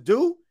going to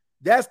do.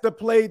 That's the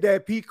play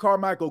that Pete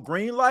Carmichael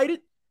green lighted,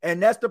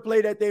 and that's the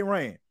play that they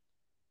ran.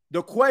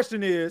 The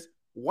question is,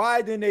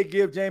 why didn't they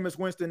give Jameis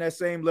Winston that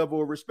same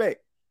level of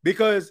respect?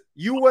 Because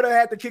you would have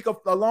had to kick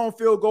a long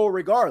field goal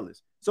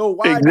regardless. So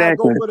why not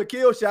go for the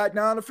kill shot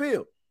down the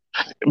field?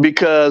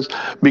 Because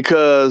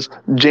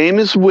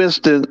Jameis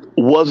Winston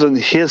wasn't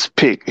his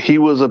pick. He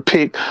was a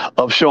pick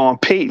of Sean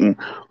Payton.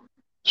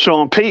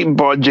 Sean Payton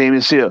brought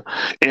Jameis here,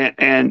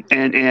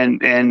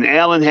 and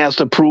Allen has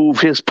to prove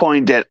his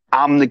point that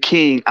I'm the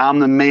king, I'm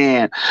the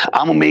man,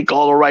 I'm gonna make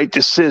all the right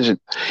decisions.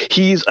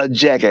 He's a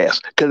jackass.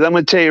 Because I'm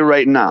gonna tell you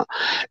right now,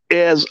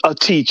 as a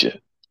teacher,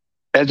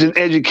 as an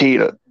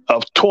educator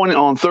of 20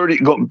 on 30,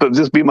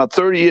 this be my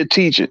 30-year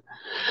teaching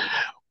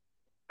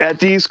at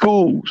these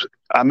schools.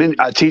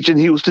 I teach in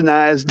Houston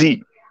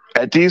ISD.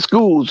 At these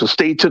schools, the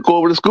state took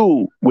over the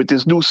school with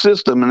this new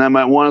system, and I'm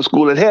at one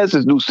school that has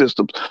this new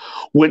system.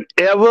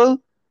 Whenever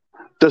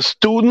the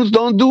students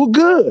don't do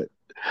good,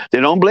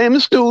 they don't blame the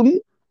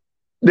student,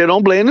 they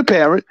don't blame the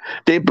parent,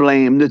 they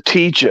blame the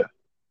teacher.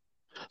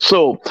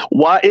 So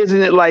why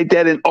isn't it like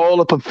that in all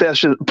the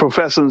professions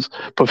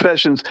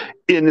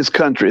in this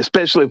country,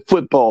 especially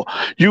football?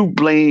 You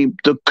blame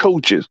the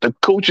coaches. The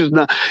coaches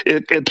not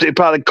they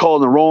probably call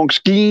the wrong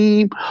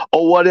scheme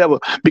or whatever.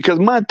 Because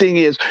my thing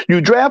is,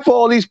 you draft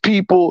all these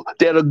people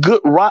that are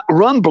good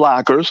run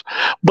blockers,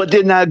 but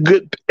they're not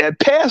good at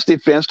pass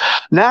defense.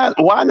 Now,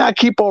 why not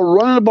keep on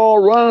running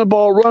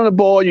the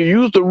ball? You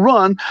use the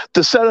run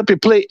to set up your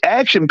play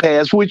action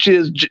pass, which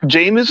is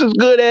Jameis is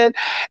good at,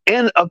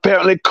 and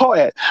apparently Carr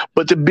at.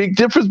 But the big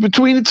difference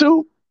between the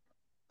two,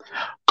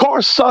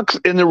 Carr sucks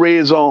in the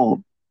red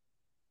zone.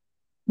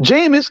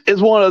 Jameis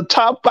is one of the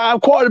top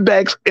 5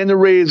 quarterbacks in the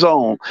red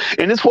zone.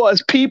 And as far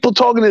as people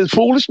talking this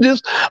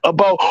foolishness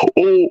about,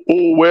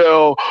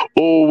 Jameis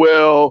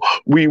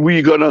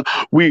gonna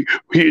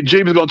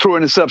throw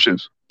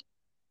interceptions.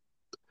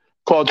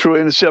 Carr threw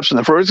an interception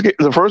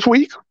the first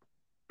week.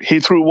 He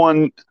threw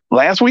one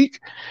last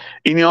week,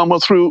 and he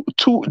almost threw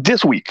 2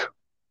 this week.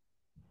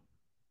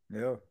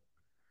 Yeah.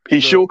 He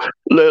was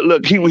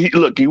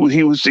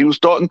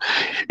starting.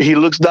 He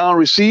looks down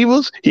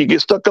receivers. He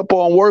gets stuck up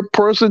on work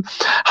person.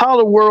 How in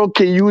the world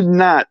can you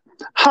not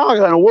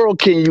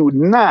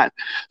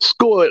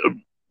score?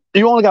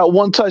 You only got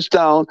 1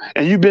 touchdown,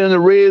 and you've been in the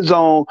red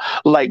zone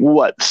like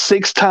what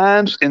 6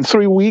 times in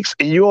 3 weeks,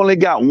 and you only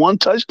got 1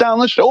 touchdown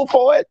to show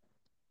for it.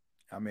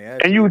 I mean,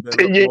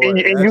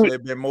 actually,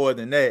 been more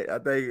than that. I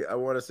think I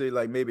want to say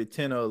like maybe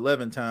 10 or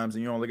 11 times,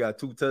 and you only got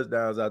 2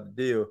 touchdowns out the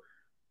deal.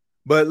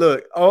 But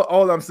look,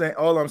 all I'm saying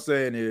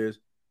is,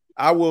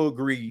 I will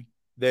agree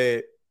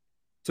that,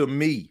 to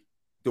me,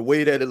 the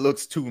way that it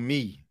looks to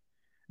me,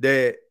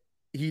 that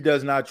he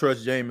does not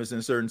trust Jameis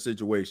in certain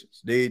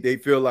situations. They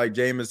feel like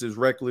Jameis is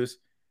reckless.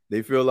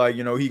 They feel like,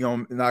 he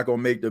not gonna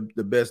make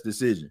the best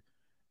decision.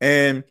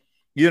 And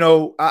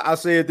I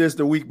said this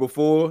the week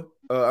before.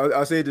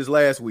 I said this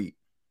last week.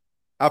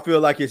 I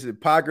feel like it's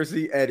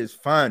hypocrisy at its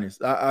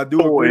finest. I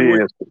do agree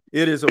with it.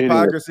 It is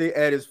hypocrisy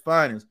at its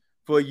finest.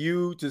 For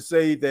you to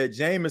say that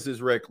Jameis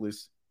is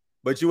reckless,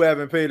 but you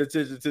haven't paid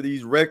attention to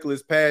these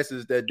reckless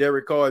passes that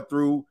Derek Carr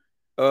threw,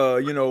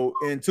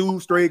 in 2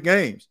 straight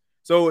games.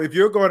 So if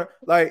you're going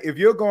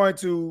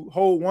to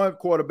hold one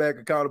quarterback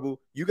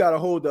accountable, you got to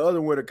hold the other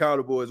one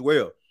accountable as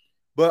well.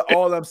 But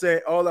all I'm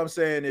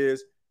saying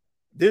is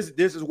this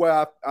is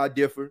where I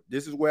differ.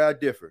 This is where I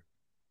differ.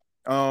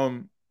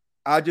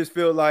 I just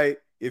feel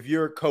like if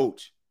you're a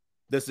coach,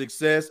 the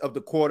success of the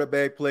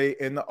quarterback play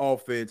in the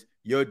offense,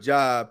 your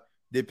job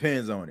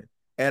depends on it.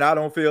 And I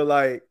don't feel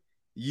like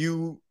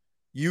you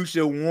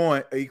should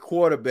want a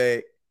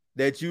quarterback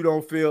that you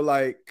don't feel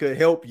like could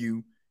help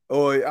you,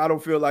 or I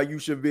don't feel like you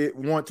should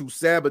want to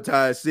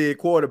sabotage said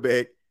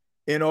quarterback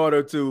in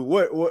order to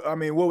what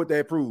would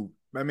that prove?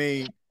 I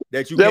mean,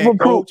 that you can't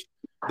coach,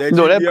 that you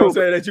know what I'm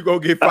saying, that you go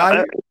get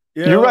fired.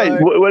 You're right.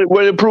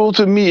 What it proves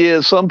to me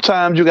is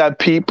sometimes you got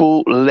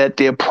people let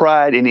their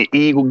pride and their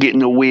ego get in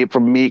the way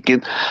from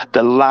making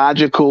the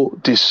logical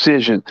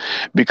decision,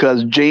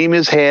 because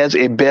Jameis has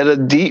a better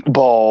deep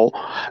ball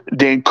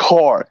than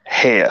Carr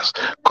has.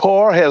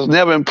 Carr has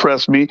never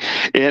impressed me,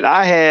 and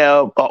I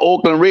have an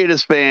Oakland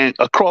Raiders fan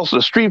across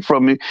the street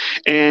from me,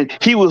 and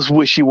he was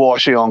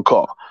wishy-washy on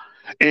Carr.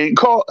 And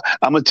Carr,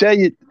 I'm gonna tell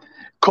you,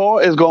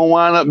 Carr is going to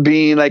wind up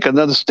being like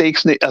another snake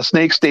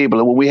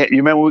stabler. When you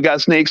remember we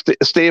got Snake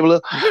Stabler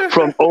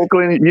from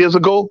Oakland years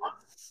ago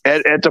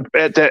at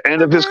the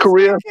end of his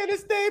career.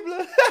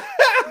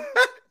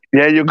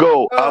 There you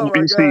go.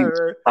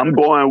 I'm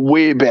going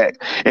way back,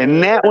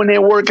 and that one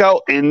didn't work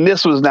out, and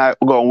this was not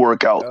going to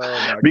work out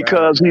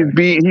because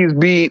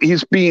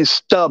he's being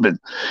stubborn.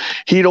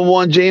 He don't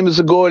want Jameis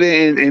to go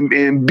there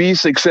and be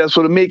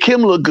successful to make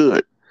him look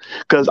good.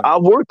 Because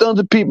I've worked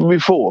under people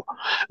before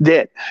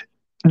that.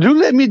 You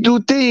let me do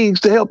things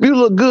to help you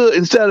look good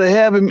instead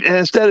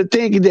of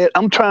thinking that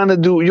I'm trying to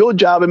do your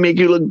job and make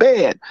you look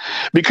bad.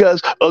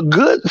 Because a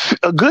good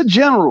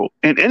general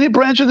in any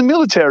branch of the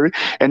military,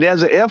 and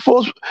as an Air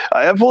Force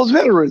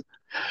veteran,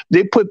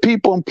 they put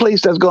people in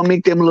place that's gonna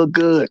make them look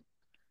good.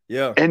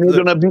 Yeah, and they're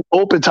gonna be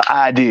open to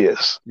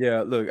ideas.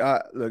 Yeah,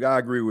 I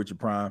agree with you,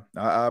 Prime.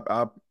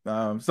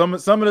 Some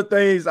of the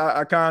things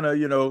I kind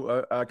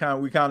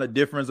of we kind of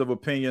difference of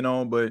opinion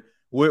on, but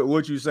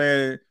what you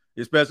saying,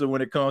 especially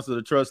when it comes to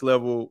the trust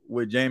level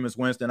with Jameis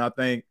Winston, I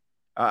think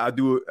I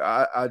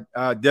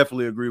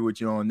definitely agree with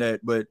you on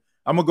that. But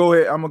I'm gonna go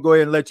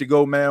ahead and let you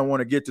go, man. I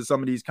want to get to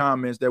some of these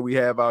comments that we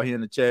have out here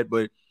in the chat,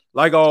 but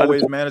like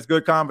always, man, it's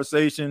good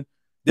conversation.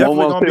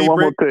 Definitely gonna be one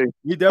more thing.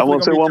 We definitely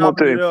gonna be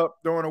chopping it up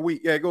during the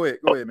week. Yeah, go ahead,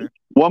 man.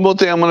 One more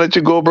thing, I'm gonna let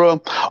you go, bro.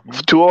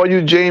 To all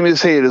you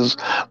Jameis haters,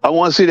 I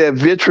want to see that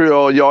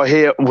vitriol y'all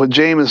have with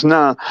Jameis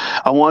now.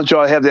 I want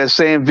y'all to have that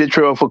same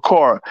vitriol for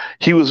Carr.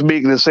 He was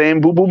making the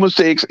same boo-boo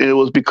mistakes, and it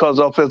was because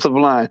of offensive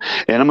line.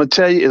 And I'm gonna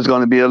tell you, it's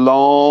gonna be a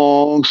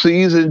long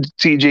season,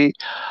 TJ.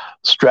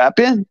 Strap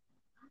in.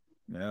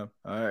 Yeah.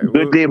 All right.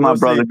 Good day, my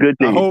brother. Good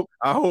day.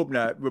 I hope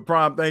not. But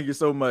Prime, thank you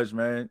so much,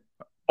 man.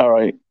 All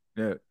right.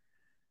 Yeah.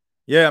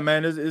 Yeah,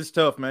 man, it's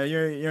tough, man.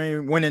 You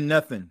ain't winning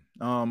nothing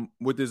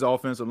with this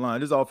offensive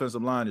line. This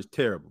offensive line is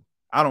terrible.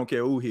 I don't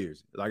care who hears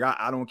it. Like,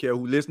 I don't care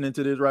who listening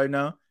to this right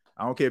now.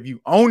 I don't care if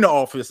you own the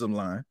offensive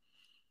line.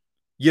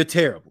 You're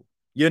terrible.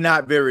 You're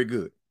not very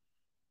good.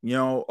 You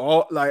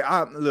know,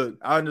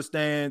 I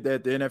understand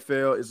that the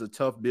NFL is a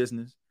tough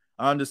business.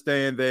 I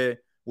understand that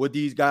what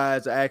these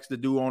guys are asked to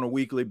do on a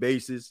weekly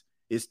basis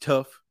is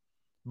tough,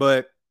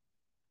 but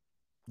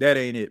that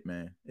ain't it,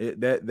 man.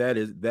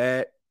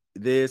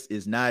 This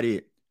is not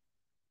it.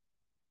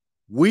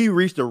 We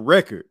reached a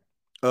record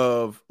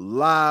of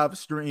live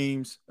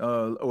streams,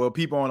 or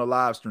people on a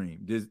live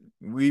stream.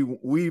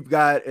 We've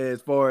got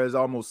as far as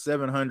almost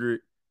 700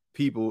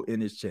 people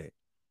in this chat.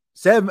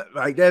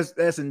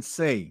 That's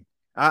insane.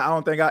 I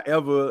don't think I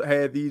ever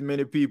had these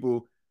many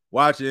people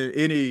watching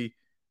any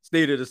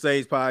State of the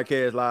Saints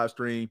podcast live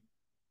stream.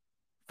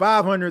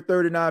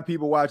 539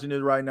 people watching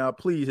this right now.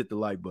 Please hit the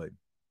like button.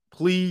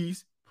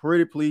 Please,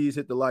 please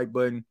hit the like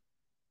button.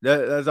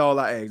 That's all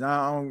I ask.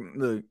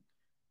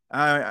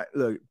 I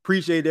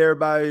appreciate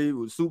everybody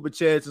with super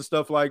chats and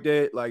stuff like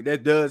that. Like,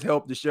 that does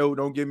help the show.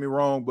 Don't get me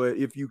wrong. But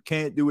if you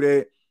can't do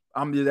that,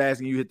 I'm just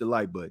asking you hit the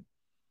like button.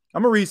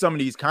 I'm going to read some of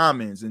these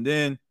comments, and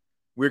then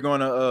we're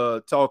going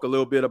to talk a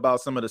little bit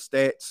about some of the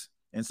stats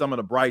and some of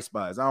the bright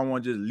spots. I don't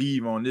want to just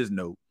leave on this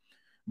note.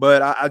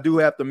 But I do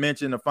have to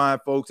mention the fine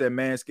folks at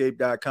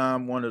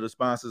manscaped.com, one of the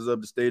sponsors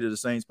of the State of the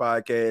Saints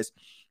podcast.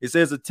 It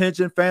says,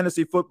 attention,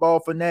 fantasy football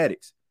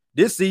fanatics.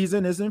 This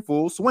season is in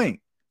full swing,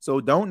 so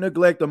don't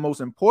neglect the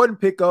most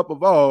important pickup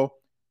of all,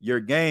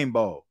 your game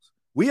balls.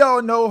 We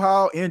all know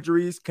how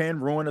injuries can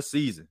ruin a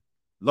season.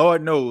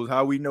 Lord knows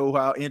how we know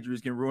how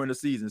injuries can ruin a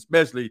season,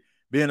 especially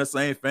being a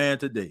Saints fan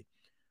today.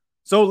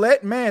 So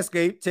let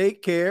Manscaped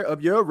take care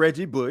of your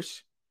Reggie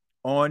Bush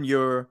on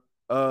your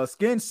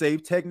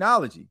skin-safe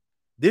technology.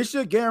 This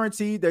should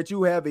guarantee that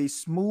you have a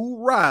smooth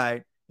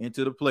ride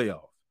into the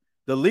playoffs.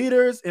 The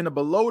leaders in the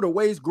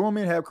below-the-waist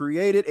grooming have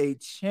created a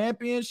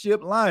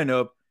championship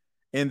lineup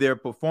in their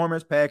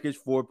Performance Package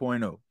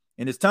 4.0.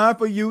 And it's time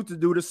for you to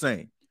do the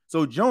same.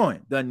 So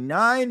join the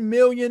 9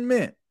 million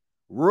men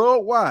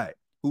worldwide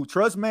who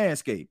trust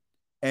Manscaped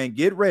and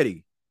get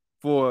ready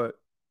for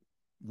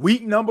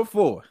week number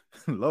 4,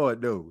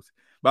 Lord knows,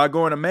 by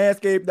going to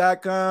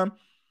manscaped.com,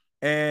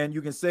 and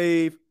you can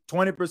save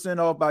 20%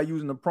 off by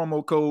using the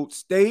promo code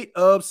State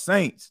of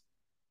Saints.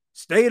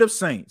 State of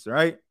Saints,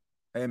 right?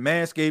 At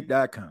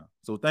manscaped.com.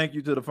 So thank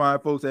you to the fine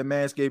folks at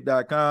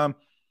manscaped.com.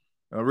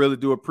 I really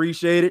do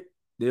appreciate it.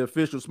 The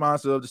official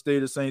sponsor of the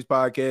State of Saints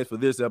podcast for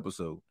this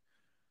episode.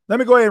 Let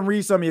me go ahead and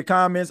read some of your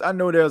comments. I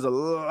know there's a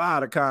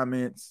lot of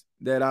comments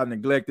that I've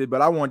neglected,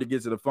 but I wanted to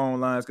get to the phone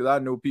lines because I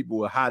know people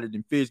were hotter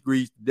than fish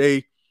grease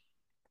today.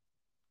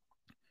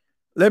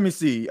 Let me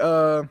see.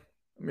 Let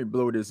me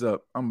blow this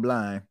up. I'm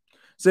blind.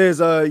 Says,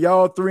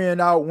 y'all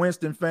 3-and-out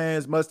Winston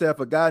fans must have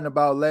forgotten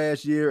about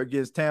last year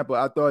against Tampa.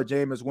 I thought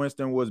Jameis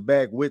Winston was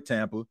back with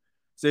Tampa.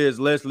 Says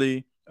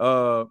Leslie.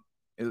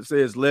 It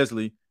says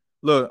Leslie.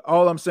 Look,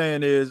 all I'm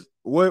saying is,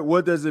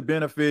 what does it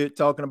benefit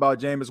talking about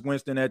Jameis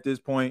Winston at this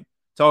point?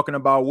 Talking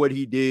about what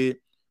he did.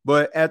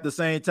 But at the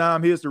same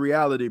time, here's the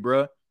reality,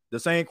 bro.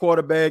 The same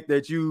quarterback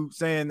that you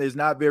saying is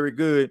not very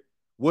good.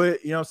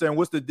 What, you know what I'm saying?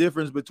 What's the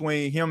difference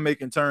between him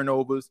making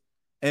turnovers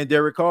and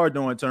Derek Carr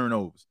doing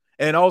turnovers?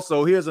 And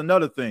also, here's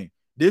another thing.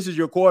 This is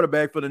your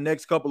quarterback for the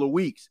next couple of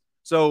weeks.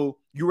 So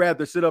you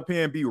rather sit up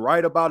here and be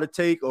right about a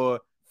take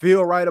or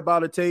feel right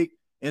about a take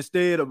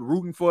instead of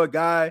rooting for a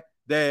guy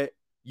that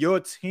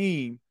your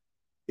team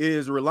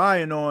is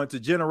relying on to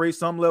generate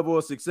some level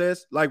of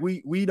success. Like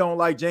we don't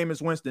like Jameis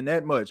Winston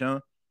that much, huh?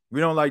 We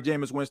don't like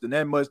Jameis Winston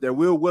that much that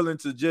we're willing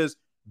to just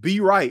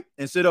be right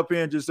and sit up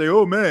here and just say,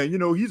 oh, man, you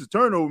know, he's a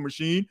turnover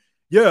machine.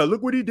 Yeah,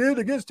 look what he did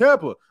against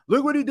Tampa.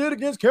 Look what he did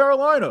against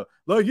Carolina.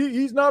 Like,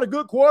 he's not a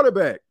good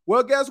quarterback.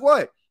 Well, guess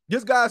what?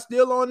 This guy's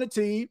still on the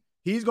team.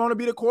 He's going to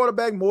be the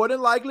quarterback more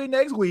than likely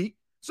next week.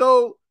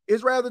 So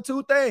it's rather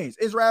two things.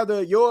 It's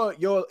rather your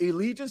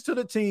allegiance to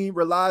the team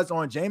relies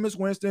on Jameis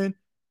Winston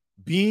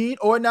being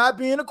or not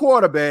being a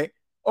quarterback,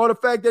 or the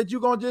fact that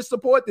you're going to just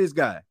support this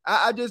guy.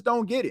 I just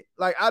don't get it.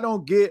 Like, I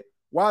don't get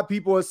why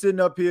people are sitting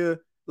up here,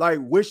 like,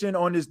 wishing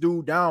on this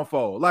dude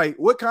downfall. Like,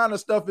 what kind of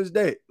stuff is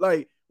that?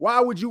 Like,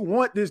 why would you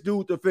want this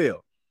dude to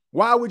fail?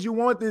 Why would you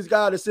want this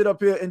guy to sit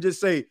up here and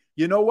just say,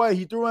 you know what,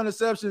 he threw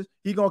interceptions,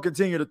 he's going to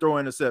continue to throw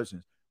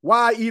interceptions?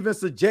 Why even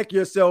subject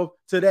yourself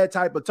to that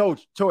type of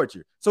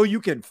torture? So you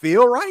can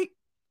feel right?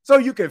 So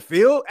you can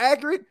feel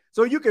accurate?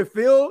 So you can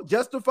feel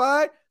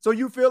justified? So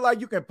you feel like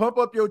you can pump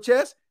up your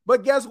chest?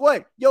 But guess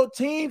what? Your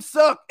team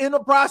suck in the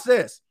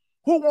process.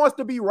 Who wants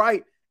to be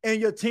right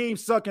and your team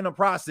suck in the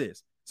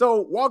process?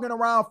 So walking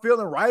around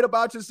feeling right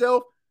about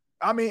yourself,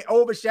 I mean,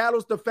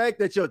 overshadows the fact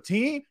that your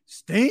team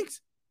stinks.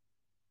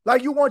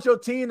 Like, you want your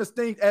team to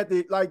stink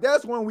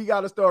that's when we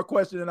got to start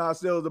questioning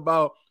ourselves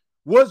about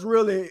what's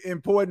really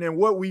important and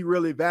what we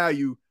really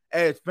value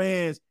as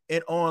fans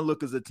and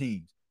onlookers of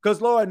teams.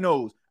 Because Lord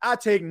knows, I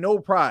take no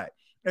pride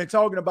in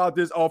talking about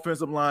this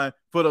offensive line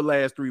for the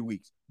last 3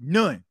 weeks.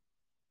 None.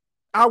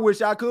 I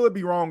wish I could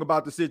be wrong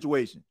about the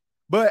situation,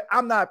 but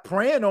I'm not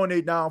praying on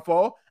their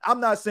downfall. I'm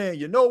not saying,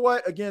 you know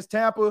what, against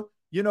Tampa,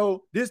 you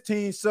know, this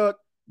team sucked,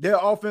 their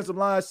offensive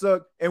line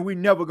sucked, and we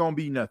never going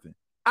to be nothing.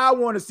 I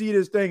want to see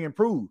this thing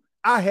improve.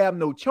 I have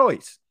no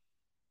choice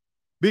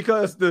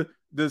because the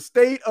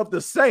state of the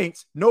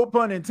Saints, no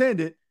pun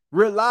intended,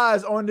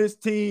 relies on this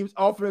team's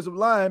offensive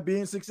line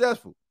being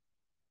successful.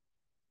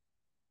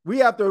 We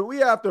have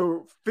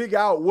to figure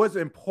out what's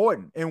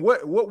important and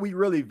what we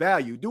really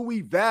value. Do we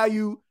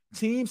value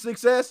team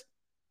success,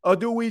 or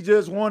do we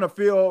just want to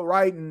feel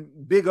right and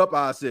big up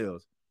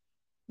ourselves?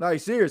 Like,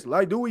 seriously,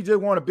 like, do we just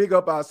want to big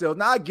up ourselves?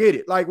 Now, I get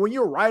it. Like, when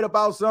you're right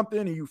about something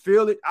and you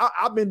feel it,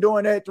 I've been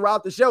doing that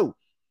throughout the show.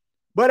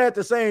 But at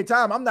the same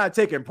time, I'm not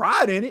taking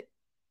pride in it.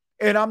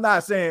 And I'm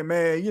not saying,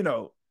 man, you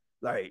know,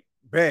 like,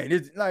 man,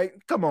 it's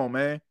like, come on,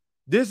 man.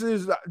 This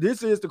is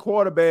the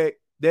quarterback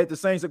that the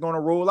Saints are going to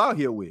roll out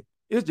here with.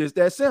 It's just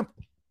that simple.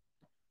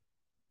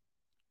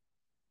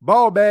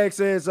 Ballbag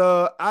says,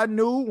 I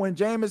knew when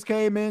Jameis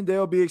came in,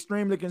 they'll be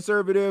extremely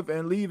conservative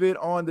and leave it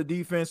on the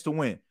defense to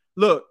win.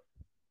 Look,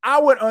 I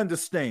would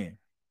understand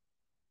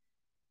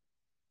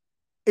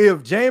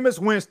if Jameis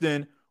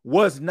Winston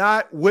was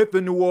not with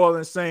the New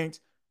Orleans Saints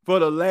for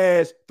the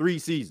last 3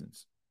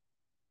 seasons.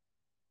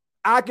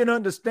 I can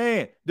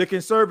understand the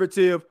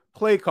conservative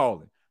play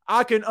calling.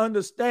 I can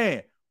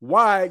understand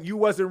why you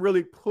wasn't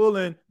really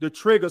pulling the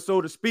trigger,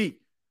 so to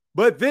speak.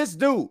 But this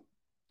dude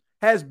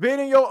has been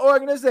in your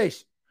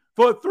organization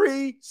for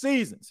 3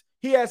 seasons.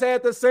 He has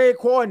had the same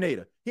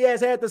coordinator. He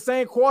has had the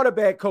same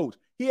quarterback coach.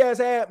 He has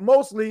had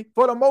mostly,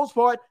 for the most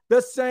part,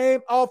 the same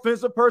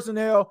offensive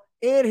personnel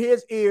in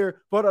his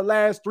ear for the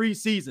last 3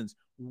 seasons.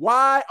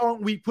 Why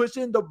aren't we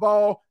pushing the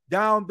ball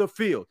down the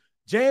field?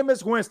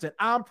 Jameis Winston,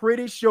 I'm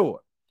pretty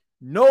sure,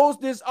 knows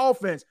this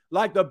offense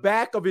like the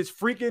back of his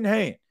freaking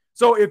hand.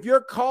 So if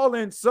you're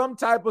calling some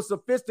type of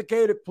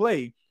sophisticated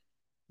play,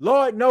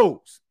 Lord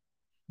knows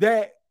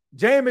that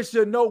Jameis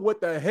should know what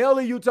the hell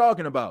are you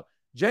talking about.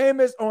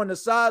 Jameis on the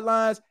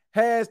sidelines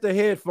has the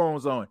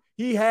headphones on.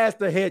 He has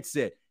the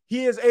headset.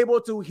 He is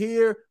able to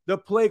hear the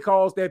play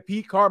calls that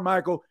Pete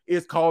Carmichael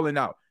is calling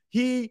out.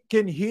 He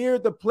can hear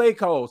the play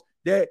calls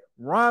that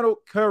Ronald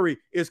Curry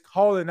is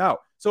calling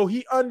out. So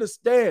he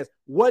understands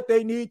what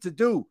they need to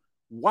do.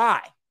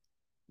 Why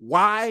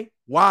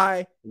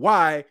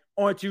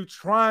aren't you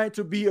trying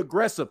to be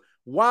aggressive?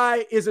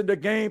 Why isn't the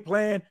game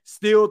plan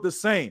still the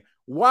same?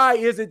 Why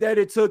is it that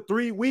it took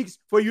 3 weeks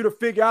for you to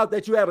figure out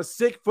that you have a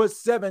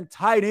 6'7"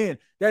 tight end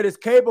that is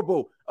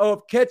capable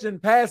of catching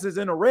passes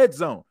in the red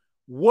zone?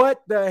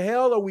 What the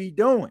hell are we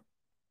doing?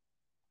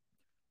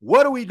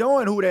 What are we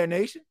doing, Who Dat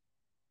Nation?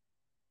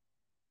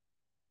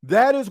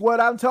 That is what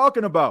I'm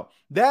talking about.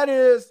 That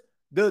is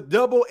the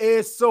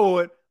double-edged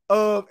sword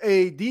of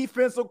a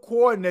defensive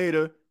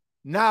coordinator,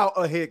 now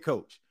a head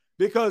coach.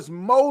 Because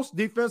most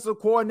defensive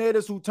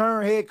coordinators who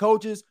turn head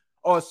coaches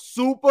are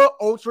super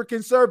ultra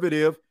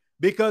conservative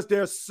because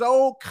they're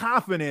so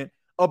confident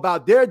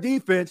about their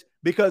defense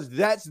because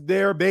that's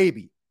their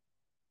baby.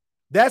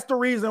 That's the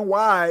reason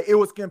why it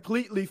was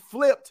completely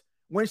flipped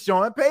when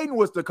Sean Payton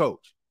was the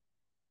coach.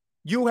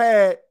 You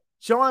had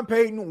Sean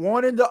Payton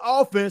wanting the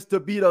offense to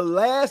be the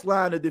last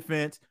line of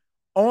defense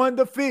on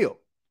the field,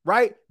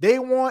 right? He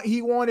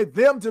wanted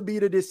them to be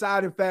the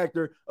deciding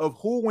factor of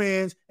who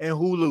wins and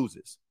who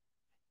loses.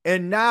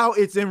 And now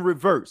it's in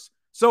reverse.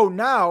 So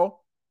now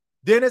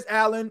Dennis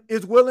Allen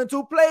is willing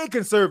to play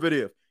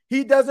conservative.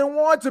 He doesn't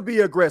want to be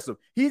aggressive.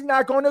 He's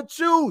not going to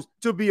choose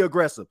to be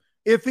aggressive.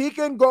 If he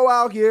can go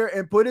out here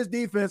and put his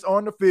defense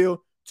on the field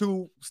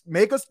to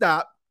make a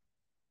stop,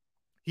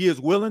 he is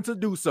willing to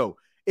do so.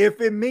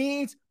 If it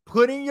means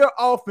putting your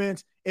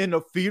offense in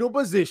a fetal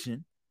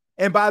position,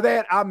 and by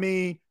that I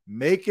mean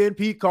making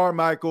Pete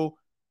Carmichael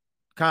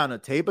kind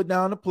of taper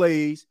down the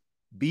plays,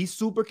 be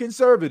super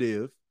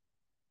conservative,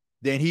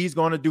 then he's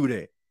going to do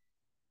that.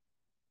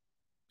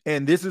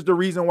 And this is the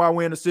reason why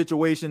we're in the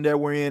situation that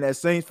we're in as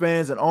Saints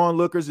fans and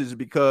onlookers, is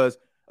because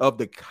of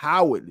the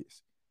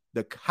cowardice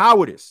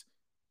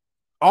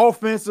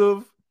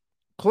offensive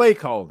play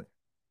calling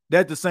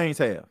that the Saints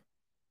have.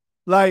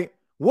 Like,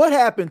 what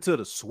happened to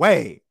the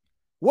swag?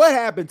 What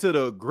happened to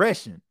the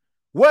aggression?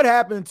 What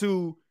happened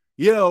to,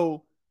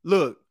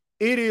 look,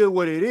 it is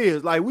what it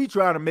is. Like, we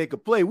trying to make a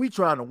play. We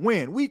trying to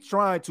win. We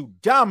trying to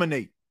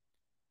dominate.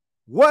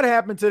 What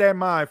happened to that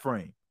mind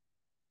frame?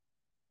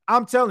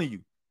 I'm telling you,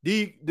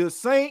 the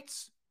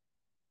Saints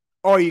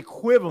are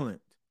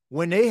equivalent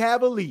when they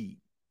have a lead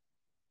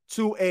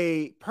to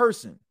a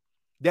person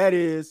that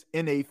is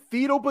in a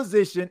fetal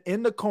position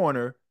in the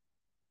corner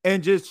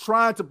and just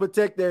trying to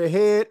protect their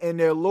head and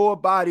their lower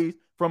bodies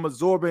from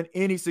absorbing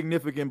any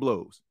significant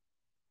blows.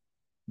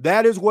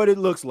 That is what it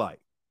looks like.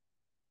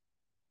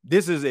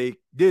 They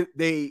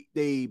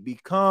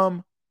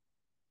become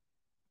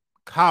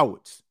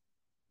cowards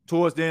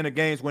towards the end of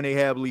games when they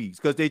have leads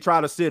because they try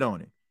to sit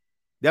on it.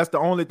 That's the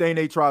only thing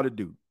they try to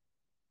do.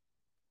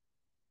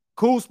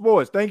 Cool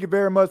Sports, thank you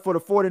very much for the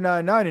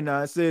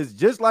 $49.99. Says,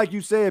 just like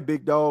you said,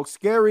 Big Dog,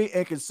 scary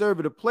and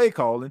conservative play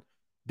calling.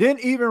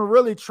 Didn't even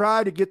really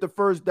try to get the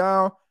first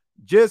down,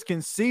 just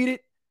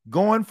conceded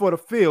going for the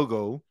field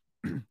goal.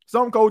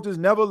 Some coaches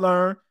never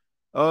learn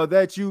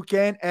that you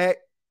can't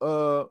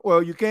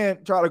you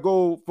can't try to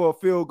go for a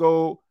field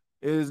goal.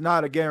 It is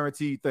not a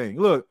guaranteed thing.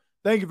 Look,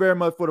 thank you very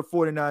much for the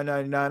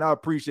 $49.99. I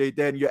appreciate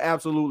that, and you're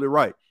absolutely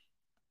right.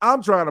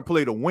 I'm trying to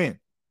play to win.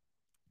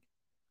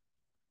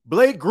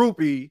 Blake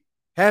Groupie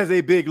has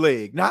a big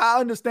leg. Now, I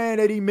understand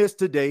that he missed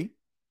today.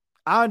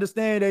 I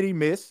understand that he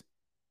missed.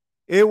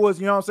 It was,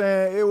 you know what I'm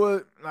saying? It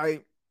was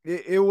like,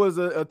 it was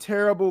a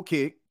terrible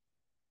kick,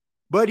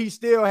 but he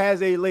still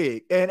has a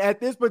leg. And at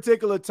this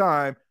particular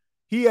time,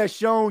 he has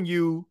shown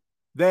you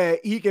that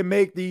he can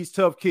make these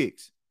tough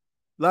kicks.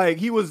 Like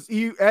he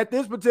at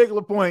this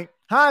particular point,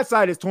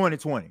 hindsight is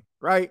 20/20,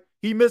 right?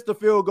 He missed a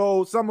field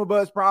goal. Some of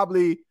us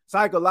probably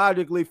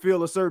psychologically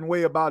feel a certain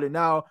way about it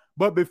now.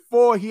 But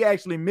before he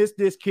actually missed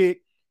this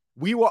kick,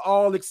 we were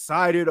all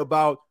excited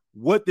about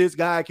what this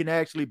guy can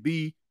actually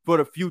be for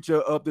the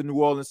future of the New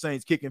Orleans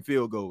Saints kicking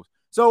field goals.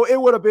 So it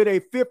would have been a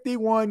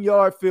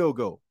 51-yard field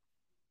goal.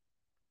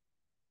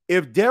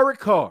 If Derek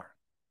Carr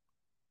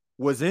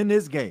was in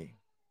this game,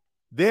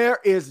 there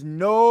is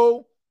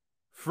no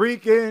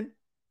freaking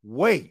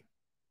way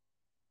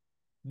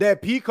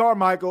that Pete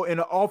Carmichael and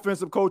the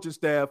offensive coaching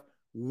staff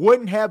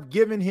wouldn't have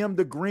given him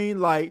the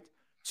green light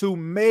to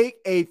make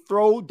a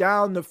throw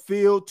down the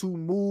field to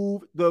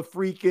move the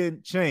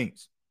freaking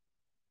chains.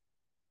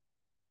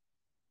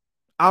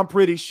 I'm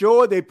pretty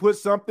sure they put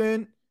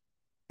something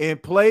in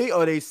play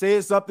or they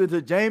said something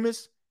to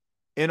Jameis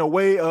in a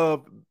way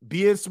of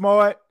being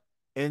smart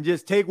and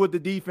just take what the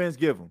defense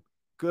give them.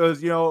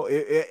 Because,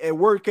 at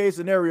worst case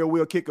scenario,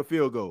 we'll kick a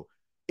field goal.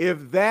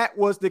 If that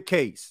was the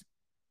case,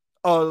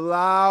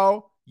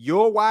 allow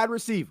your wide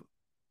receiver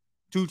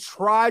to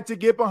try to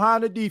get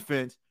behind the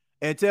defense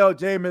and tell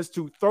Jameis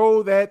to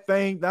throw that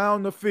thing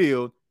down the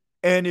field.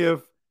 And if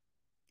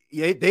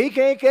they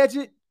can't catch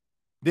it,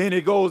 then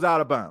it goes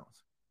out of bounds.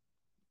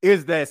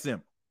 It's that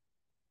simple.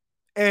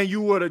 And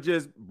you would have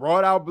just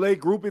brought out Blake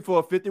Groupie for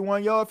a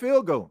 51-yard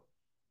field goal.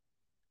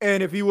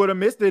 And if he would have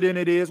missed it, then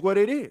it is what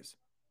it is.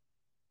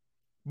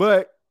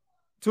 But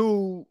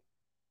to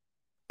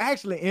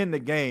actually end the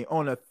game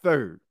on a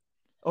third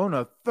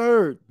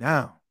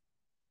down,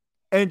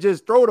 and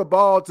just throw the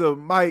ball to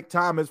Mike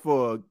Thomas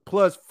for a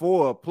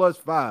 +4,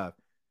 +5.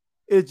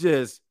 It's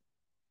just,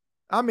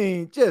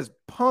 just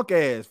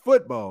punk-ass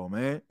football,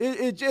 man.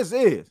 It just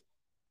is.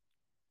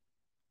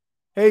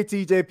 Hey,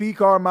 TJP,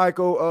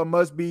 Carmichael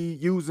must be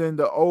using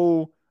the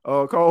old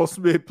Carl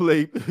Smith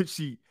play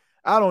sheet.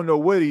 I don't know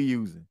what he's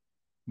using,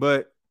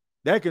 but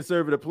that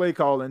conservative play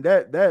calling,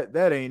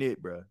 that ain't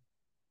it, bro.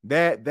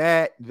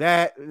 That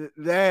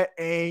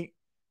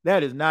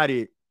is not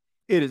it.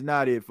 It is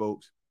not it,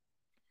 folks.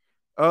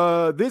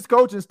 This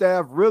coaching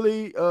staff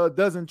really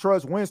doesn't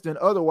trust Winston.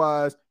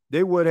 Otherwise,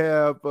 they would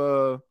have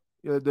the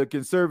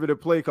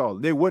conservative play call.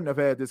 They wouldn't have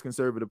had this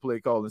conservative play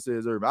call,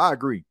 says Urban. I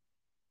agree.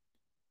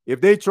 If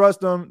they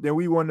trust him, then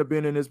we wouldn't have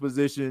been in this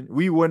position.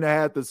 We wouldn't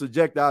have had to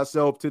subject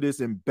ourselves to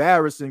this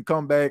embarrassing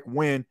comeback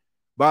win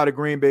by the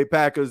Green Bay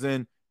Packers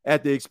and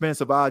at the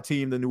expense of our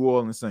team, the New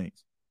Orleans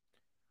Saints.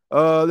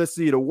 Let's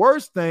see. The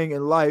worst thing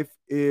in life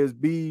is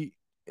to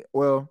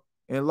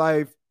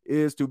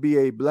be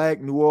a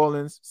black New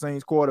Orleans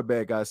Saints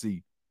quarterback, I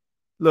see.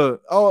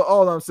 Look,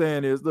 all I'm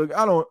saying is, look,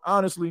 I don't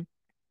honestly,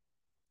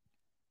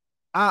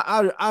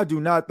 I do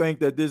not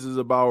think that this is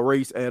about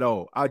race at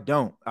all. I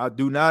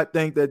do not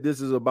think that this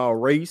is about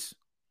race.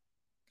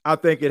 I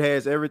think it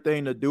has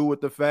everything to do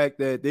with the fact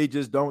that they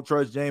just don't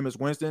trust Jameis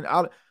Winston.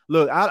 I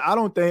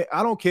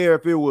don't care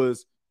if it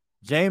was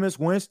Jameis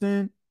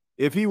Winston,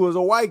 if he was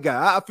a white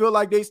guy. I feel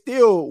like they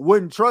still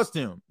wouldn't trust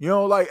him,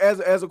 like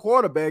as a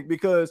quarterback,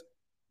 because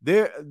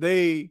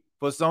they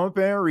for some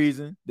apparent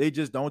reason, they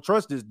just don't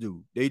trust this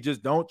dude. They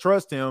just don't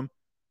trust him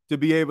to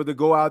be able to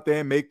go out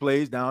there and make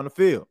plays down the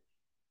field.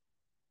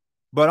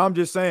 But I'm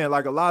just saying,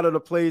 like, a lot of the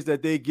plays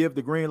that they give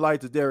the green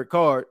light to Derek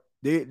Carr,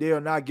 they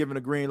are not giving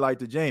a green light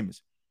to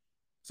Jameis.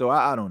 So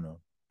I don't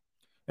know.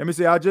 Let me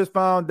see. I just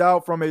found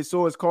out from a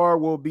source Carr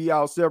will be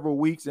out several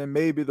weeks and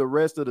maybe the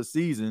rest of the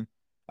season.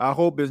 I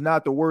hope it's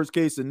not the worst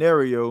case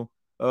scenario.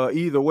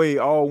 Either way,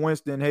 all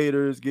Winston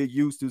haters get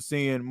used to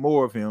seeing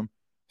more of him,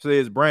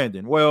 says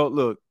Brandon. Well,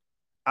 look,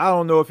 I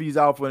don't know if he's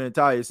out for an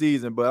entire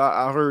season, but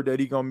I heard that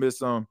he's going to miss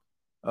some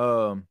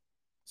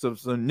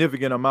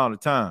significant amount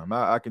of time.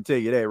 I can tell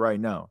you that right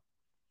now.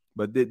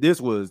 But this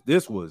was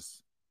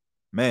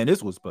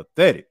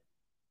pathetic.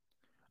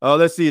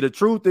 Let's see. The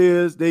truth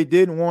is they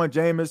didn't want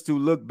Jameis to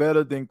look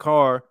better than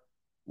Carr.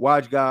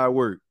 Watch guy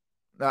work.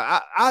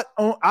 Now,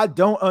 I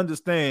don't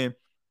understand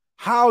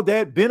how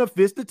that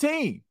benefits the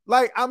team.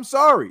 Like, I'm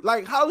sorry.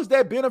 Like, how does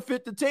that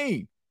benefit the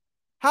team?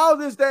 How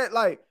does that,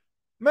 like,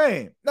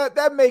 man,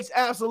 that makes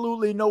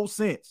absolutely no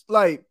sense.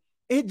 Like,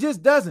 it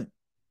just doesn't.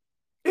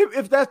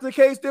 If that's the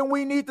case, then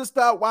we need to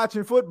stop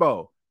watching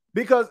football,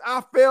 because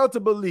I fail to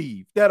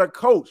believe that a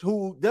coach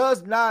who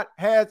does not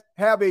have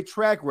a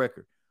track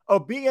record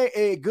of being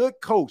a good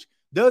coach,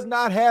 does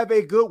not have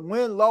a good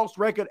win-loss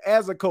record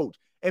as a coach,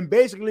 and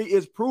basically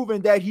is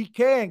proving that he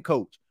can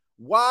coach.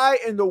 Why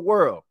in the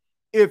world,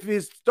 if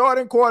his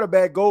starting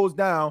quarterback goes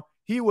down,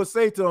 he will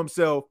say to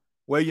himself,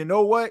 well, you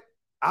know what?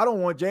 I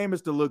don't want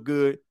Jameis to look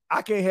good.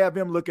 I can't have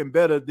him looking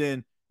better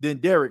than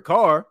Derek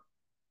Carr.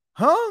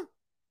 Huh?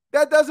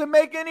 That doesn't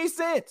make any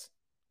sense.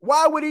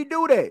 Why would he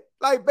do that?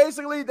 Like,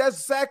 basically,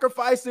 that's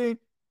sacrificing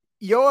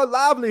your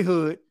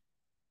livelihood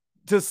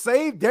to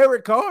save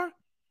Derek Carr.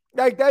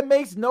 Like, that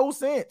makes no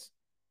sense.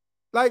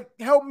 Like,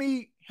 help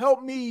me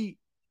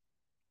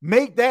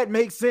make that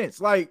make sense.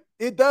 Like,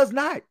 it does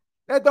not.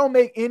 That don't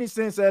make any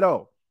sense at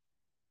all.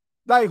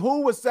 Like,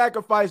 who would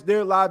sacrifice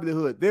their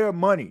livelihood, their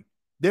money,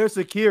 their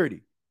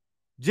security,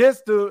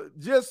 just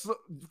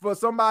for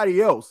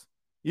somebody else,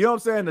 you know what I'm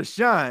saying, to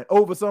shine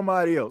over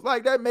somebody else?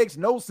 Like, that makes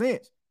no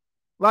sense.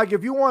 Like,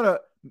 if you want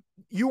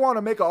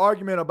to make an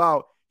argument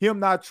about him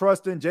not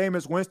trusting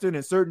Jameis Winston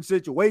in certain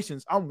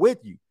situations, I'm with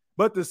you.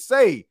 But to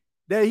say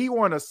that he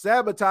want to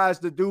sabotage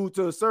the dude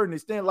to a certain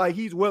extent, like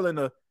he's willing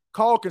to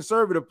call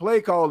conservative play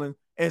calling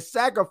and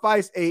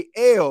sacrifice a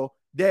L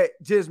that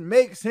just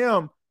makes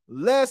him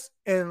less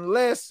and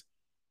less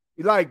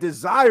like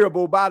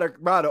desirable by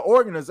the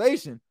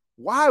organization.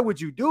 Why would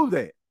you do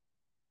that?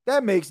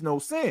 That makes no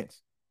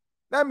sense.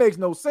 That makes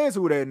no sense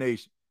with that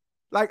nation.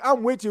 Like,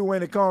 I'm with you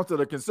when it comes to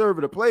the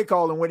conservative play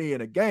calling when he in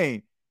a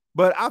game,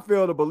 but I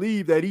fail to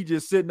believe that he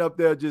just sitting up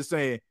there just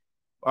saying,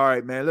 all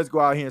right, man, let's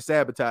go out here and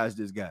sabotage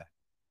this guy.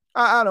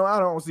 I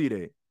don't see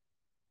that.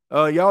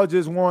 Y'all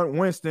just want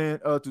Winston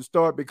to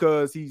start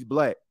because he's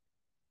black.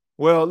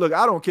 Well, look,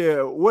 I don't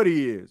care what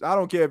he is. I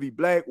don't care if he's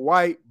black,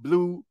 white,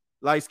 blue,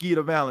 like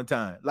Skeeter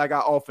Valentine, like I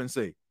often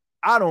say.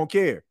 I don't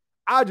care.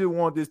 I just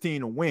want this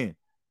team to win.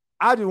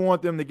 I just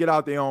want them to get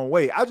out their own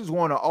way. I just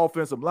want an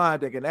offensive line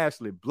that can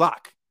actually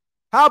block.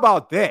 How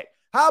about that?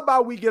 How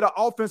about we get an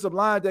offensive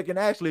line that can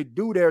actually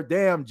do their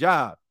damn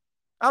job?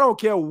 I don't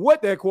care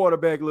what that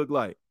quarterback look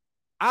like.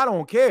 I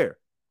don't care.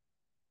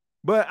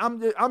 But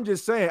I'm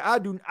just saying, I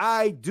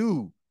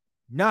do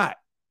not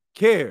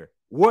care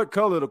what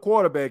color the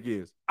quarterback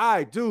is.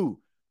 I do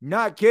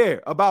not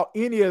care about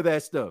any of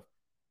that stuff.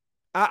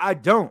 I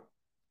don't.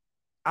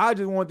 I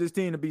just want this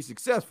team to be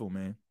successful,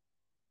 man.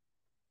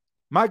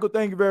 Michael,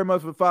 thank you very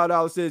much for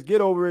 $5. Says,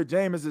 get over it.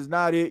 Jameis is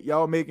not it.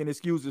 Y'all making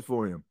excuses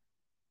for him.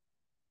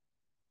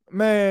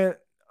 Man,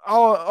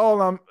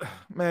 I'm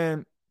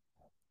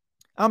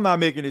not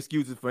making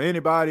excuses for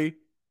anybody.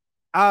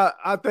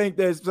 I think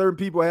that certain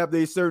people have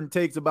their certain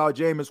takes about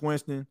Jameis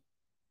Winston,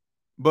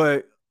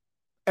 but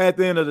at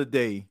the end of the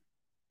day,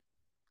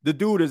 the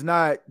dude is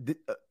not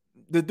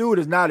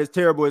as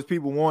terrible as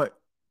people want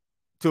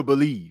to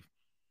believe.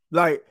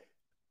 Like,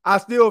 I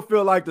still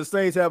feel like the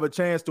Saints have a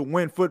chance to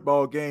win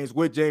football games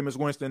with Jameis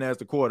Winston as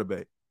the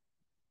quarterback.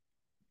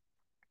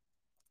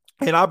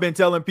 And I've been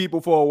telling people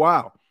for a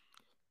while,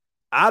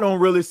 I don't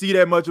really see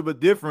that much of a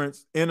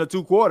difference in the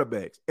two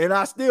quarterbacks. And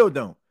I still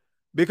don't.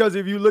 Because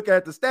if you look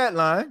at the stat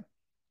line,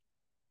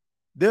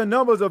 their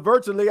numbers are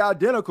virtually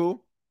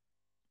identical.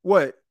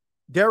 What?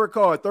 Derek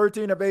Carr,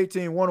 13 of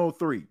 18,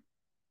 103.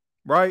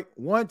 Right?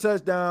 1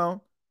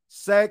 touchdown,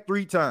 sacked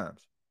 3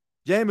 times.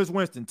 Jameis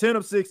Winston, 10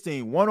 of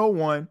 16,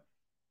 101,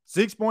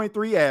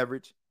 6.3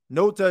 average,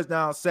 no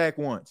touchdown, sack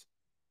once.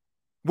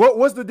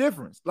 What's the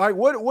difference? Like,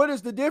 what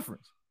is the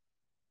difference?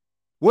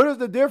 What is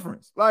the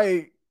difference?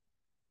 Like,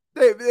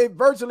 they're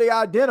virtually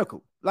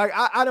identical. Like,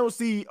 I don't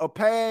see a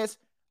pass.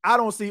 I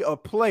don't see a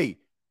play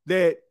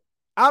that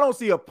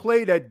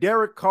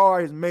Derek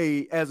Carr has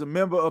made as a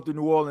member of the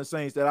New Orleans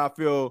Saints that I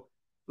feel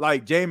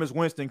like Jameis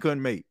Winston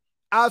couldn't make.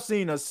 I've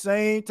seen the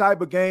same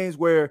type of games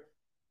where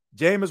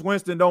Jameis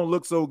Winston don't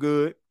look so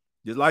good,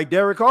 just like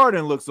Derek Carr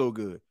didn't look so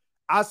good.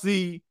 I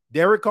see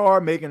Derek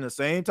Carr making the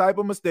same type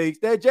of mistakes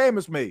that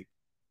Jameis made.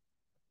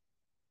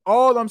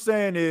 All I'm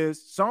saying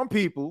is some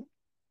people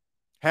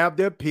have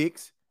their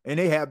picks and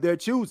they have their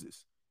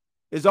chooses.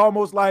 It's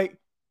almost like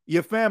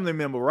your family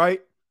member,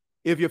 right?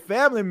 If your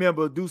family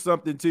member do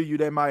something to you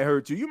that might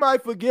hurt you, you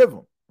might forgive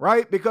them,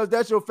 right? Because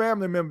that's your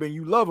family member and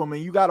you love them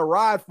and you got to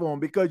ride for them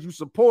because you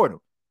support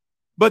them.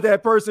 But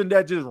that person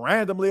that just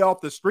randomly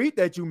off the street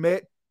that you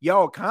met,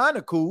 y'all kind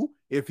of cool.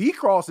 If he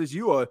crosses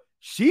you or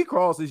she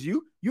crosses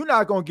you, you're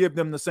not going to give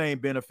them the same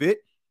benefit.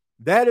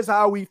 That is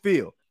how we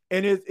feel.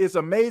 And it's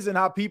amazing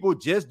how people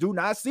just do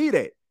not see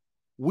that.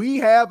 We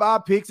have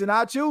our picks and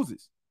our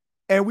chooses,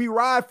 and we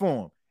ride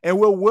for them. And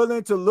we're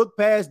willing to look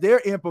past their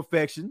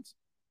imperfections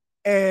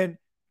and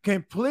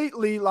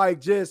completely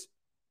zoom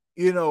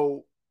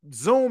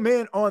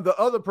in on the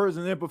other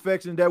person's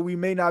imperfection that we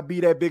may not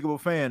be that big of a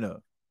fan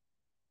of.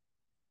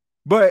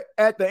 But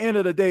at the end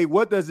of the day,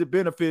 what does it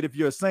benefit if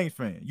you're a Saints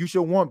fan? You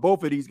should want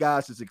both of these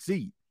guys to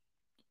succeed.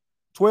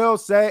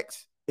 12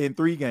 sacks in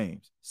 3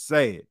 games.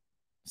 Sad.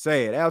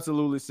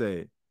 Absolutely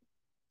sad.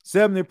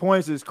 70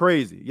 points is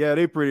crazy. Yeah,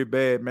 they pretty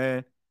bad,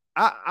 man.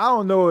 I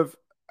don't know if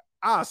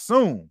I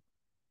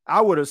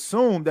would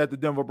assume that the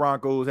Denver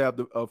Broncos have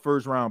the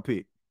first round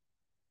pick.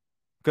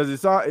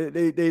 Because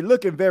they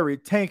looking very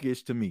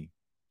tankish to me.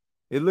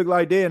 It looked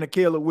like they're in a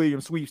Caleb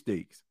Williams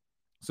sweepstakes.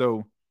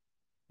 So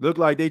look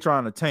like they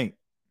trying to tank.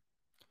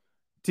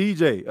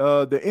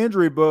 TJ, the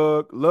injury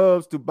bug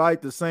loves to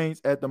bite the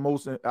Saints at the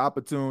most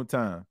opportune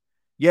time.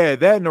 Yeah,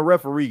 that and the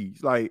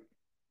referees. Like,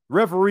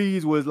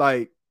 referees was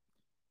like,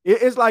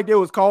 it's like they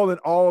was calling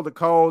all the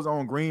calls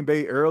on Green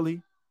Bay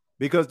early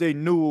because they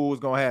knew what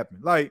was going to happen.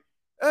 Like,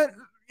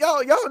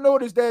 y'all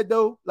notice that,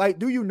 though? Like,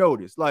 do you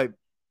notice? Like,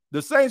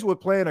 the Saints were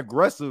playing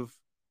aggressive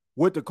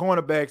with the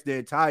cornerbacks the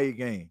entire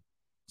game.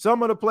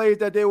 Some of the plays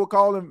that they were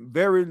calling,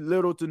 very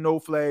little to no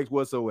flags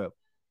whatsoever.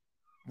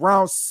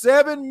 Around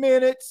 7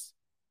 minutes,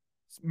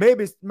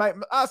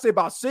 I'll say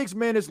about 6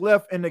 minutes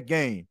left in the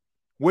game,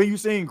 when you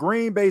seen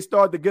Green Bay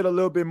start to get a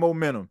little bit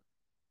momentum,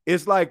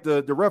 it's like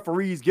the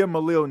referees give them a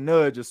little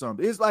nudge or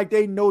something. It's like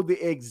they know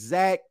the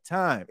exact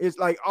time. It's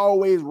like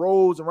always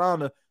rolls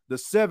around the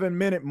 7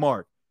 minute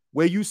mark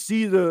where you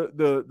see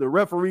the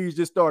referees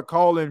just start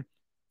calling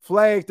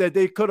flags that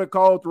they could have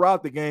called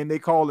throughout the game. They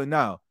calling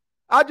now.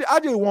 I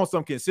just want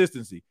some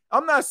consistency.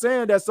 I'm not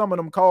saying that some of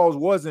them calls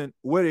wasn't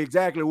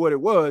exactly what it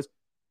was,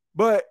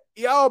 but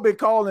y'all been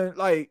calling,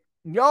 like,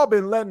 y'all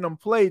been letting them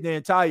play the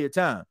entire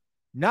time.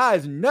 Now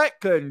it's nut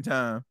cutting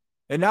time.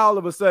 And now all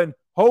of a sudden,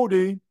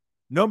 holding,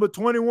 number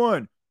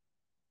 21,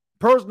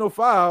 personal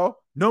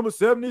foul, number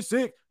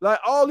 76, like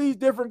all these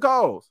different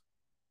calls.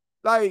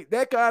 Like,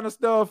 that kind of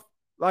stuff,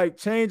 like,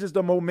 changes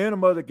the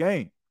momentum of the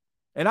game.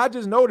 And I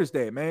just noticed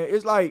that, man.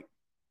 It's like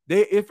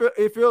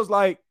it feels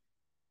like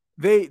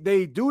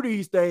they do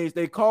these things.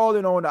 They call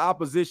it on the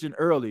opposition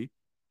early.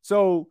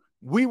 So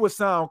we would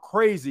sound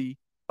crazy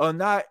or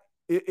not.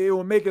 It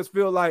will make us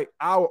feel like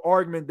our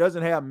argument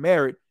doesn't have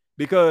merit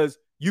because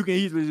you can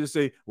easily just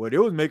say, well, they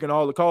was making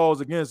all the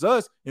calls against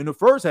us in the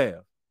first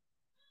half.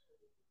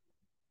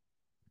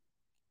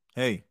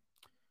 Hey,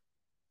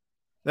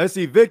 let's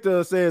see.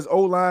 Victor says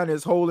O-line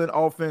is holding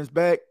offense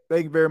back.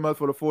 Thank you very much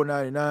for the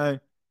 $4.99.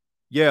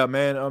 Yeah,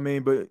 man. I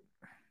mean, but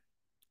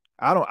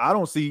I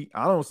don't see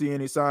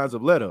any signs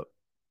of let up.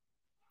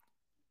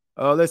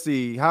 Let's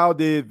see. How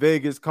did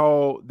Vegas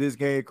call this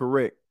game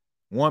correct?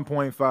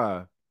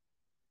 1.5.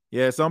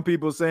 Yeah, some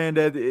people saying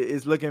that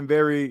it's looking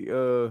very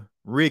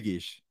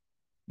riggish.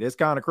 That's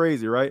kind of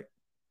crazy, right?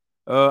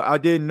 I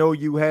didn't know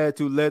you had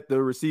to let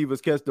the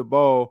receivers catch the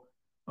ball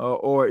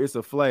or it's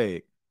a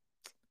flag.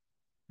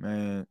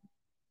 Man,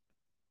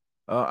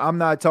 I'm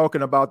not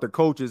talking about the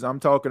coaches.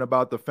 I'm talking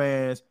about the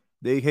fans.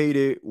 They hate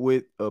it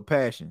with a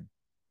passion.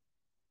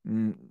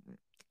 I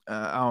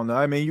don't know.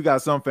 I mean, you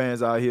got some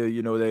fans out here,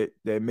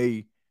 that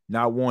may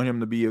not want him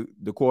to be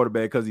the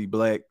quarterback because he's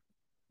black.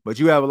 But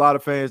you have a lot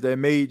of fans that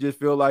may just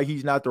feel like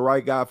he's not the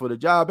right guy for the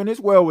job, and it's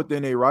well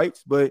within their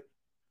rights. But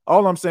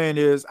all I'm saying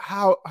is,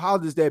 how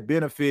does that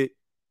benefit?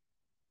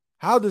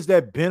 How does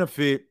that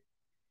benefit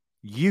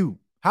you?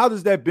 How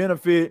does that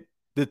benefit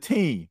the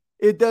team?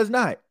 It does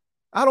not.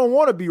 I don't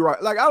want to be right.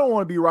 Like, I don't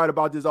want to be right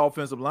about this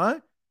offensive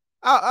line.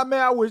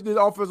 I wish this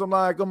offensive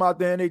line come out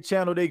there and they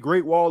channel their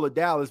Great Wall of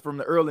Dallas from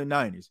the early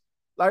 90s.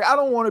 Like, I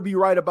don't want to be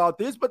right about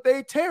this, but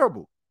they're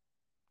terrible.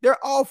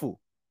 They're awful.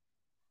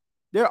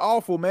 They're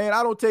awful, man.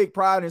 I don't take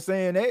pride in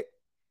saying that.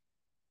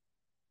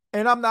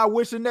 And I'm not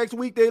wishing next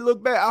week they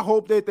look back. I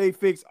hope that they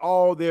fix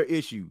all their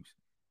issues.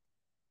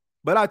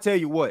 But I tell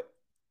you what,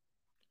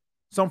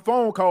 some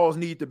phone calls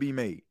need to be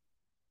made.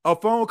 A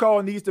phone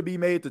call needs to be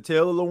made to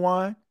Taylor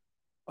Lewan.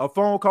 A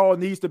phone call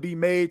needs to be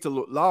made to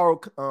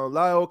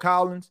Lyle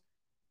Collins.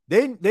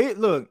 They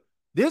look,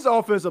 this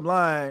offensive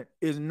line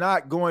is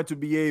not going to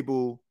be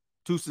able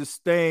to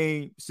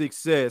sustain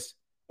success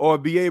or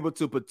be able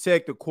to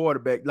protect the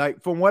quarterback.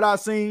 Like, from what I've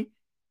seen,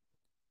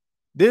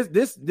 this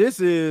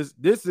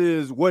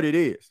is what it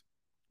is.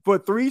 For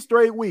 3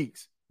 straight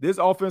weeks, this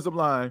offensive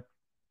line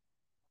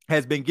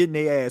has been getting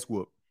their ass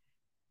whooped.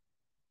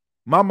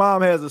 My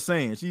mom has a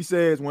saying. She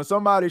says, when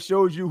somebody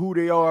shows you who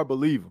they are,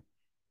 believe them.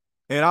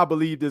 And I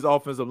believe this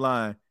offensive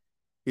line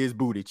is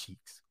booty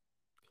cheeks.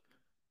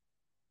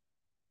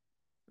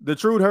 The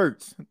truth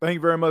hurts. Thank you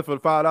very much for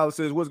the $5.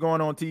 Says, what's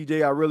going on,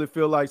 TJ? I really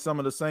feel like some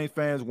of the Saints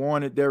fans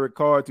wanted Derek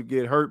Carr to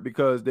get hurt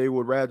because they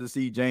would rather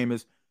see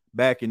Jameis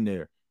back in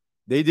there.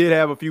 They did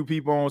have a few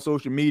people on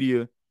social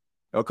media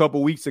a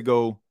couple weeks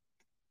ago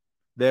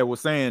that were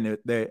saying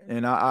that,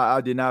 and I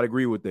did not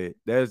agree with that.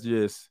 That's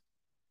just,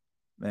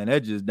 man,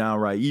 that's just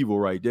downright evil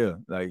right there.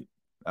 Like,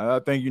 I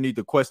think you need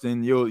to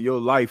question your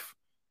life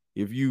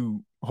if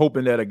you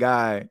hoping that a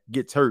guy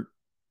gets hurt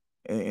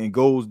and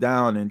goes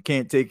down and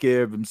can't take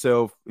care of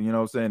himself, you know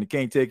what I'm saying, and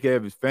can't take care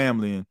of his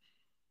family and,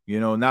 you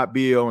know, not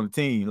be on the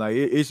team. Like,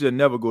 it should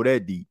never go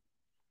that deep.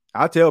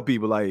 I tell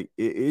people, like,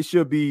 it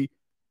should be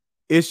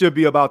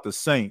about the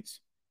Saints,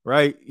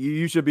 right?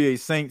 You should be a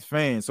Saints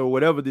fan. So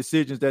whatever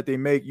decisions that they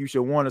make, you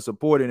should want to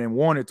support it and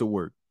want it to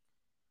work.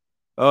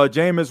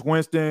 Jameis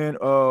Winston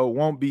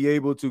won't be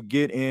able to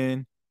get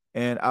in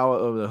and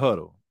out of the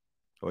huddle.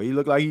 So he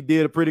looked like he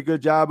did a pretty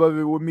good job of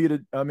it with me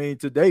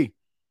today.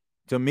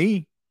 To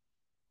me,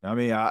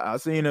 I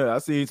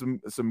seen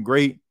some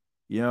great,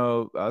 you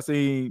know, I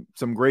seen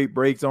some great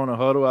breaks on the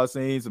huddle. I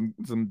seen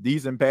some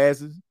decent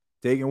passes,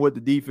 taking what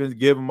the defense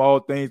give them,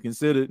 all things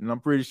considered, and I'm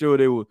pretty sure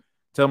they will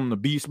tell them to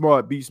be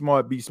smart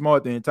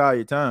the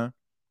entire time.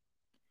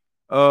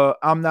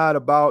 I'm not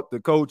about the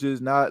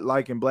coaches not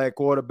liking black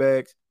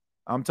quarterbacks.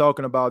 I'm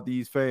talking about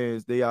these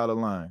fans, they out of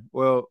line.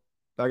 Well,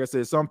 like I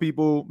said, some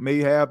people may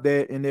have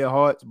that in their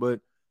hearts, but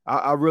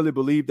I really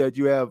believe that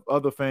you have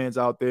other fans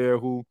out there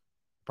who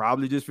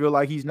probably just feel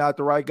like he's not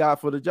the right guy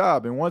for the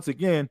job. And once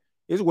again,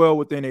 it's well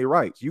within their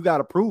rights. You got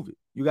to prove it.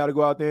 You got to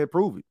go out there and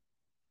prove it.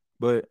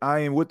 But I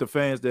ain't with the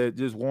fans that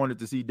just wanted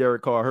to see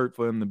Derek Carr hurt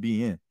for him to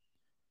be in.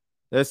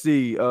 Let's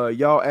see.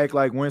 Y'all act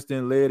like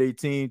Winston led a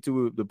team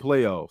to the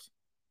playoffs.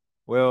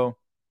 Well,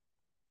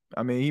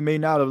 I mean, he may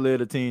not have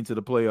led a team to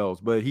the playoffs,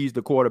 but he's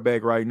the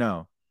quarterback right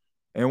now.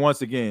 And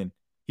once again,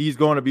 he's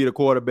going to be the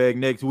quarterback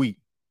next week,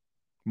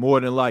 more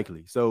than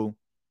likely. So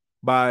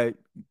by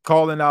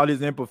calling out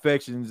his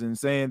imperfections and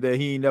saying that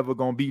he ain't never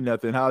going to be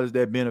nothing, how does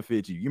that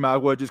benefit you? You might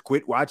as well just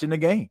quit watching the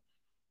game.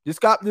 Just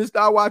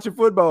start watching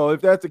football.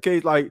 If that's the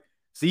case, like,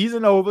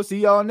 season over,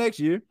 see y'all next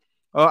year.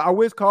 I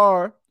wish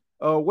Carr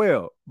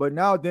well, but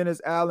now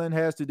Dennis Allen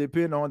has to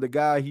depend on the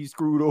guy he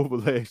screwed over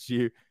last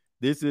year.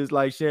 This is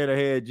like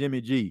Shanahan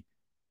Jimmy G.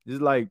 This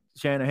is like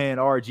Shanahan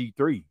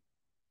RG3,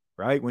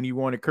 right? When he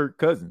wanted Kirk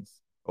Cousins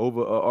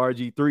over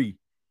RG3.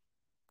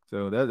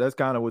 So that's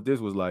kind of what this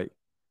was like.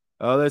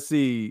 Let's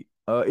see.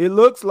 It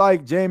looks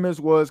like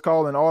Jameis was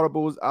calling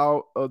audibles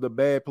out of the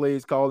bad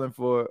plays calling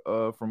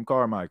for from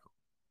Carmichael.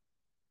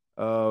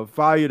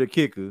 Fire the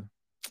kicker.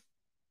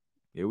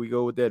 Here we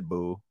go with that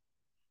bull.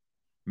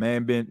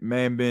 Man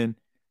been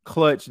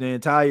clutch the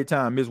entire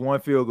time. Missed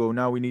one field goal.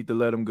 Now we need to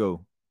let him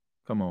go.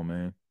 Come on,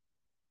 man.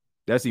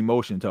 That's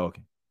emotion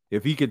talking.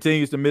 If he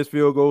continues to miss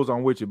field goals,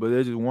 I'm with you. But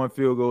there's just one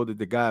field goal that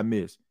the guy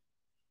missed.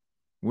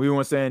 We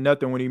weren't saying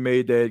nothing when he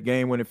made that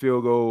game-winning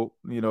field goal,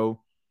 you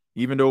know,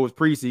 even though it was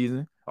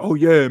preseason. Oh,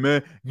 yeah,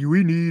 man,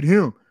 we need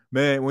him.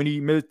 Man, when he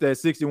missed that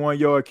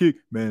 61-yard kick,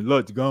 man,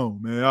 let's go,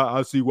 man.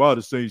 I see why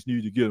the Saints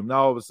need to get him.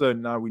 Now, all of a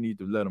sudden, now we need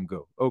to let him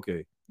go.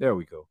 Okay, there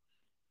we go.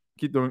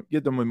 Get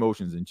them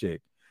emotions in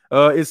check.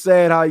 It's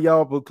sad how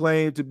y'all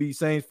proclaim to be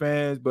Saints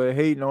fans, but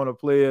hating on a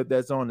player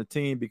that's on the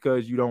team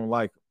because you don't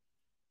like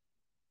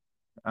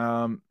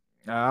him.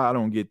 I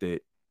don't get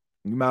that.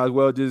 You might as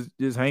well just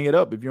hang it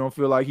up if you don't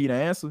feel like he the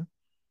answer.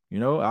 You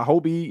know, I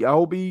hope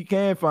he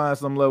can find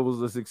some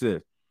levels of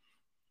success.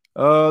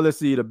 Let's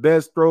see. The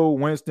best throw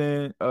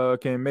Winston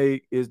can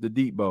make is the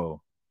deep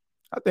ball.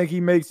 I think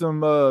he makes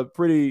some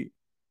pretty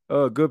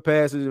good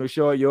passes with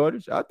short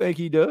yardage. I think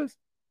he does.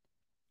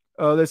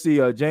 Let's see.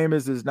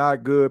 Jameis is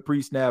not good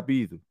pre-snap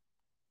either.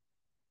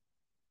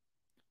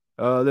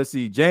 Let's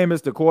see.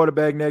 Jameis, the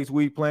quarterback next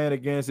week, playing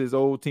against his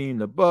old team,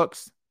 the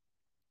Bucks.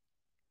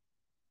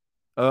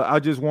 I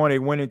just want a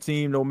winning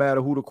team no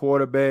matter who the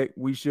quarterback.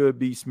 We should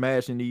be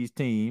smashing these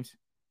teams.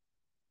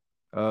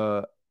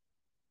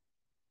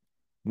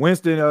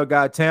 Winston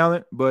got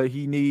talent, but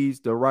he needs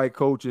the right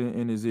coach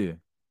in his ear.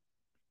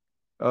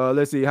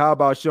 Let's see. How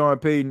about Sean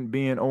Payton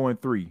being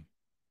 0-3?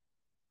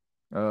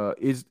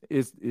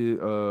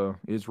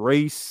 It's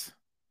race.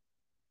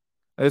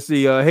 Let's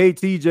see. Hey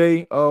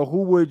TJ,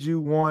 who would you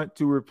want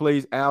to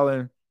replace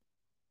Allen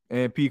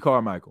and P.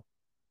 Carmichael?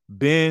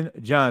 Ben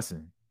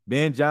Johnson.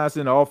 Ben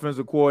Johnson, the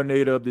offensive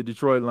coordinator of the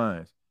Detroit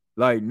Lions.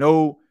 Like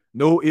no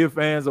ifs,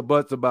 ands, or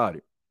buts about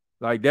it.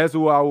 Like that's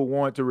who I would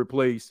want to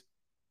replace.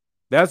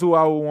 That's who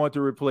I would want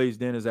to replace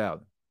Dennis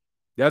Allen.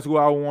 That's who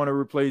I would want to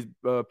replace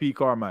P.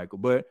 Carmichael.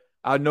 But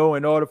I know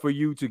in order for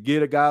you to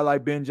get a guy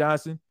like Ben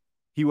Johnson,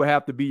 he would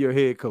have to be your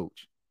head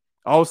coach.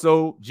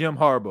 Also, Jim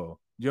Harbaugh.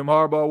 Jim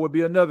Harbaugh would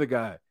be another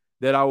guy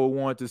that I would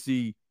want to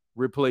see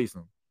replace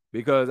him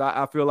because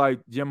I feel like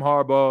Jim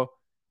Harbaugh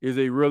is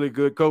a really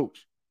good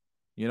coach,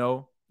 you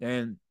know.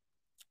 And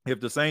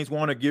if the Saints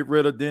want to get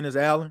rid of Dennis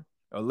Allen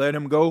or let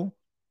him go,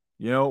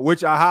 you know,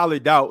 which I highly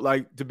doubt,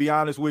 like, to be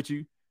honest with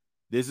you,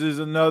 this is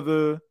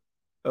another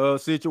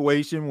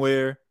situation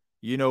where,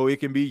 you know, it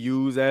can be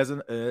used as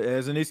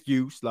an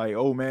excuse. Like,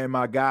 oh, man,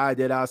 my guy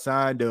that I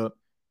signed up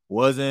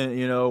wasn't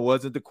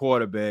the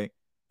quarterback.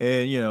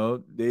 And, you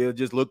know, they'll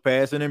just look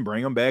past it and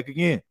bring him back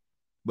again.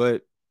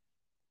 But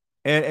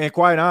and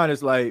quite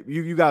honest, like,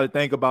 you got to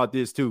think about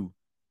this, too.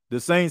 The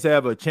Saints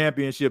have a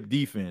championship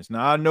defense.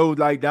 Now, I know,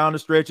 like, down the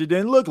stretch, it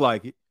didn't look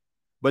like it,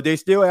 but they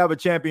still have a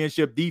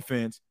championship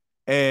defense.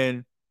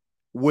 And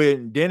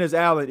when Dennis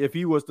Allen, if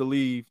he was to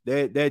leave,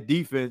 that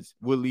defense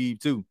would leave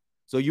too.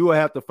 So you will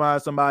have to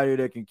find somebody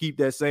that can keep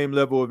that same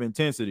level of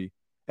intensity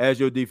as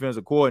your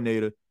defensive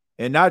coordinator.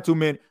 And not too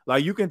many.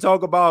 Like, you can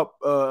talk about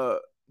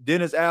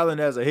Dennis Allen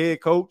as a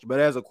head coach, but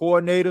as a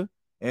coordinator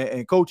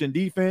and coaching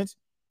defense,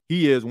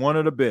 he is one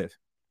of the best.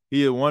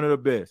 He is one of the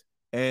best.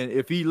 And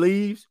if he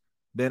leaves,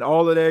 then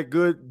all of that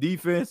good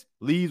defense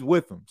leaves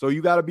with him. So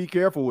you got to be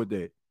careful with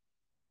that.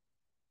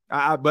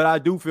 But I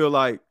do feel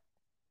like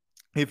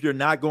if you're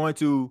not going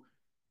to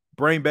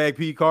bring back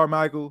Pete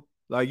Carmichael,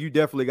 like, you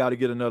definitely got to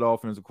get another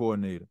offensive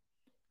coordinator,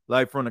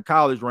 like from the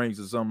college ranks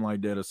or something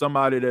like that, or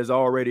somebody that's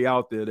already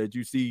out there that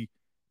you see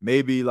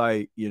maybe,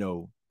 like, you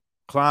know,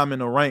 climbing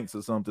the ranks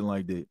or something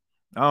like that.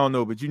 I don't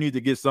know, but you need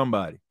to get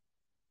somebody.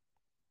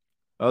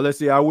 Let's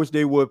see. I wish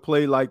they would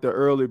play like the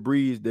early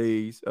Breeze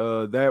days.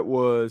 That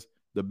was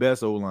the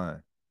best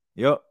O-line.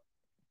 Yep.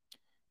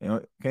 You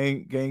know,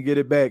 can't get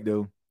it back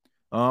though.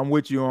 I'm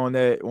with you on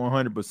that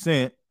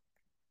 100%.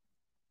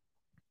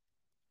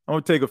 I'm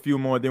gonna take a few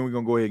more, then we're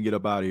gonna go ahead and get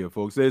up out of here,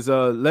 folks. It says,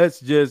 let's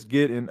just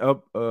get an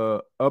up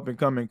and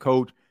coming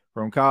coach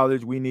from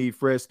college. We need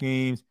fresh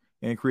schemes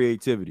and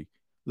creativity.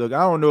 Look, I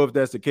don't know if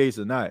that's the case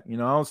or not. You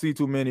know, I don't see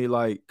too many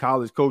like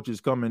college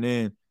coaches coming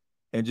in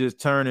and just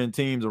turning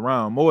teams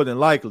around. More than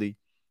likely,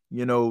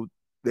 you know,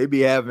 they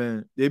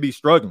be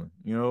struggling,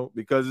 you know,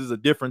 because it's a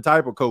different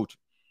type of coaching,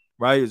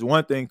 right? It's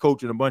one thing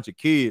coaching a bunch of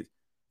kids.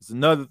 It's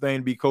another thing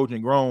to be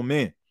coaching grown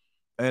men.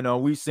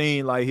 And we've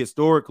seen, like,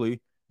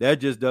 historically, that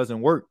just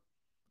doesn't work.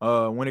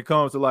 When it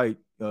comes to like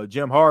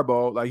Jim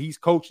Harbaugh, like, he's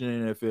coaching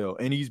in the NFL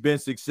and he's been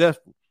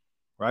successful,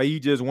 right? He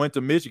just went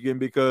to Michigan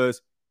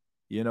because,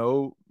 you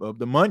know, of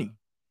the money,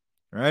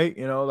 right?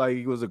 You know, like,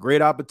 it was a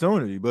great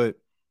opportunity, but,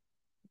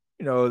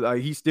 you know,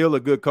 like, he's still a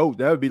good coach.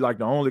 That would be like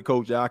the only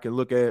coach that I can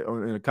look at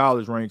in the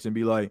college ranks and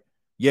be like,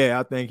 yeah,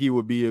 I think he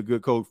would be a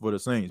good coach for the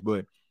Saints.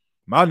 But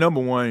my number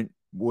one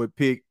would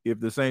pick, if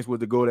the Saints were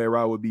to go that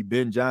route, would be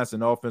Ben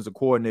Johnson, offensive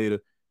coordinator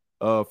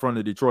from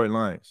the Detroit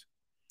Lions.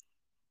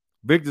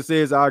 Victor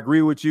says, I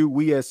agree with you.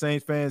 We as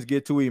Saints fans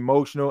get too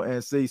emotional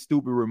and say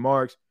stupid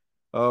remarks.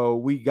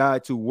 We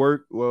got to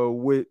work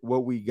with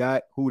what we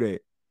got. Who that?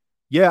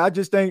 Yeah, I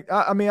just think,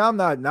 I mean, I'm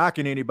not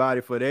knocking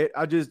anybody for that.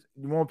 I just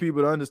want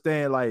people to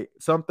understand, like,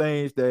 some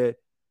things that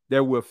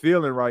we're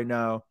feeling right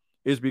now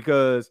is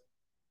because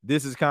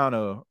this is kind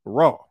of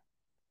raw.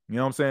 You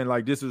know what I'm saying?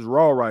 Like, this is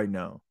raw right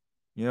now.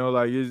 You know,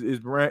 like,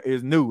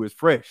 it's new, it's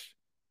fresh.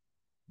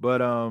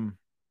 But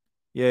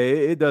yeah,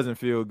 it doesn't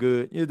feel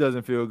good. It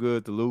doesn't feel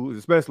good to lose,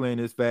 especially in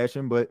this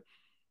fashion. But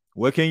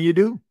what can you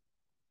do?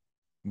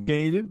 What can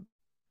you do?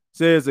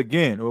 Says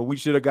again, well, we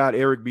should have got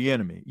Eric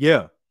Bieniemy.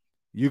 Yeah,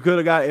 you could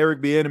have got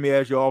Eric Bieniemy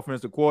as your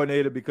offensive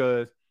coordinator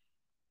because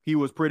he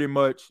was pretty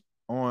much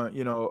on,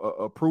 you know,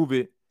 a prove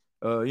it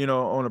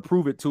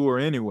tour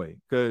anyway.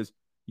 Because,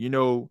 you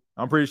know,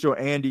 I'm pretty sure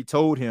Andy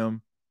told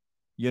him,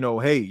 you know,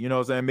 hey, you know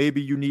what I'm saying,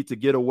 maybe you need to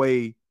get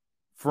away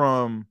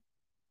from.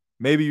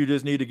 Maybe you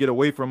just need to get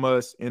away from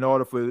us in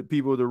order for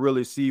people to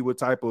really see what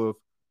type of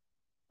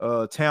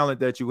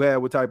talent that you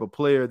have, what type of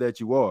player that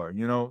you are,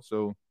 you know?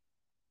 So,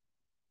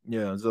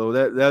 yeah, so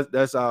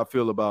that's how I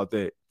feel about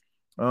that.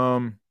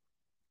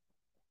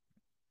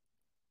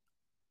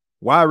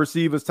 Wide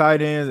receivers,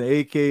 tight ends, and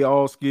AK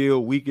all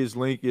skill. Weakest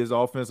link is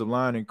offensive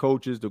line and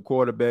coaches. The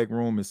quarterback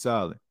room is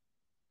solid.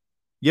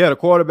 Yeah, the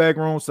quarterback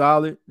room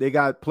solid. They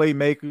got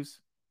playmakers.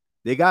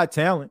 They got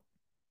talent,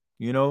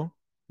 you know,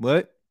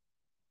 but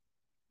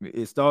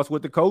It starts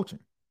with the coaching.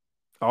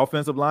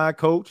 Offensive line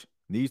coach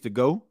needs to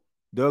go.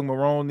 Doug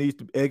Marrone needs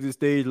to exit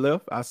stage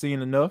left. I've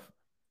seen enough.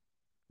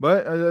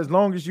 But as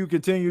long as you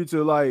continue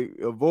to like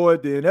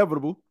avoid the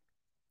inevitable,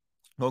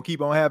 gonna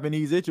keep on having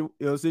these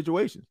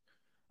situations.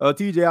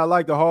 TJ, I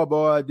like the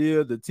Harbaugh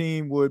idea. The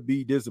team would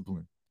be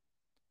disciplined.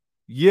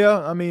 Yeah,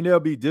 I mean, they'll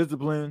be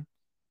disciplined.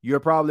 You'll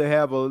probably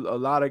have a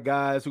lot of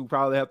guys who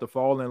probably have to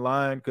fall in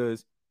line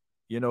because,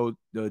 Jim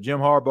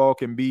Harbaugh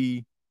can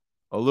be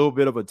a little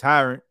bit of a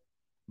tyrant.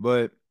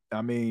 But,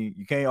 I mean,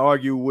 you can't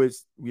argue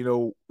with,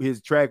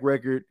 his track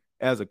record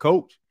as a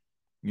coach.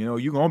 You're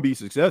going to be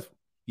successful.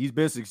 He's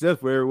been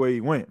successful everywhere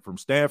he went, from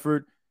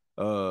Stanford,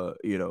 from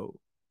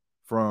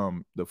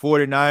the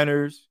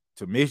 49ers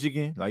to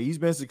Michigan. Like, he's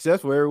been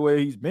successful everywhere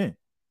he's been.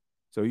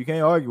 So you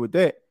can't argue with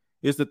that.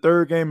 It's the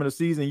third game of the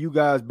season. You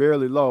guys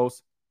barely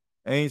lost.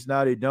 Ain't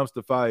not a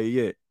dumpster fire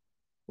yet.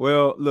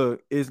 Well,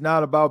 look, it's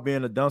not about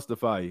being a dumpster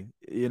fire.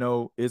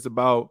 It's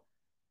about,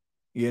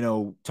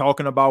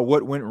 talking about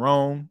what went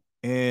wrong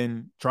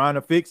and trying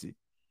to fix it.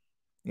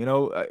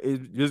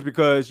 It's just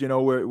because,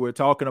 we're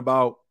talking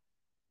about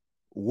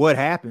what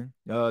happened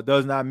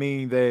does not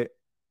mean that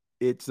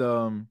it's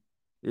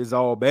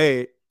all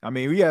bad. I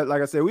mean, we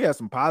had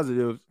some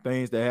positive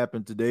things that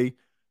happened today.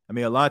 I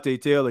mean, Alontae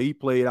Taylor, he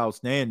played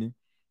outstanding.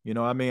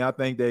 I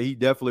think that he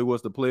definitely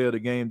was the player of the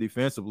game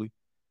defensively.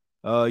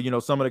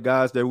 Some of the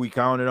guys that we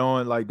counted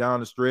on, like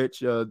down the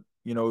stretch,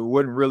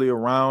 wasn't really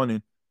around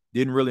and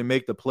didn't really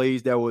make the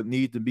plays that would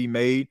need to be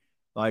made.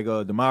 Like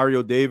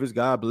Demario Davis,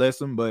 God bless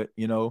him, but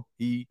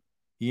he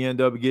ended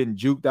up getting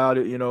juked out,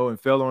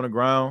 and fell on the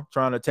ground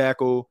trying to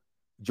tackle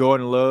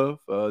Jordan Love.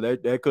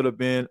 That could have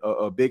been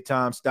a big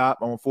time stop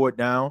on fourth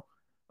down.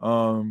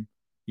 You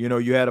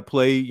had a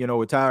play,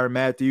 with Tyrann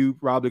Mathieu,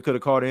 probably could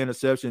have caught an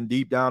interception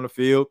deep down the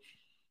field.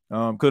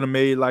 Could have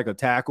made like a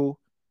tackle.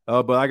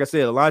 But like I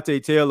said,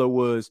 Alontae Taylor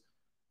was,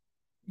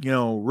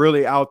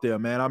 really out there,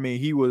 man. I mean,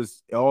 he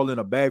was all in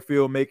the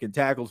backfield making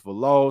tackles for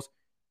loss,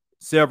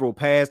 several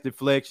pass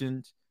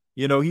deflections.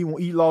 He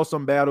lost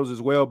some battles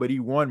as well, but he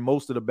won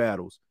most of the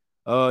battles.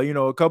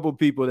 A couple of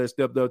people that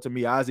stepped up to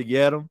me, Isaac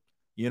Yadam,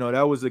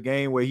 that was a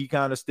game where he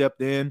kind of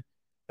stepped in.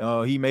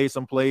 He made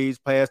some plays,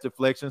 pass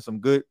deflections, some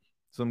good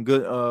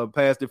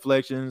pass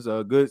deflections,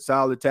 good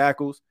solid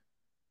tackles.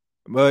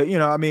 But,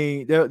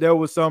 there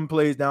was some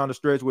plays down the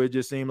stretch where it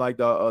just seemed like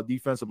the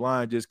defensive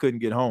line just couldn't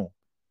get home.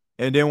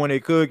 And then when they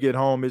could get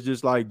home, it's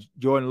just like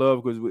Jordan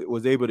Love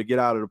was able to get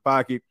out of the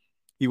pocket.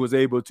 He was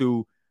able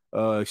to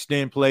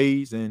extend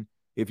plays. And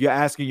if you're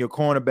asking your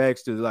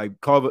cornerbacks to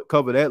like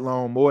cover that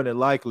long, more than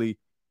likely,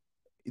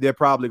 they're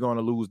probably going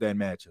to lose that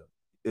matchup.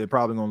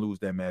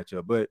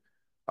 But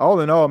all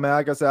in all, man,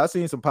 like I said, I've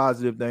seen some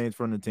positive things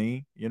from the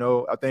team.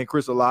 I think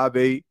Chris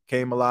Olave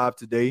came alive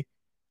today.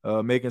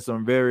 Making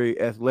some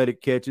very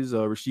athletic catches.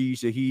 Rashid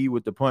Shaheed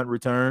with the punt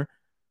return.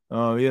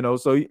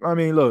 So, I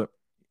mean, look,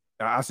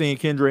 I seen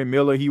Kendre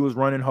Miller. He was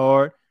running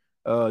hard.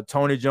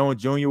 Tony Jones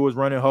Jr. was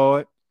running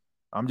hard.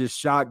 I'm just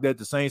shocked that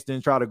the Saints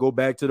didn't try to go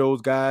back to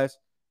those guys.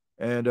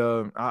 And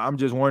I'm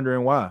just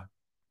wondering why.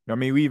 I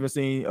mean, we even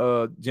seen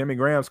Jimmy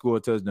Graham score a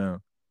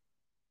touchdown.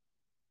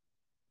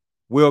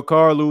 Will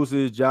Carr lose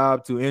his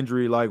job to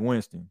injury like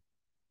Winston?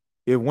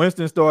 If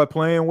Winston started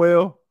playing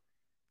well,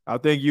 I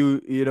think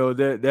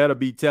that'll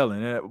be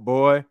telling.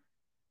 Boy,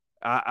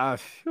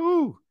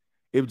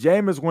 if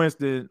Jameis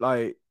Winston,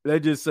 like,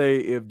 let's just say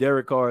if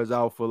Derek Carr is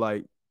out for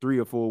like 3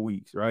 or 4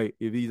 weeks, right?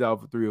 If he's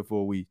out for 3 or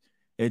 4 weeks,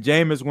 and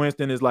Jameis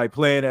Winston is like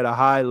playing at a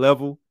high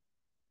level,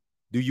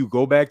 do you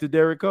go back to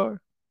Derek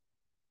Carr?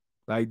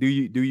 Like, do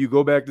you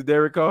go back to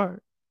Derek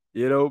Carr?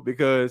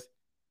 Because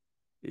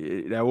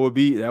that would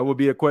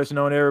be a question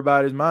on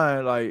everybody's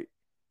mind. Like,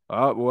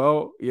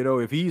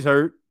 if he's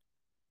hurt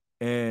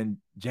and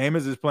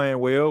Jameis is playing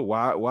well,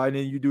 why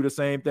didn't you do the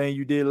same thing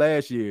you did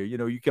last year?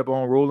 You kept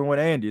on rolling with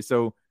Andy.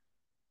 So,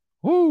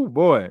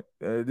 boy,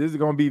 this is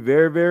going to be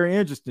very, very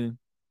interesting.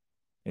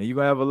 And you're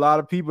going to have a lot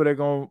of people that are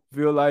going to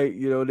feel like,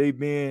 you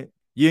ain't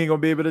going to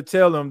be able to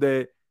tell them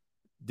that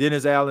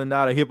Dennis Allen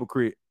not a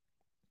hypocrite.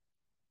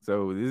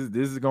 So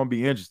this is going to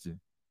be interesting.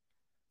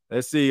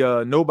 Let's see.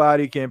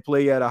 Nobody can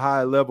play at a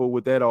high level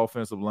with that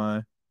offensive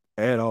line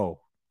at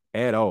all.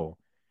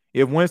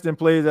 If Winston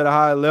plays at a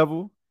high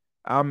level,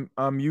 I'm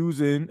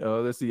using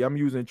I'm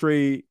using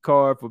trade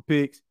card for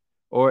picks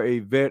or a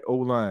vet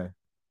O-line.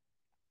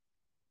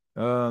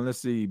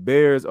 Let's see.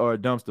 Bears are a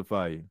dumpster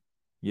fire.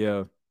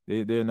 Yeah,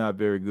 they're not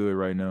very good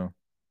right now.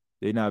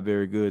 They're not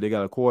very good. They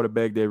got a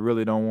quarterback that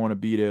really don't want to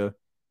be there.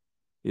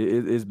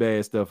 It's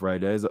bad stuff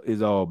right there.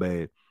 It's all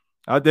bad.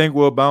 I think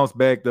we'll bounce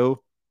back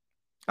though.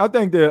 I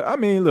think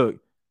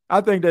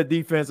that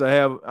defense will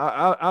have.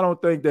 I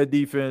don't think that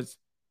defense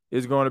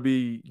is going to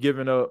be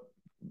giving up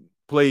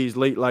plays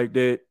late like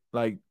that,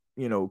 like,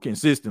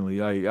 consistently.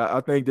 Like,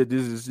 I think that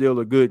this is still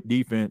a good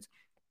defense.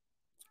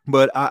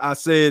 But I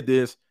said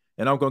this,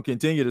 and I'm going to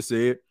continue to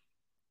say it.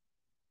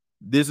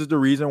 This is the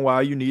reason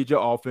why you need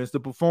your offense to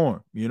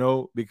perform,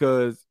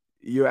 because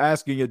you're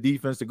asking your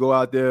defense to go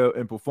out there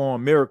and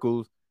perform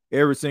miracles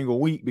every single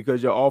week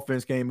because your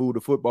offense can't move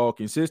the football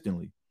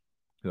consistently.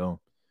 So,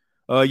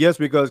 yes,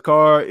 because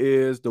Carr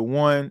is the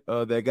one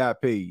that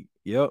got paid.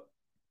 Yep.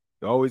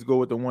 You always go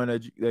with the one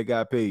that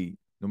got paid,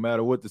 no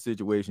matter what the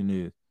situation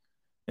is.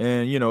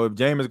 And, you know, if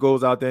Jameis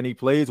goes out there and he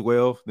plays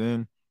well,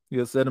 then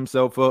he'll set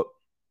himself up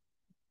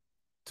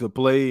to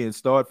play and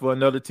start for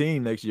another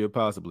team next year,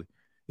 possibly.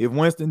 If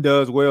Winston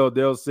does well,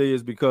 they'll say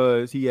it's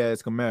because he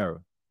has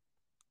Kamara.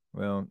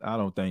 Well, I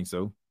don't think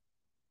so.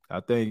 I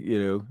think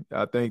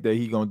that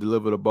he's gonna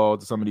deliver the ball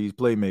to some of these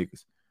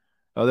playmakers.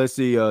 Let's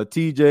see,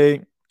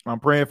 TJ. I'm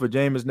praying for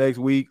Jameis next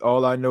week.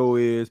 All I know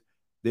is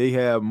they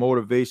have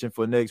motivation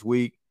for next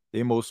week.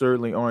 They most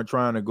certainly aren't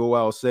trying to go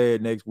out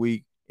sad next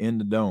week in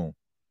the dome.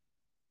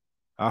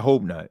 I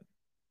hope not.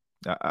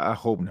 I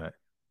hope not.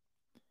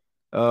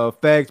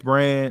 Facts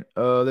brand.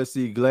 Let's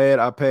see. Glad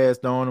I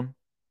passed on him.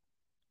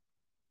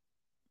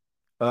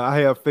 I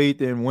have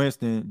faith in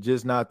Winston,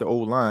 just not the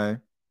old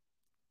line.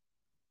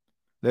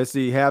 Let's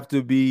see. Have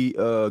to be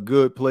a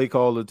good play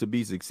caller to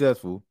be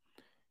successful.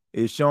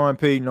 Is Sean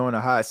Payton on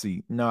a hot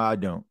seat? No, I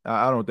don't.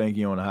 I don't think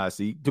he's on a hot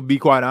seat. To be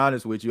quite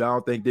honest with you, I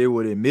don't think they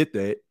would admit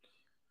that.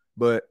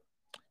 But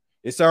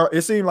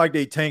it seemed like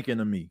they tanking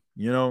to me.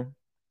 You know,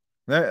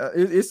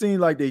 it seemed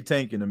like they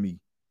tanking to me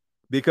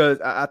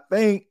because I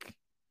think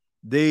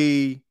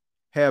they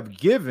have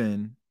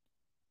given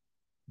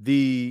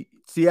the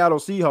Seattle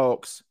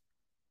Seahawks.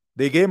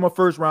 They gave him a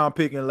first-round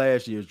pick in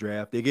last year's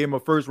draft. They gave him a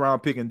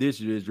first-round pick in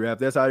this year's draft.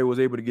 That's how he was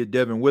able to get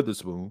Devin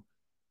Witherspoon.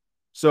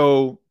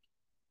 So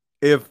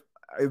if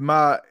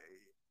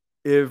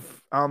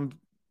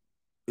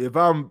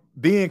I'm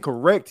being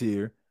correct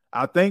here,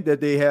 I think that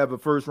they have a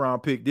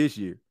first-round pick this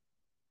year.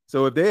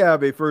 So if they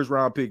have a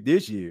first-round pick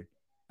this year,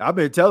 I've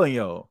been telling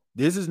y'all,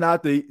 this is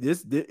not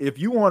if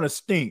you want to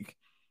stink,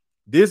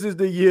 this is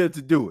the year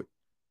to do it.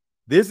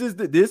 This is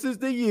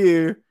the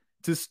year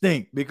to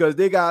stink because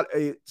they got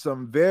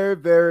some very,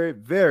 very,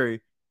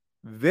 very,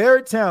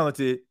 very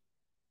talented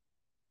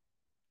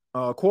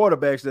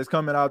quarterbacks that's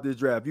coming out this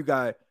draft. You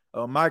got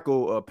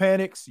Michael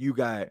Penix, you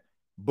got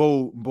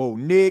Bo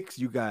Nix,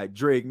 you got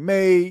Drake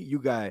May, you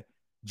got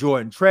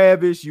Jordan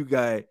Travis, you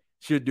got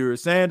Shadur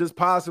Sanders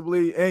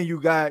possibly, and you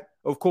got,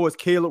 of course,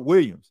 Caleb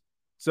Williams.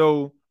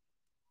 So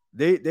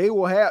they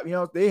will have,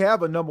 they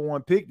have a number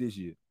one pick this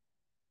year.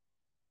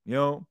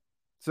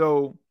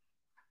 So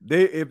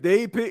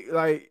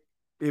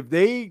if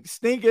they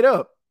stink it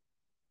up,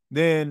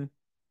 then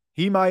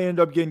he might end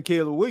up getting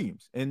Caleb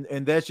Williams,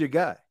 and that's your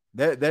guy.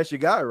 That's your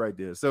guy right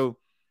there. So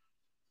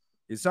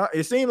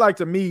it seemed like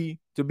to me,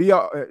 to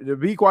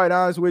be quite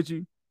honest with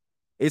you,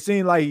 it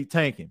seemed like he's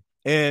tanking.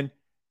 And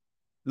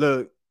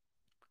look,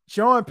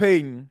 Sean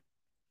Payton,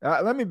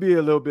 let me be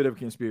a little bit of a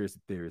conspiracy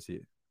theorist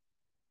here.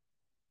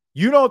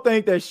 You don't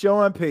think that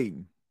Sean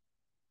Payton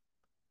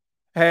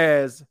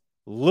has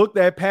looked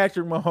at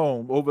Patrick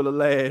Mahomes over the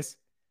last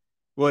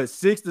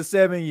 6 to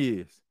 7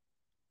 years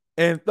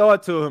and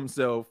thought to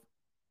himself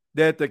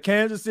that the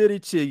Kansas City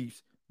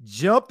Chiefs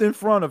jumped in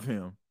front of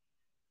him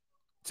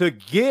to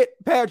get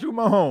Patrick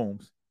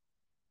Mahomes,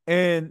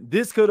 and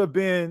this could have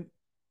been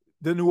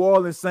the New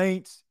Orleans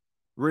Saints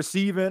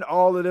receiving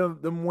all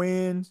of them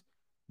wins,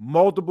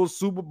 multiple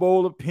Super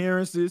Bowl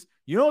appearances.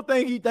 You don't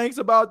think he thinks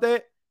about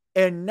that?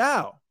 And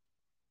now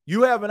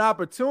you have an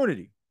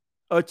opportunity,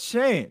 a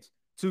chance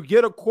to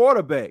get a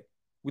quarterback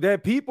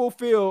that people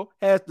feel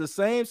has the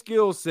same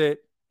skill set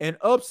and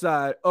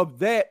upside of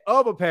that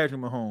of a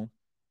Patrick Mahomes.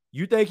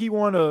 You think he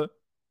want to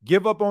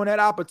give up on that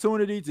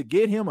opportunity to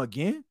get him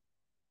again?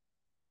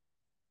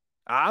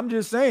 I'm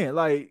just saying,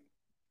 like,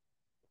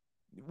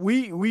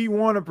 we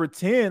want to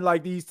pretend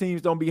like these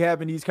teams don't be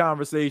having these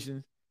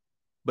conversations,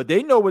 but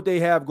they know what they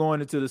have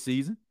going into the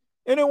season,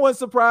 and it wouldn't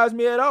surprise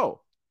me at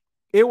all.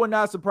 It would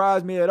not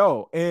surprise me at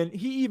all. And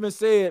he even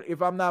said,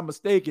 if I'm not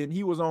mistaken,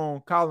 he was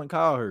on Colin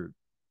Cowherd.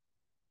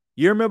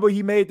 You remember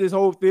he made this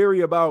whole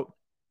theory about,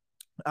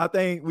 I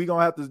think we're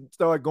going to have to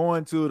start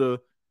going to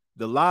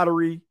the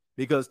lottery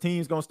because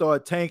teams going to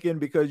start tanking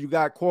because you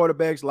got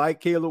quarterbacks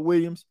like Caleb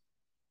Williams.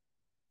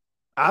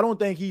 I don't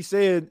think he's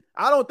saying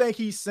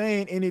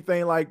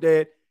anything like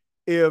that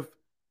if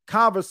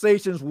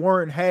conversations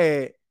weren't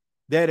had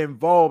that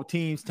involved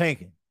teams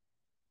tanking.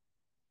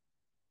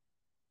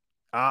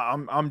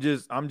 I'm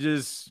just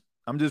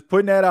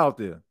putting that out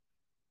there.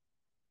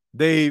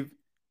 They've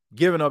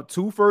given up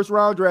 2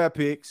 first-round draft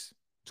picks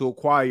to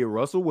acquire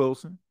Russell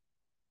Wilson.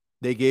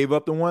 They gave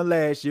up the one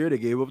last year. They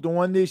gave up the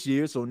one this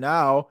year. So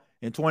now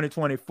in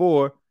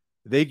 2024,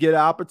 they get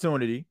an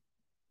opportunity.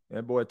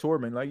 That boy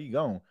Torment, like he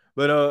gone.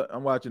 But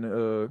I'm watching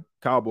the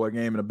Cowboy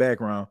game in the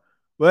background.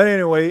 But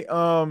anyway,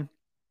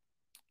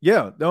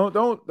 yeah,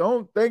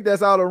 don't think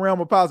that's out of the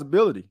realm of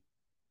possibility.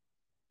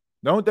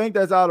 Don't think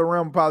that's out of the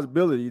realm of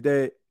possibility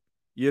that,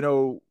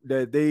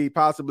 that they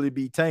possibly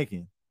be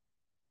tanking.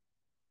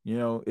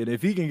 And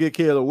if he can get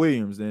Caleb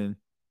Williams, then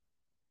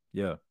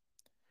yeah.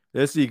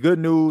 Let's see. Good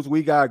news.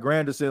 We got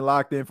Granderson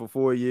locked in for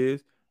 4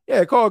 years.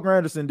 Yeah, Carl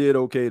Granderson did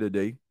okay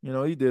today.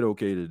 He did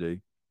okay today.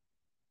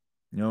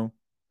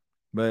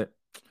 But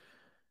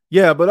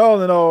yeah, but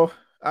all in all,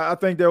 I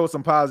think there was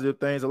some positive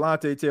things.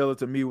 Alontae Taylor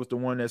to me was the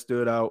one that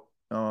stood out.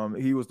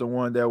 He was the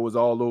one that was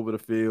all over the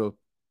field.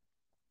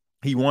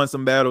 He won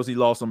some battles, he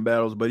lost some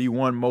battles, but he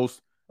won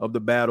most of the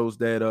battles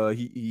that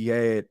he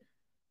had,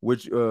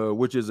 which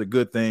is a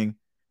good thing.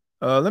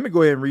 Let me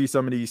go ahead and read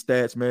some of these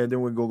stats, man.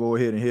 Then we're going to go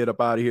ahead and head up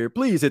out of here.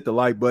 Please hit the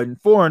like button.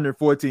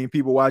 414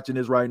 people watching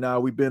this right now.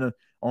 We've been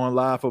on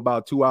live for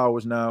about 2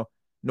 hours now.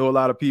 Know a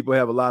lot of people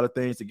have a lot of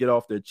things to get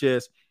off their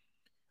chest.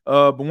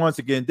 But once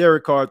again,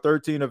 Derek Carr,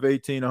 13 of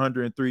 18,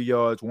 103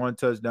 yards, 1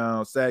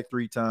 touchdown, sacked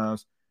 3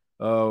 times.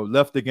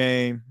 Left the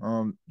game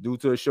due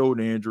to a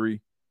shoulder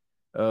injury.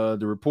 The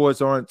reports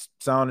aren't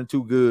sounding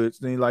too good.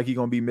 Seems like he's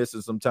going to be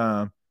missing some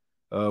time.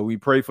 We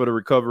pray for the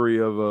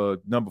recovery of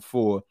number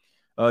 4.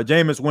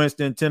 Jameis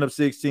Winston, 10 of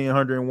 16,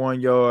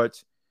 101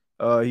 yards.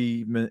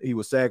 He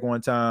was sacked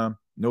 1 time,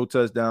 no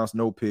touchdowns,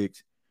 no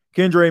picks.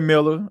 Kendre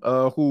Miller,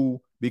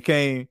 who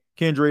became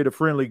Kendre the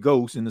Friendly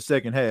Ghost in the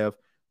second half,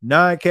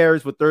 9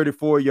 carries for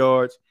 34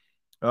 yards.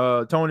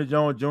 Tony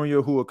Jones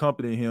Jr., who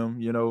accompanied him,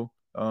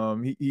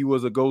 he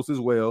was a ghost as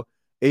well.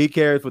 8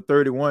 carries for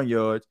 31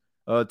 yards.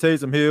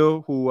 Taysom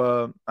Hill, who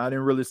I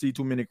didn't really see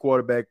too many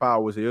quarterback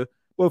powers here,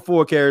 but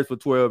 4 carries for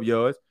 12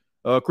 yards.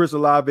 Chris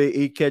Olave,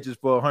 8 catches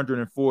for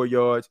 104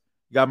 yards.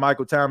 You got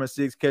Michael Thomas,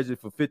 6 catches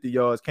for 50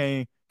 yards.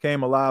 Came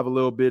alive a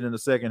little bit in the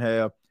second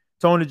half.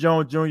 Tony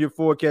Jones Jr.,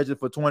 4 catches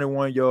for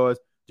 21 yards.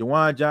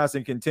 Juwan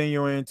Johnson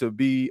continuing to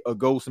be a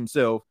ghost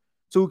himself.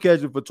 2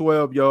 catches for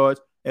 12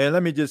 yards. And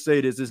let me just say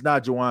this, it's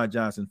not Juwan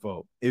Johnson's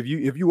fault. If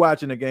you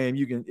watching the game,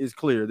 it's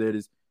clear that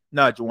it's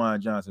not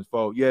Juwan Johnson's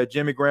fault. Yeah,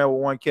 Jimmy Graham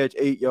with 1 catch,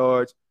 8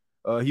 yards.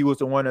 He was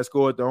the one that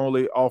scored the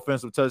only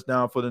offensive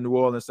touchdown for the New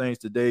Orleans Saints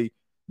today.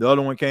 The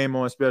other one came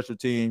on special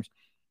teams.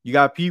 You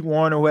got Pete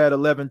Warner, who had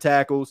 11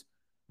 tackles.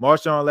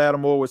 Marshawn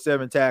Lattimore with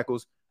 7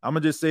 tackles. I'm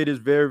going to just say this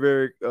very,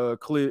 very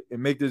clear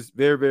and make this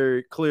very,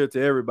 very clear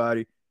to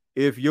everybody.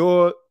 If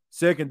your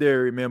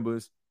secondary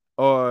members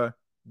are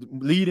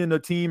leading the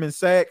team in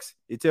sacks,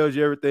 it tells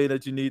you everything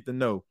that you need to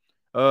know.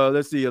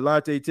 Let's see.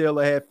 Alontae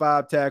Taylor had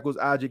 5 tackles.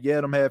 Isaac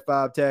Yadam had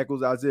 5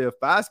 tackles. Isaiah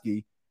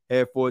Foskey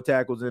had 4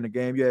 tackles in the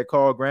game. You had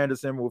Carl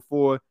Granderson with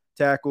 4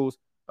 tackles.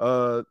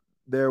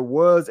 There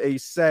was a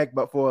sack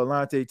but for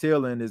Alontae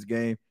Taylor in this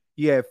game.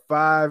 He had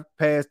 5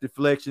 pass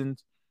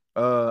deflections.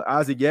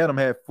 Isaac Yadam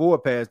had 4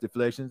 pass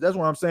deflections. That's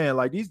what I'm saying.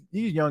 Like these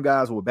young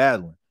guys were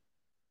battling.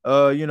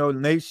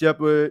 Nate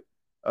Shepard,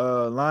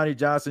 Lonnie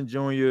Johnson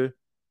Jr.,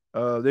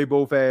 they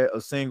both had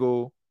a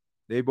single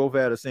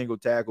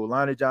tackle.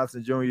 Lonnie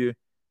Johnson Jr.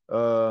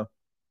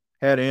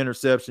 Had an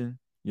interception,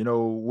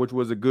 which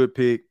was a good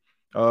pick.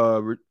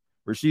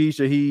 Rashid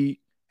Shaheed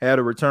had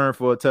a return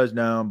for a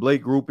touchdown.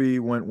 Blake Grupe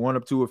went 1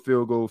 up to a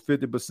field goal,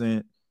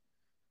 50%.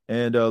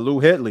 And Lou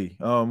Hedley,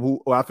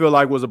 who I feel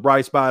like was a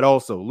bright spot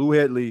also. Lou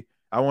Hedley,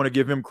 I want to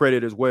give him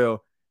credit as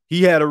well.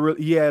 He had a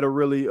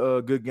really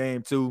good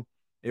game too.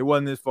 It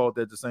wasn't his fault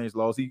that the Saints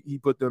lost. He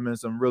put them in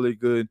some really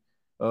good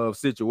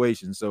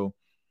situations. So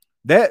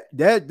that's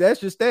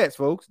your stats,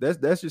 folks.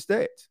 That's your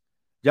stats.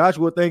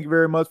 Joshua, thank you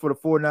very much for the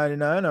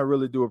 $4.99. I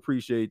really do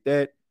appreciate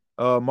that.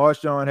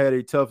 Marshawn had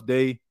a tough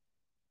day.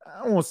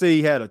 I won't say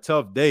he had a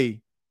tough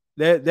day.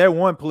 That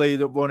one play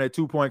on that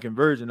 2-point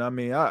conversion, I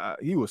mean,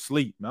 he was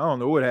asleep. I don't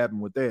know what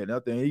happened with that. I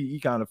think he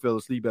kind of fell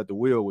asleep at the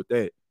wheel with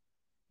that.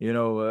 It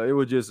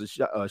was just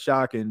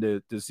shocking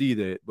to see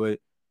that. But,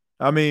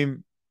 I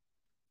mean,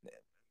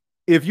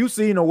 if you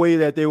seen a way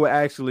that they were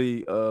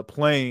actually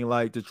playing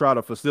like to try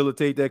to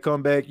facilitate that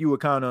comeback, you would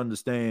kind of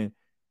understand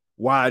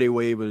why they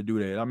were able to do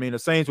that. I mean, the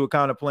Saints were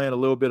kind of playing a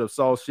little bit of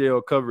soft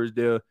shell coverage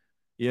there.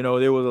 They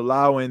was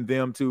allowing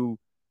them to,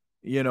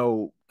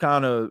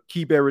 kind of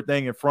keep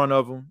everything in front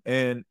of them.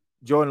 And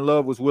Jordan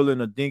Love was willing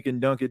to dink and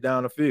dunk it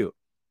down the field.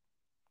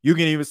 You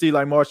can even see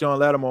like Marshawn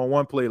Lattimore on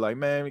one play, like,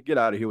 man, get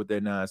out of here with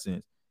that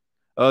nonsense.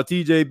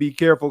 TJ, be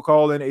careful.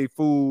 Calling a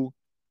fool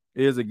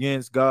is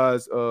against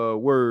God's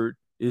word.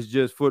 It's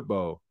just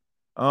football.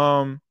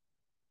 Well,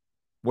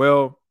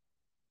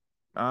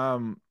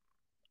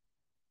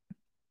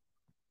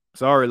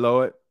 sorry,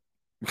 Lord.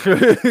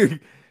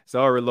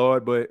 Sorry,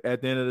 Lord, but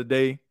at the end of the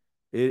day,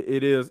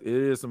 it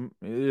is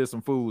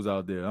some fools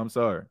out there. I'm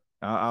sorry.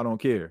 I don't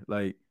care.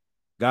 Like,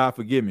 God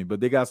forgive me,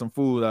 but they got some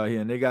fools out here,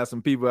 and they got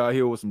some people out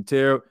here with some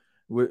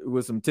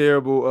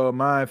terrible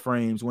mind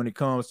frames when it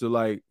comes to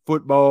like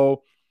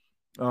football,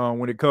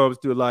 when it comes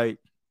to like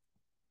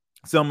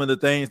some of the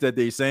things that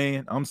they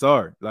saying. I'm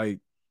sorry. Like,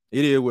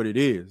 it is what it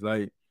is.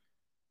 Like,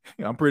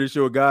 I'm pretty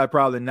sure God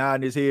probably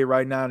nodding his head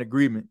right now in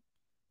agreement.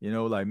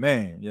 Like,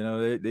 man,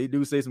 they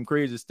do say some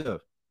crazy stuff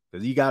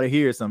because you got to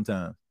hear it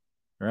sometimes,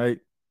 right?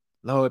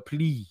 Lord,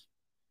 please.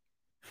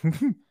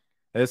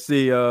 Let's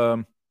see.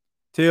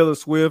 Taylor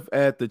Swift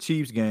at the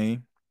Chiefs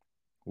game.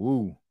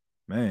 Ooh,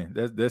 man,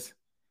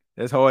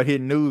 that's hard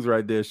hitting news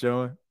right there,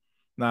 Sean.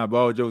 Nah, but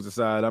all jokes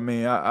aside, I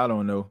mean, I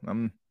don't know.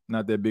 I'm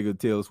not that big a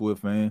Taylor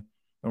Swift fan.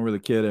 Don't really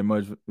care that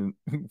much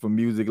for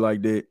music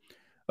like that.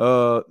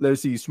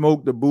 Let's see.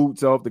 Smoke the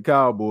boots off the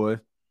Cowboys.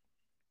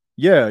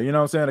 Yeah, you know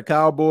what I'm saying? The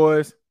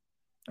Cowboys.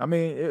 I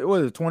mean, it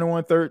was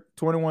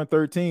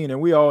 21-13,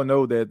 and we all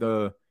know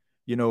that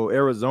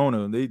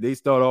Arizona, they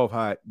start off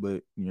hot,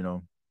 but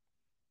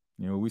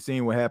You know, we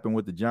seen what happened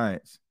with the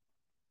Giants.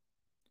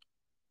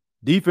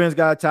 Defense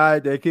got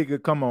tired. That kicker,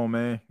 come on,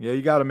 man. Yeah,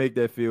 you got to make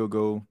that field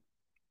goal.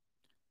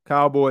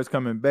 Cowboys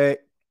coming back.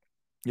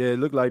 Yeah, it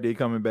looked like they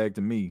coming back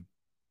to me.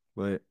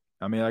 But,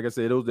 I mean, like I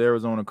said, those the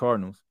Arizona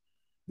Cardinals.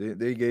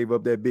 They gave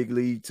up that big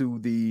lead to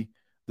the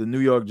New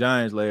York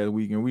Giants last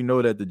week, and we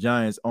know that the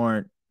Giants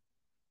aren't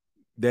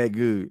that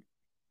good.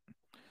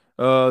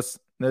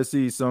 Let's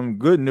see some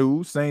good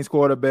news. Saints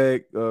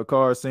quarterback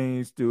Carr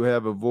seems to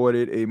have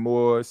avoided a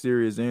more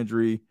serious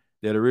injury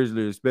than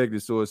originally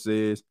expected. Source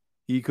says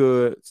he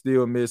could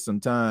still miss some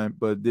time,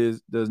 but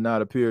this does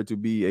not appear to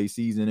be a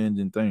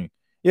season-ending thing.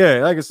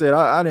 Yeah, like I said,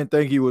 I didn't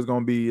think he was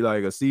going to be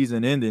like a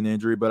season-ending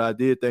injury, but I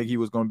did think he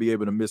was going to be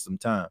able to miss some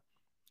time.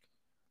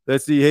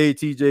 Let's see. Hey,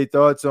 TJ,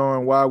 thoughts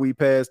on why we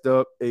passed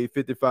up a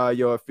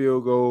 55-yard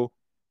field goal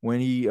when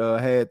he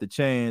had the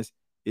chance?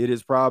 It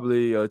is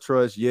probably a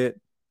trust yet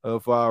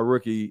for our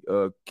rookie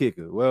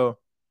kicker. Well,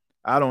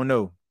 I don't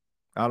know.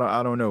 I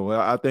don't know.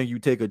 I think you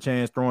take a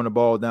chance throwing the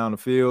ball down the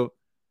field.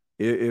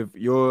 If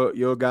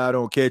your guy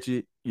don't catch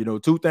it, you know,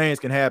 two things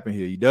can happen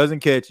here. He doesn't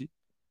catch it.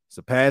 It's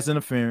a pass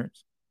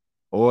interference,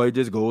 or it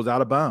just goes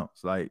out of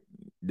bounds. Like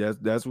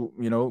that's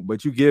you know,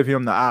 but you give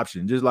him the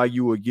option, just like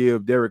you would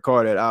give Derek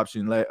Carr that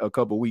option a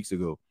couple weeks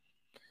ago.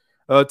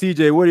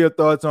 TJ, what are your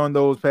thoughts on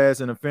those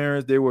pass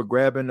interference? They were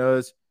grabbing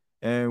us,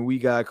 and we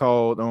got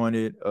called on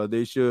it.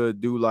 They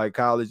should do like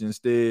college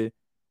instead.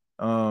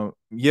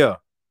 Yeah.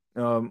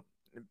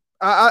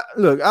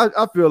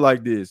 I feel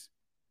like this.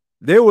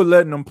 They were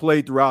letting them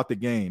play throughout the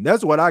game.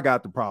 That's what I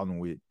got the problem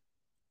with.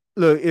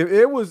 Look,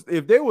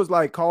 if they was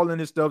like calling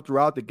this stuff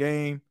throughout the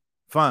game,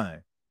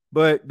 fine.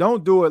 But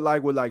don't do it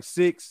like with like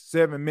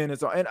 6-7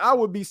 minutes. And I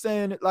would be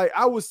saying it like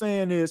I was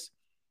saying this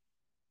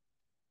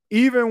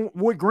even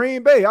with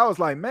Green Bay. I was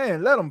like,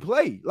 man, let them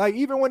play. Like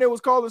even when they was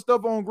calling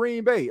stuff on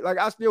Green Bay, like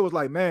I still was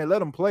like, man, let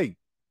them play.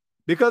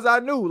 Because I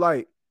knew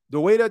like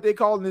the way that they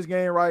calling this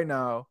game right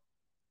now,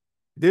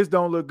 this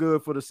don't look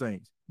good for the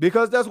Saints.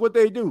 Because that's what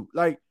they do.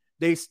 Like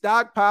they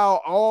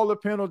stockpile all the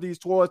penalties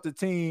towards the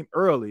team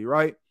early,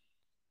 right?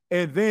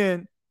 And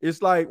then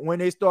it's like when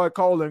they start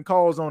calling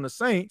calls on the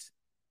Saints,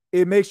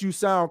 it makes you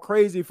sound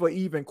crazy for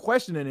even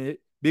questioning it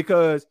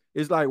because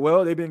it's like,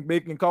 well, they've been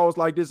making calls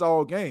like this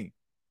all game.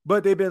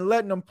 But they've been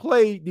letting them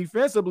play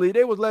defensively.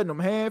 They was letting them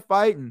hand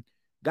fight and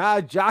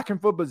guys jockeying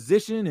for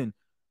position and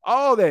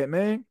all that,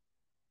 man.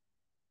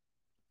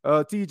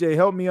 TJ,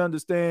 help me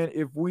understand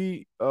if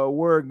we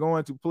were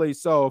going to play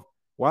soft,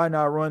 why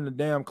not run the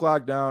damn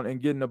clock down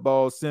and getting the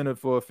ball centered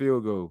for a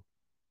field goal?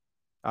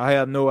 I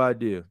have no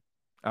idea.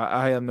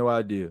 I have no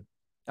idea.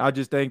 I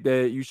just think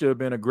that you should have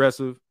been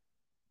aggressive,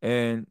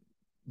 and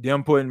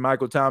them putting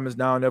Michael Thomas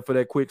down there for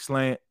that quick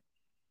slant,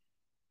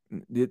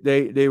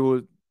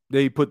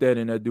 they put that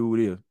in that dude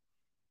here.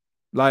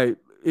 Like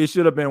it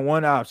should have been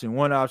one option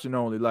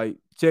only. Like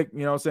check,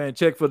 you know what I'm saying?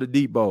 Check for the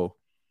deep ball.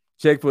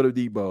 Check for the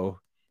deep ball.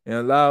 And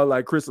allow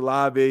like Chris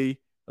Olave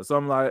or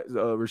something like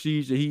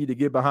Rashid Shaheed to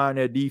get behind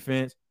that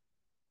defense.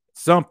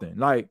 Something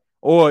like,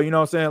 or you know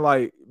what I'm saying,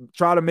 like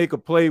try to make a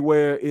play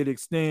where it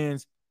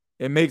extends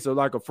and makes it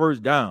like a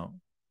first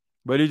down.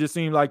 But it just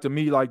seemed like to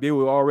me like they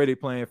were already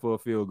playing for a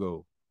field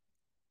goal.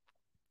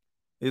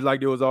 It's like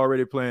they was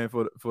already playing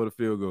for the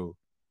field goal.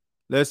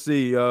 Let's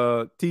see,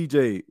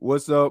 TJ,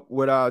 what's up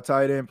with our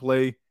tight end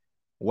play?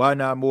 Why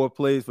not more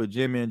plays for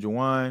Jimmy and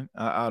Juwan?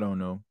 I don't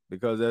know,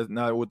 because that's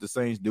not what the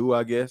Saints do,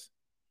 I guess.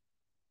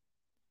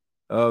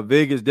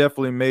 Vegas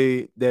definitely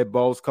made that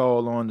boss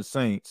call on the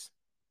Saints.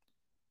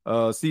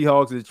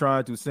 Seahawks is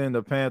trying to send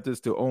the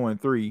Panthers to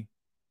 0-3.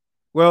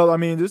 Well, I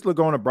mean, just look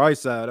on the bright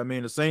side. I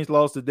mean, the Saints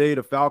lost today.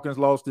 The Falcons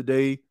lost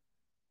today.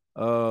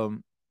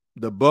 The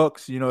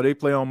Bucks, you know, they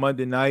play on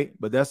Monday night,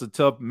 but that's a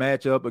tough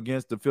matchup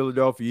against the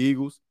Philadelphia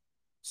Eagles.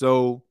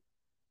 So,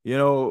 you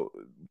know,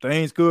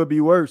 things could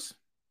be worse.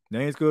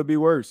 Things could be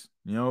worse,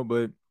 you know,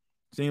 but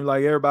seems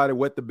like everybody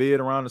wet the bed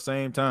around the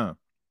same time.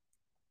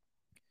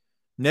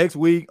 Next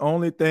week,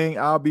 only thing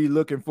I'll be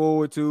looking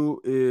forward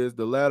to is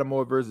the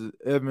Lattimore versus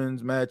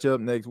Evans matchup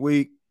next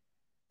week.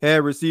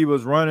 Had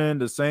receivers running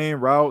the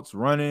same routes,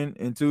 running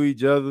into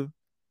each other.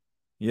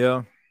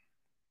 Yeah.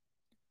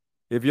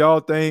 If y'all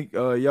think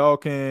y'all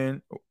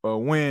can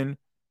win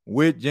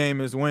with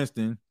Jameis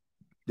Winston,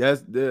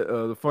 that's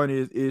the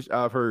funniest ish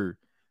I've heard.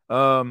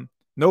 No,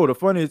 the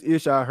funniest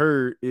ish I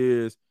heard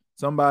is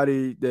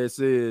somebody that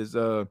says,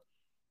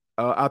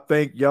 I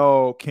think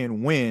y'all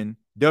can win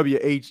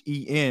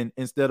WHEN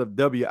instead of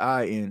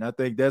WIN. I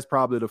think that's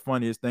probably the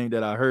funniest thing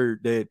that I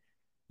heard, that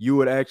you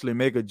would actually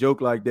make a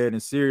joke like that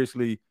and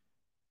seriously,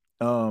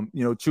 you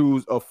know,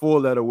 choose a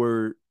 4-letter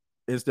word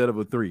instead of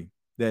a 3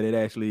 that it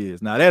actually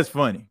is. Now that's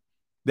funny.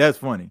 That's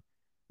funny.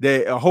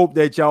 That I hope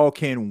that y'all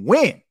can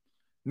win,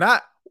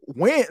 not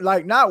win,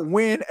 like not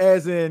win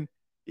as in,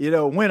 you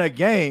know, win a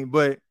game,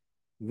 but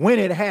when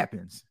it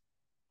happens.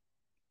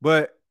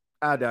 But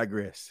I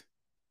digress.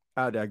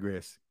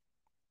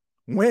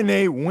 When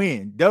they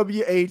win,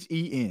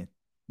 WHEN,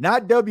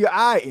 not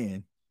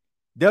WIN,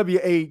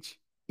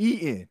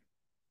 WHEN.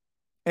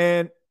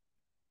 And,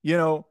 you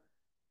know,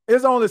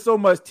 it's only so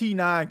much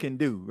T9 can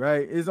do,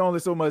 right? It's only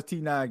so much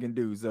T9 can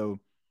do. So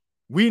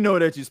we know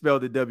that you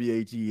spelled it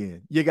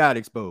W-H-E-N. You got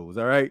exposed,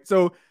 all right?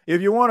 So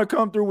if you want to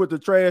come through with the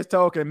trash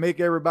talk and make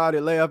everybody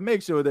laugh,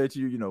 make sure that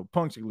you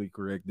punctually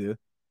correct there.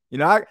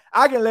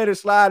 I can let it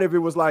slide if it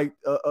was like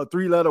a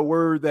 3-letter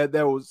word that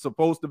was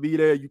supposed to be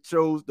there. You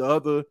chose the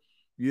other,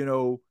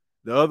 the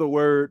other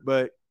word,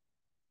 but,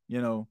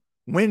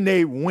 when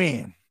they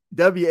win,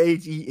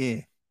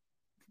 W-H-E-N.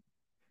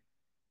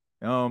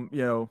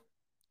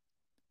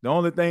 The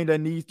only thing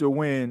that needs to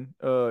win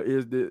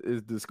is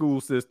the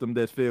school system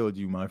that failed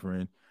you, my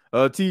friend.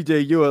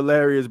 TJ, you're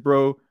hilarious,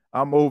 bro.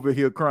 I'm over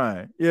here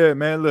crying. Yeah,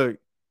 man, look,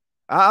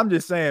 I'm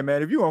just saying,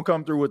 man, if you're going to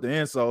come through with the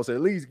insults, at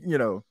least,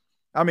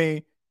 I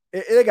mean,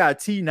 it got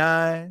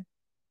T9,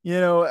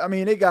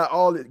 they got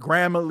all it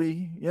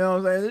Grammarly, you know what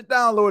I'm saying? Just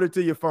download it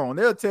to your phone.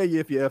 They'll tell you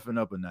if you're effing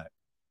up or not.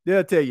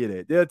 They'll tell you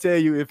that. They'll tell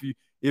you if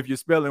you're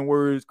spelling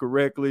words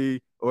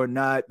correctly or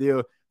not.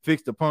 They'll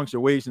fix the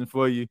punctuation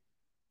for you.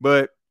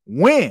 But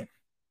when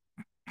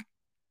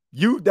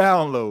you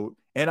download,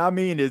 and I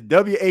mean it's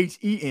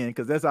W-H-E-N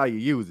because that's how you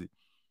use it.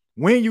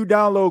 When you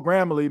download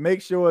Grammarly,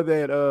 make sure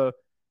that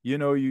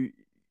you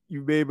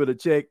be able to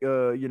check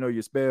your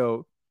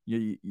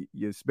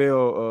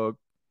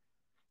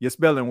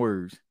spelling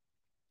words.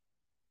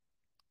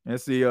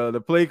 Let's see.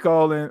 The play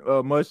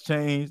calling must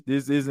change.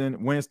 This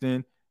isn't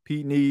Winston.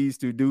 Pete needs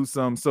to do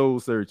some soul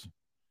searching.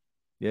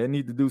 Yeah, I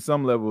need to do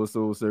some level of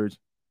soul searching.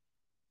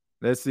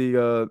 Let's see.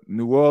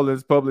 New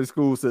Orleans public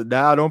school system.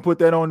 Now, don't put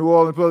that on New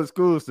Orleans public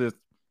school system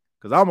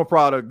because I'm a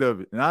product of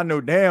it, and I know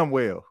damn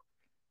well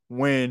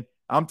when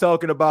I'm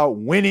talking about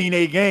winning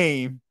a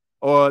game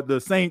or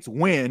the Saints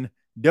win,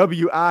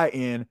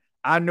 W-I-N,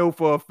 I know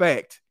for a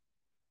fact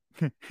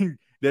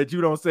that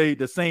you don't say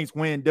the Saints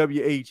win,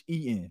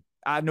 W-H-E-N.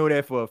 I know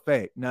that for a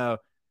fact. Now,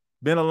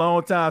 been a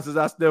long time since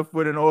I stepped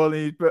foot in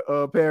Orleans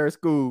Parish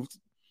schools,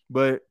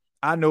 but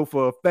I know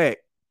for a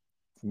fact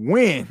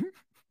win,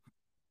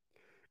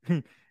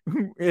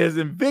 as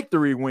in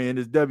victory win,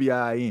 is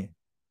W-I-N.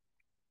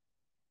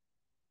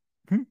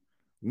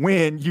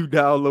 When you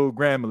download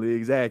Grammarly,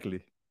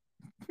 exactly.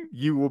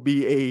 You will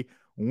be a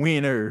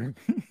winner.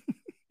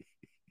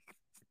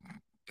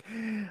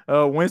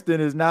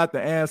 Winston is not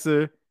the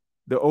answer.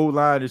 The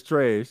O-line is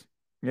trash.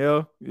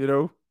 Yeah,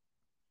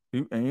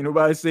 ain't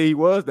nobody say he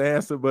was the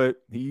answer, but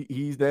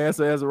he's the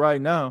answer as of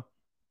right now.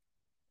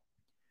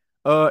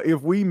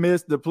 If we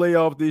miss the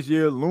playoff this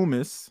year,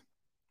 Loomis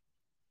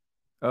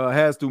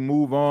has to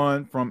move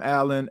on from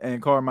Allen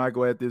and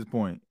Carmichael at this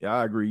point. Yeah,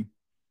 I agree.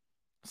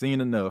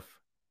 Seen enough.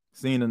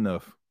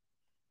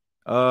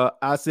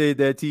 I said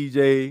that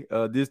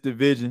TJ, this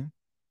division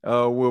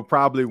will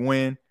probably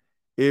win.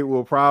 It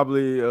will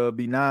probably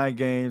be 9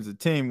 games of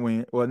 10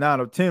 win, or 9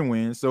 of 10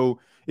 wins.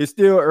 So it's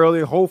still early.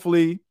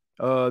 Hopefully,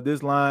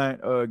 this line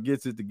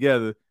gets it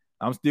together.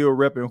 I'm still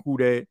repping who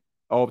that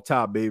off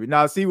top, baby.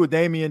 Now, see what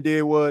Damian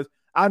did was,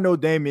 I know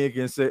Damian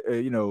can say,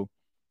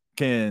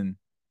 can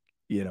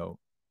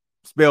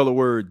spell the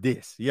word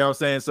this. You know what I'm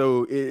saying?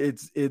 So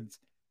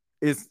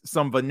it's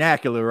some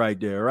vernacular right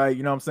there, right?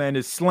 You know what I'm saying?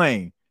 It's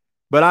slang.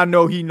 But I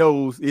know he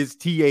knows it's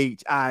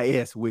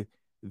THIS with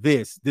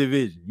this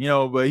division,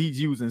 but he's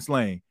using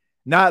slang.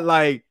 Not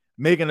like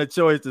making a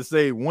choice to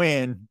say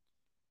when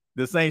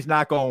the Saints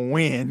not going to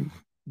win,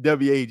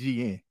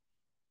 W-A-G-N.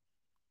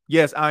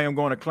 Yes, I'm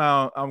going to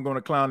clown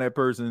that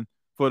person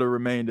for the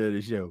remainder of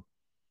the show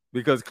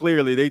because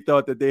clearly they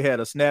thought that they had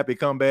a snappy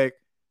comeback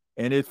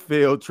and it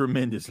failed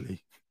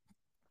tremendously.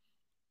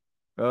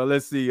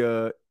 Let's see.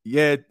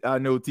 Yeah, I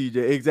know TJ.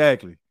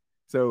 Exactly.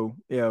 So,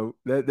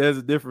 there's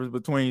a difference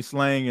between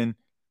slang and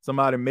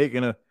somebody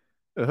making a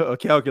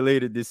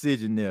calculated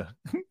decision there.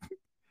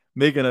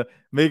 making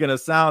a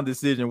sound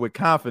decision with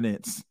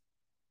confidence.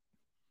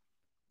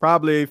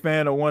 Probably a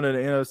fan of one of the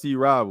NFC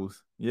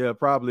rivals. Yeah,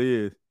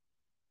 probably is.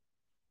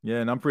 Yeah,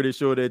 and I'm pretty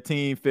sure that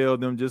team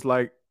failed them just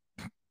like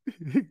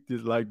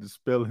the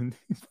spelling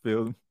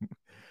failed.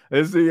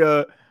 Let's see.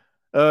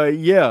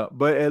 Yeah,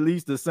 but at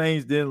least the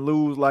Saints didn't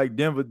lose like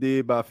Denver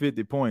did by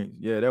 50 points.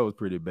 Yeah, that was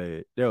pretty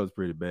bad. That was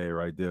pretty bad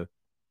right there.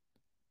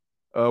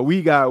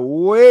 We got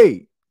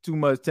way too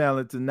much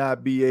talent to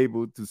not be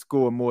able to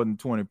score more than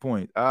 20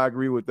 points. I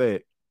agree with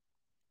that.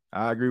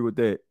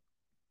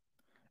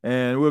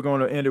 And we're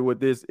going to end it with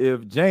this.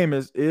 If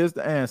Jameis is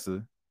the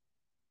answer,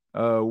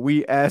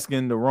 we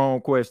asking the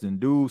wrong question.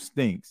 Dude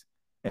stinks.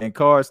 And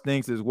Carr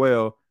stinks as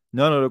well.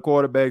 None of the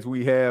quarterbacks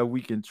we have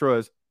we can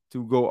trust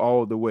to go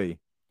all the way.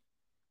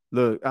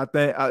 Look, I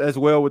think that's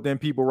well within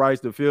people's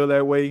rights to feel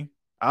that way.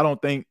 I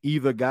don't think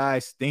either guy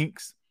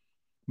stinks,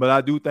 but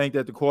I do think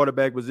that the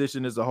quarterback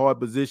position is a hard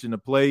position to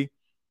play,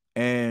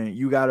 and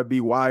you got to be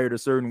wired a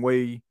certain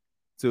way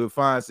to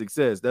find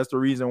success. That's the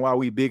reason why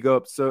we big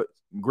up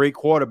great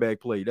quarterback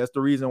play. That's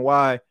the reason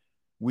why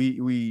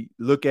we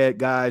look at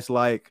guys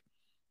like,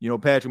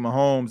 Patrick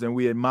Mahomes and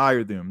we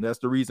admire them. That's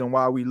the reason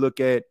why we look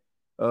at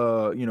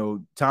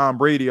Tom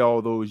Brady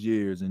all those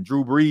years and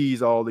Drew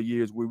Brees all the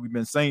years where we've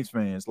been Saints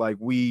fans. Like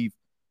we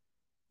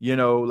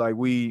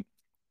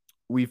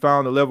we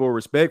found a level of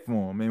respect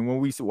for them. And when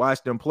we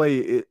watch them play,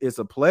 it's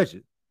a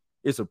pleasure.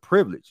 It's a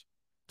privilege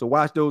to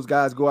watch those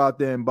guys go out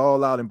there and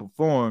ball out and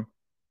perform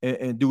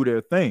and do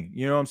their thing.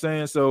 You know what I'm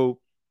saying? So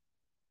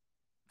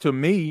to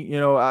me,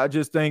 I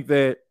just think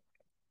that,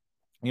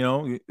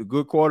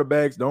 good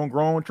quarterbacks don't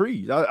grow on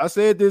trees. I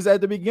said this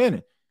at the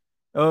beginning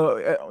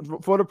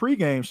for the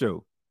pregame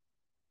show.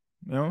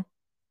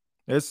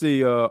 Let's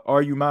see.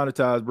 Are you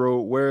monetized,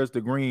 bro? Where's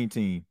the green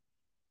team?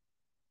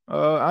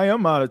 I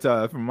am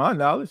monetized from my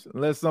knowledge,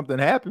 unless something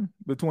happened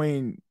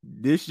between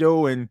this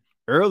show and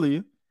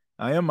earlier.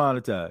 I am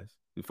monetized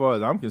as far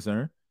as I'm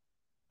concerned.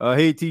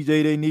 Hey,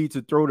 TJ, they need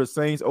to throw the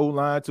Saints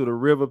O-line to the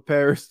River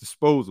Paris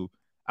disposal.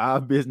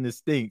 Our business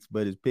stinks,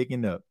 but it's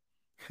picking up.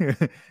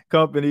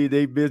 Company,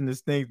 they business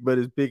stinks, but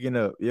it's picking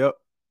up. Yep.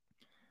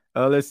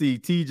 Let's see.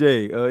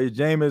 TJ, is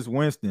Jameis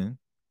Winston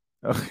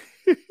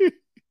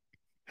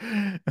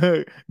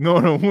going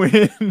to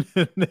win?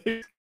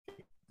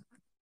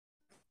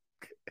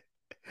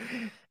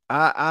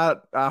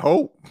 I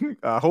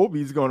hope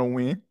he's going to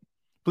win.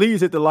 Please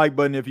hit the like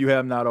button if you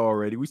have not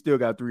already. We still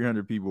got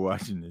 300 people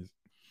watching this.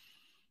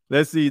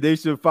 Let's see. They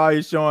should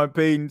fire Sean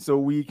Payton so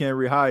we can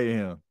rehire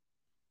him.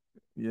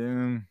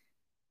 Yeah.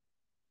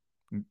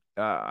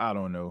 I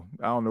don't know.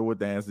 I don't know what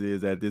the answer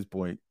is at this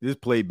point.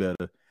 Just play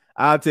better.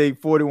 I'll take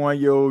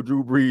 41-year-old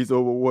Drew Brees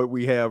over what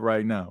we have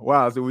right now.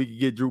 Wow. So we can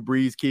get Drew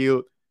Brees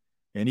killed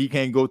and he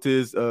can't go to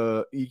his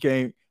he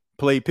can't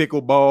play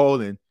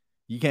pickleball and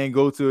he can't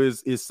go to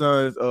his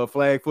son's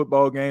flag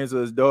football games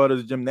or his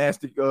daughter's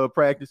gymnastic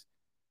practice.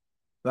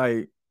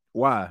 Like,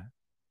 why?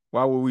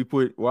 Why would we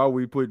put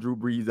Drew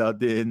Brees out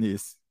there in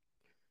this?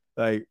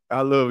 Like,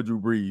 I love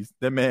Drew Brees.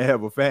 That man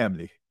have a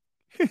family.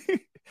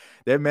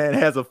 That man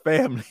has a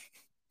family.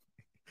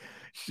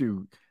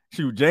 Shoot,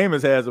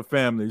 Jameis has a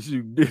family.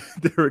 Shoot,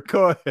 Derek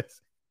Carr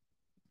has.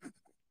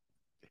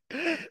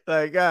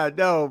 Like, God,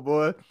 no,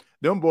 boy.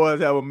 Them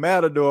boys have a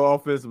matador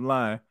offensive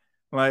line.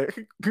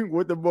 Like,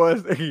 what the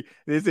boys,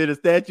 they say the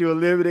Statue of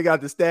Liberty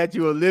got the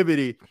Statue of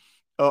Liberty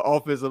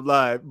offensive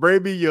line.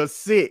 Baby, you're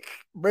sick.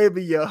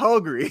 Baby, you're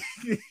hungry.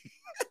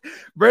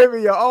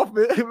 Baby,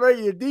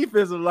 your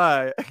defensive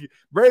line.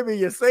 Baby,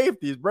 your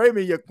safeties.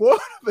 Baby, your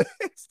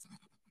quarterbacks.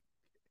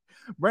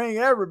 Bring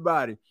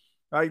everybody.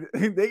 Like,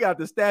 they got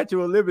the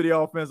Statue of Liberty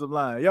offensive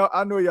line. Y'all,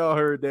 I know y'all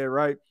heard that,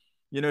 right?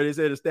 They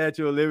say the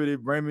Statue of Liberty,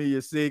 bring me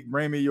your sick,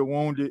 bring me your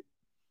wounded.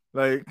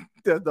 Like,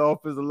 that's the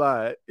offensive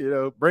line.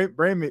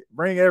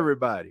 Bring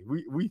everybody.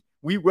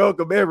 We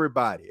welcome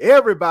everybody.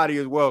 Everybody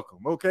is welcome.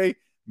 Okay,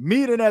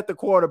 meeting at the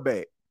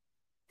quarterback.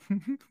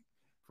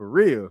 For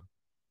real.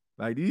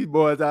 Like, these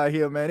boys out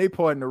here, man, they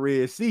part in the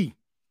Red Sea.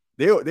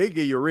 They give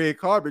you red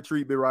carpet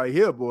treatment right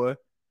here, boy.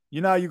 You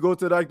know how you go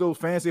to like those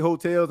fancy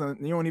hotels and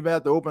you don't even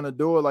have to open the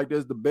door. Like,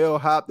 there's the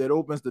bellhop that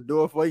opens the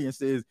door for you and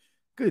says,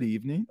 good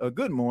evening or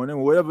good morning,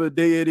 whatever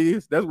day it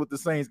is. That's what the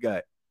Saints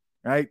got.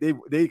 Right?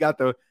 They got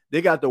the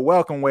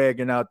welcome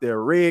wagon out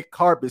there, red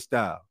carpet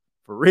style.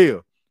 For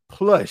real.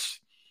 Plush.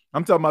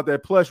 I'm talking about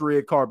that plush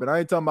red carpet. I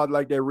ain't talking about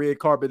like that red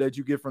carpet that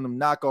you get from them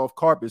knockoff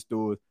carpet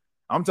stores.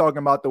 I'm talking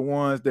about the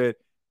ones that,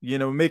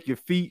 make your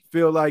feet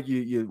feel like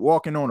you're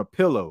walking on a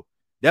pillow.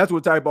 That's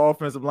what type of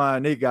offensive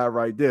line they got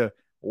right there.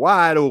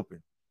 Wide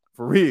open.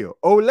 For real.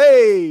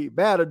 Olay,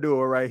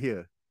 Matador right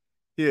here.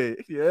 Yeah,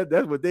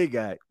 that's what they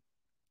got.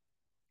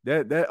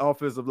 That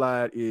offensive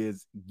line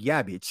is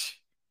garbage.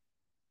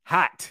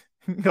 Hot.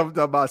 I'm talking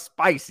about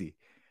spicy.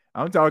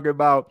 I'm talking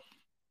about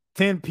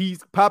 10-piece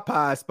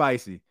Popeye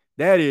spicy.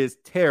 That is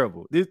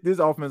terrible. This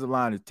offensive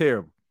line is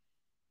terrible.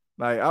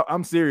 Like,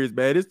 I'm serious,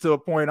 man. It's to a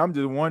point I'm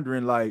just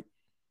wondering, like,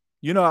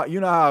 you know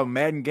how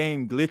Madden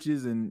game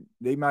glitches and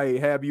they might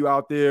have you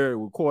out there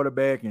with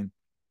quarterback and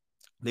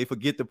they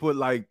forget to put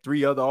like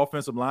 3 other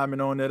offensive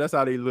linemen on there. That's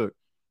how they look.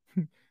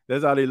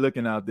 That's how they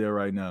looking out there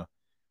right now.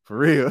 For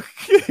real.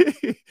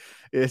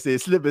 It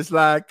says slip and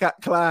slide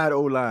Clyde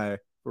O-line.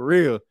 For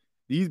real.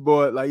 These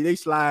boys, like, they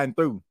sliding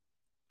through.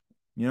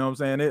 You know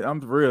what I'm saying? I'm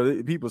for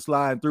real. People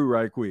sliding through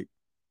right quick.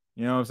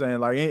 You know what I'm saying?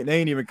 Like, they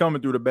ain't even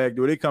coming through the back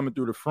door. They coming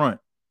through the front,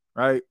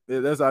 right?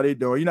 That's how they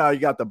doing. You know how you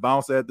got the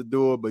bounce at the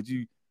door, but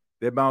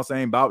that bounce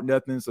ain't about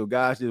nothing, so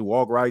guys just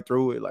walk right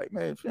through it. Like,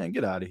 man,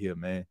 get out of here,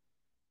 man.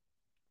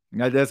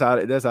 That's how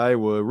it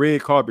was.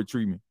 Red carpet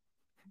treatment.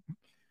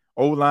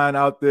 O-line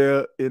out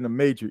there in the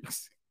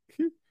Matrix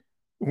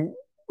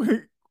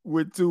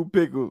with 2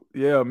 pickles.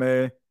 Yeah,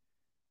 man.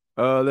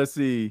 Let's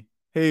see.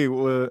 Hey,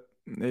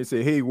 they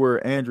say, hey, we're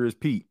Andrews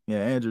Pete. Yeah,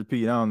 Andrews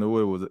Pete. I don't know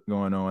what was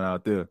going on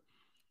out there.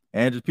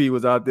 Andrews Pete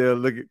was out there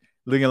looking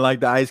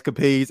like the Ice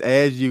Capades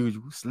as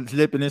usual,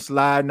 slipping and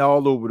sliding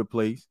all over the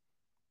place.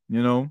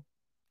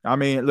 I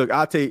mean, look,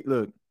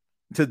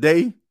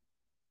 today,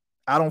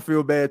 I don't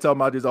feel bad talking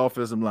about this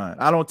offensive line.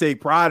 I don't take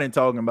pride in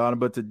talking about them,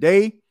 but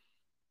today,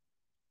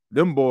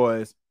 them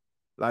boys,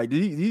 like,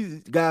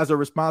 these guys are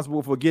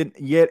responsible for getting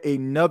yet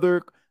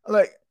another,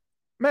 like,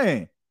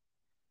 man,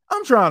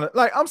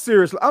 I'm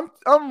serious.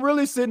 I'm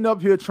really sitting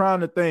up here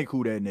trying to think,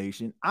 Who Dat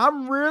Nation.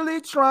 I'm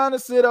really trying to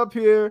sit up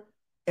here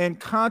and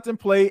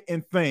contemplate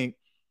and think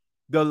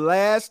the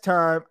last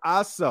time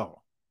I saw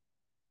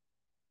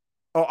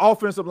or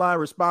offensive line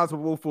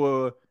responsible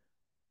for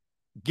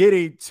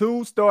getting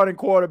 2 starting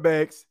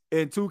quarterbacks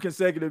in 2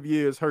 consecutive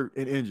years hurt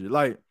and injured?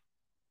 Like,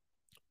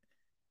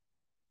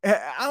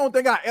 I don't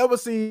think I ever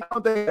seen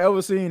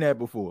that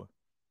before.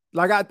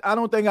 Like, I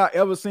don't think I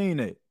ever seen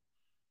that.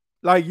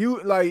 Like,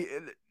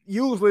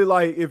 usually,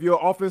 like, if your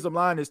offensive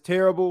line is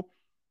terrible,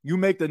 you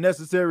make the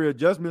necessary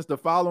adjustments the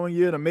following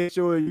year to make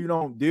sure you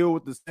don't deal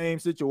with the same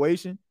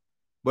situation.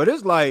 But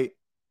it's like,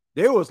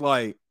 they was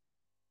like,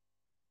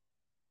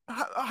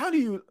 how do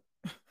you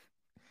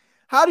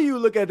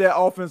look at that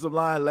offensive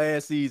line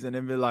last season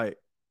and be like,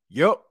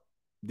 yep,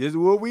 this is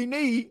what we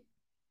need?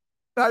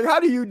 Like, how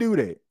do you do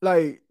that?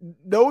 Like,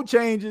 no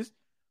changes.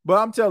 But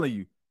I'm telling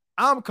you,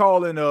 I'm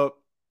calling up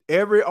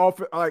every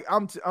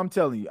I'm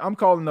telling you, I'm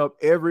calling up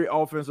every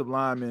offensive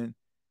lineman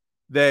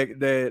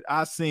that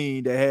I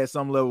seen that had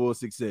some level of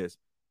success.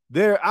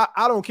 I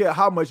don't care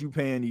how much you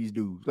paying these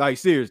dudes. Like,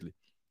 seriously,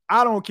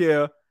 I don't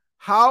care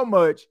how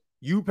much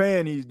you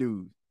paying these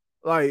dudes.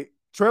 Like,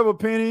 Trevor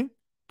Penning,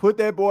 put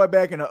that boy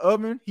back in the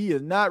oven. He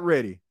is not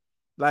ready.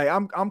 Like,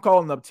 I'm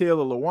calling up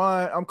Taylor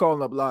Lewan. I'm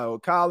calling up Lyle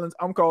Collins.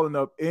 I'm calling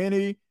up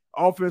any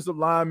offensive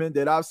lineman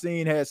that I've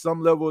seen had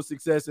some level of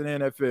success in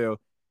the NFL.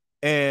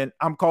 And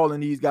I'm calling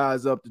these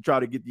guys up to try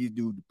to get these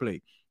dudes to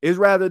play. It's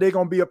rather they're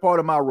going to be a part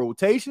of my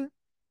rotation.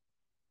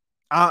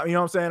 You know what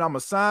I'm saying? I'm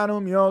going to sign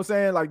them. You know what I'm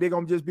saying? Like, they're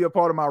going to just be a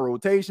part of my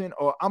rotation,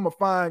 or I'm going to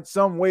find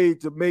some way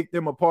to make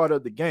them a part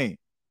of the game.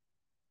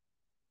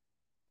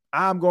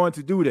 I'm going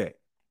to do that.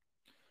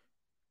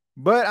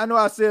 But I know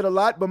I said a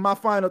lot, but my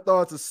final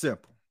thoughts are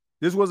simple.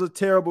 This was a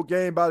terrible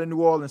game by the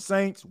New Orleans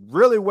Saints.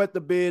 Really wet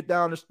the bed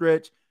down the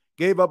stretch.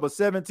 Gave up a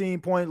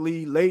 17-point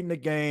lead late in the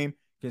game.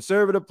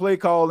 Conservative play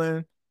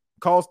calling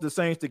cost the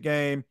Saints the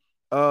game.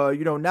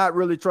 Not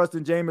really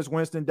trusting Jameis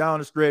Winston down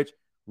the stretch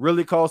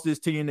really cost this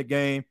team the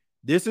game.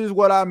 This is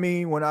what I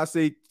mean when I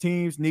say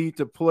teams need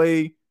to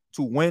play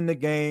to win the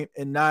game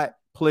and not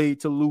play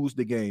to lose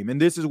the game. And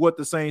this is what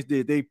the Saints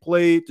did. They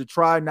played to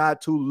try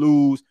not to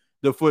lose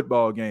the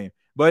football game.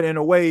 But in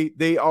a way,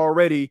 they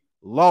already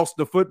lost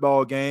the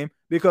football game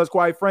because,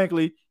 quite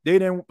frankly, they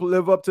didn't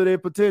live up to their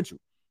potential.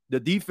 The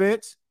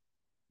defense,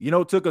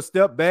 took a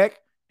step back,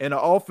 and the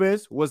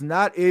offense was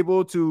not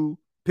able to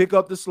pick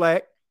up the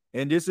slack.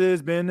 And this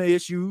has been the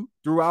issue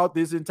throughout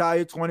this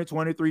entire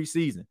 2023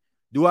 season.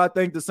 Do I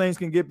think the Saints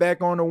can get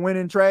back on the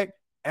winning track?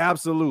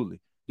 Absolutely.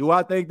 Do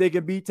I think they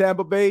can beat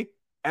Tampa Bay?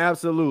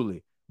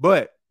 Absolutely.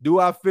 But do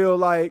I feel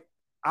like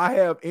I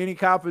have any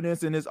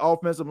confidence in this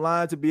offensive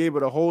line to be able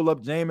to hold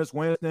up Jameis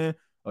Winston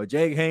or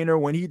Jake Hayner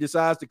when he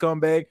decides to come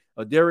back,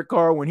 or Derek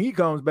Carr when he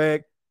comes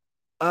back?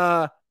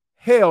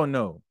 Hell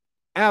no.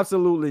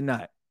 Absolutely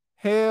not.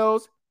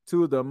 Hells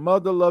to the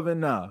mother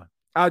loving nah.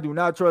 I do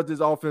not trust this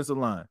offensive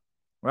line.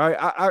 Right?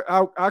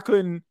 I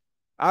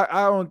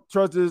don't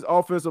trust this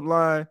offensive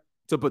line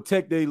to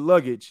protect their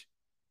luggage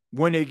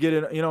when they get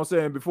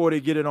it, before they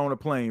get it on a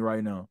plane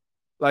right now.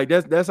 Like,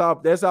 that's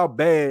how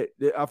bad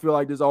I feel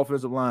like this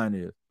offensive line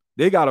is.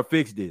 They got to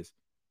fix this.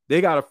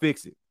 They got to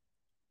fix it.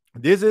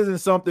 This isn't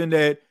something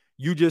that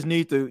you just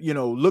need to,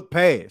 look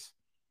past.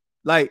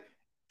 Like,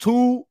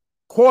 2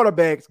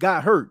 quarterbacks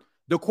got hurt.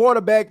 The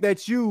quarterback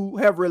that you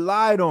have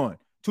relied on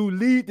to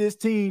lead this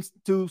team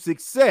to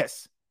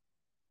success,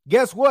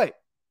 guess what?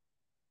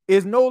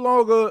 Is no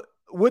longer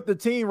with the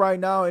team right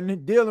now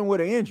and dealing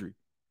with an injury.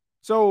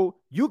 So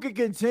you can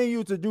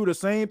continue to do the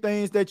same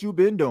things that you've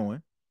been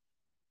doing,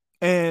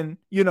 and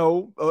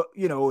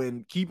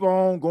and keep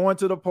on going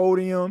to the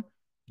podium,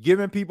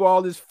 giving people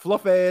all this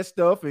fluff ass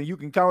stuff, and you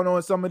can count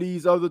on some of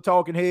these other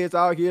talking heads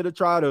out here to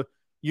try to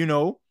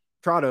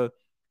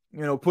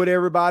put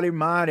everybody's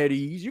mind at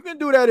ease. You can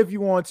do that if you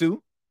want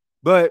to,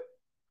 but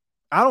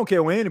I don't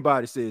care what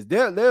anybody says.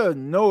 There are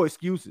no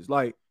excuses.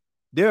 Like,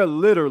 there are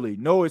literally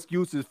no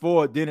excuses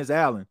for Dennis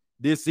Allen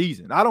this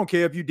season. I don't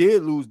care if you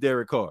did lose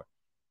Derek Carr.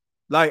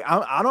 Like,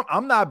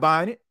 I'm not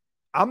buying it.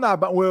 I'm not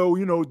buying, well,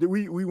 we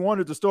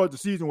wanted to start the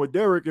season with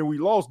Derek and we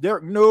lost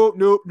Derek. Nope.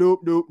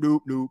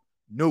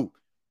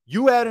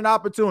 You had an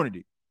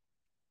opportunity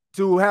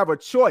to have a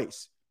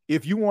choice.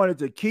 If you wanted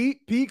to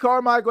keep Pete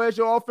Carmichael as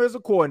your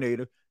offensive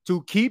coordinator,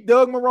 to keep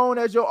Doug Marrone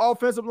as your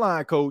offensive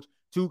line coach,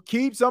 to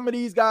keep some of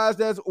these guys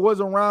that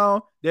was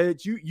around,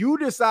 that you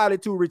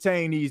decided to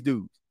retain these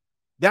dudes.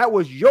 That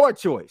was your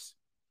choice.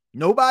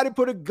 Nobody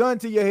put a gun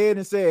to your head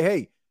and said,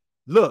 hey,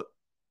 look,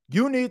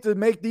 you need to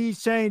make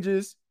these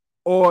changes,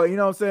 or,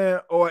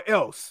 or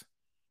else.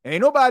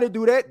 Ain't nobody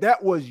do that.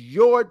 That was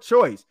your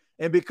choice.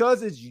 And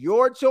because it's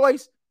your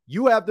choice,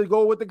 you have to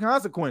go with the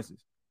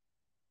consequences.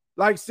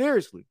 Like,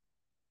 seriously.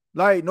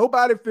 Like,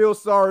 nobody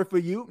feels sorry for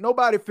you.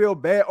 Nobody feel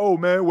bad. Oh,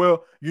 man,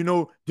 well,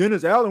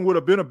 Dennis Allen would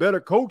have been a better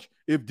coach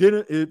if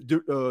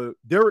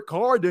Derek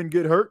Carr didn't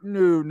get hurt.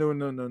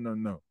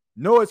 No.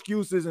 No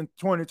excuses in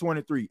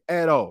 2023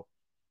 at all.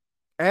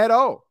 At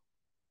all.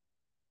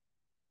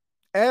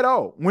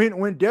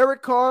 When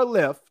Derek Carr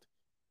left,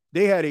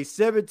 they had a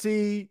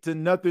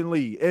 17-0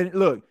 lead. And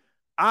look,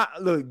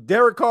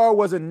 Derek Carr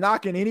wasn't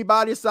knocking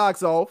anybody's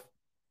socks off.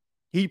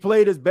 He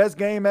played his best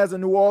game as a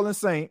New Orleans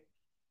Saint.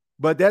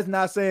 But that's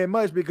not saying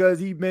much because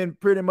he's been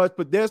pretty much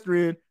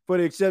pedestrian for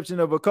the exception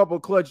of a couple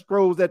clutch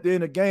throws at the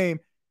end of the game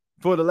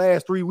for the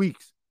last 3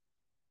 weeks.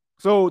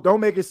 So don't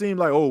make it seem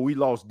like, oh, we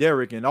lost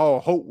Derek and all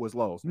hope was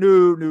lost.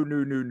 No.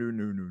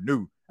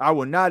 I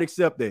will not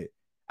accept that.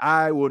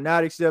 I will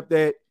not accept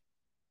that.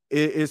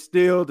 It's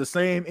still the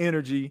same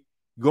energy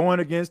going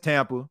against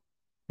Tampa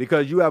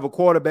because you have a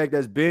quarterback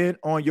that's been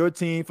on your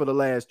team for the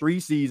last 3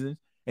 seasons,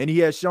 and he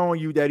has shown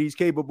you that he's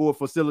capable of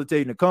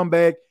facilitating a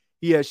comeback.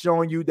 He has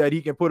shown you that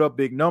he can put up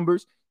big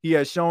numbers. He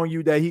has shown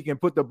you that he can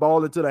put the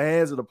ball into the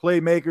hands of the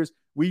playmakers.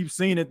 We've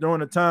seen it during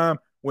the time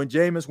when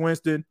Jameis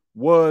Winston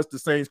was the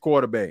Saints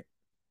quarterback.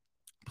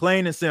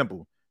 Plain and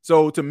simple.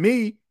 So to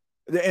me,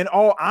 in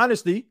all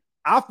honesty,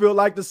 I feel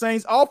like the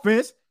Saints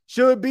offense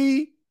should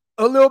be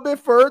a little bit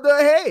further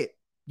ahead.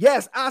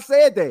 Yes, I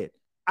said that.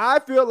 I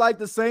feel like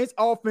the Saints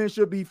offense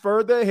should be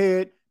further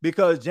ahead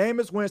because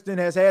Jameis Winston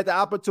has had the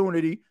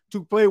opportunity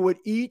to play with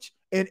each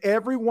and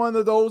every one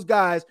of those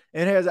guys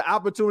and had an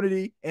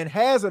opportunity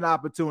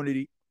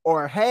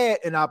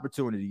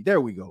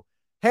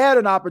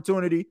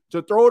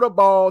to throw the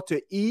ball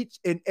to each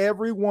and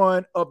every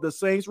one of the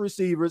Saints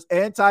receivers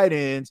and tight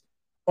ends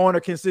on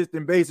a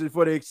consistent basis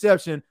for the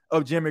exception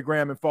of Jimmy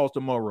Graham and Foster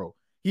Moreau.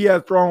 He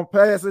has thrown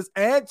passes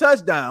and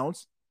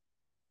touchdowns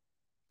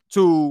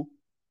to,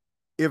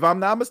 if I'm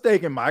not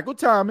mistaken, Michael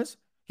Thomas.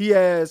 He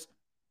has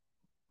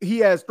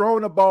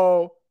thrown the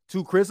ball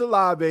to Chris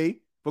Olave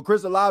for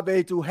Chris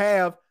Olave to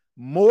have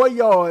more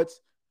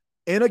yards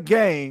in a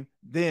game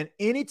than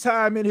any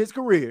time in his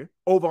career,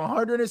 over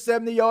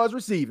 170 yards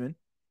receiving.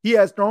 He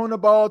has thrown the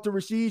ball to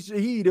Rashid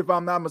Shaheed, if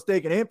I'm not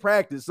mistaken, in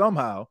practice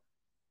somehow.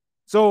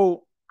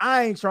 So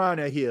I ain't trying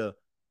to hear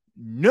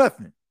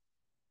nothing.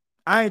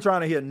 I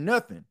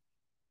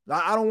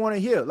don't want to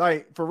hear,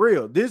 like, for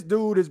real. This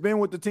dude has been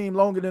with the team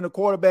longer than the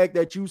quarterback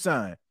that you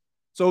signed.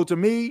 So to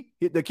me,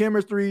 the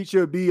chemistry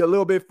should be a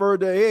little bit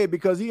further ahead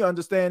because he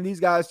understands these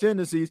guys'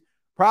 tendencies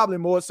probably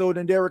more so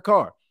than Derek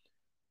Carr.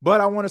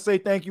 But I want to say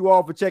thank you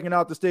all for checking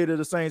out the State of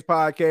the Saints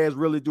podcast.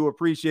 Really do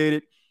appreciate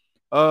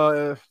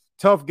it.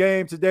 Tough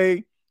game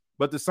today,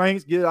 but the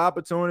Saints get an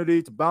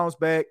opportunity to bounce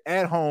back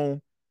at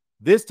home,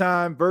 this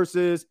time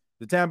versus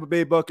the Tampa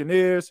Bay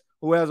Buccaneers,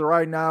 who as of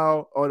right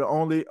now are the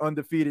only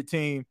undefeated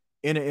team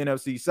in the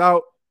NFC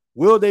South.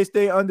 Will they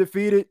stay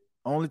undefeated?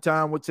 Only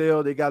time will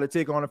tell. They got to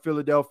take on the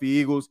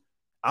Philadelphia Eagles.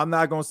 I'm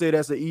not going to say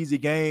that's an easy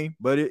game,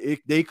 but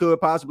they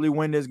could possibly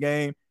win this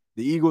game.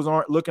 The Eagles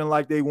aren't looking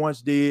like they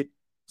once did,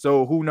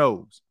 so who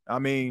knows? I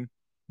mean,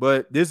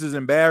 but this is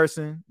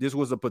embarrassing. This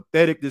was a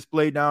pathetic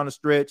display down the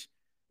stretch.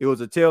 It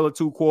was a tale of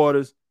 2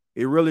 quarters.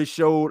 It really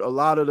showed a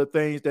lot of the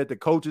things that the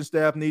coaching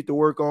staff need to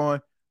work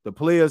on, the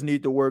players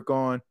need to work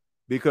on,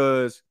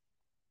 because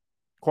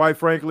quite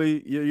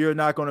frankly, you're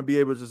not going to be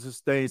able to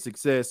sustain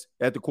success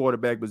at the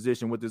quarterback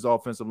position with this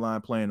offensive line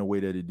playing the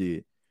way that it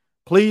did.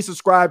 Please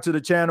subscribe to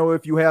the channel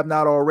if you have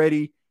not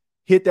already.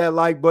 Hit that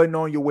like button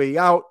on your way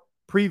out.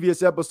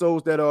 Previous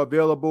episodes that are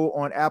available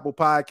on Apple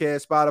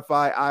Podcasts,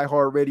 Spotify,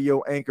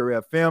 iHeartRadio,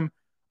 Anchor FM.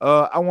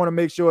 I want to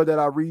make sure that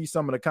I read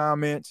some of the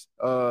comments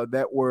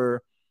that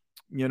were,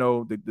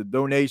 the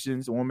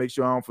donations. I want to make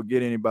sure I don't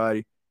forget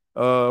anybody.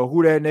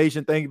 Who That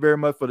Nation, thank you very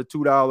much for the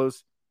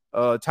 $2.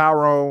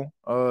 Tyrone,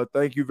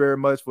 thank you very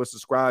much for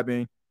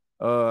subscribing.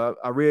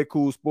 I read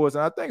Cool Sports,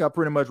 and I think I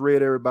pretty much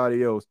read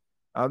everybody else.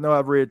 I know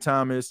I've read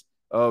Thomas,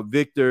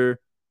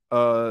 Victor,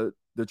 The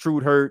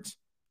Truth Hurts,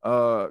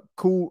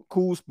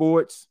 Cool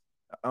Sports.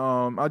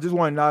 I just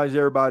want to acknowledge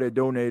everybody that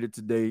donated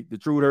today. The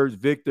Truth Hurts,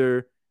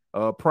 Victor,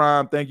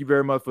 Prime, thank you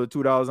very much for the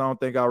 $2. I don't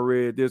think I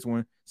read this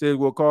one. Says,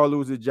 will Carr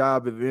lose his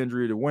job if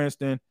injury to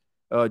Winston?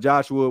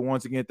 Joshua,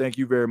 once again, thank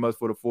you very much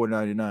for the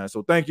 $4.99.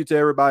 So thank you to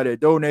everybody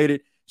that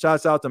donated.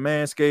 Shouts out to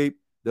Manscaped,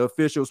 the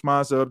official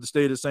sponsor of the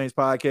State of the Saints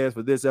podcast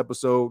for this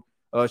episode.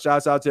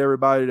 Shouts out to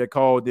everybody that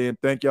called in.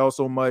 Thank y'all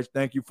so much.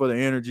 Thank you for the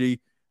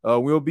energy.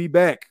 We'll be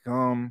back.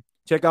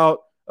 Check out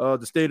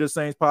the State of the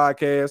Saints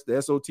podcast,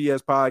 the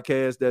SOTS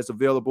podcast that's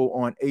available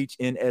on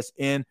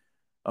HNSN.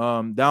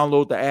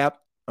 Download the app.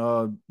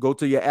 Go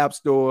to your app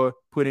store,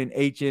 put in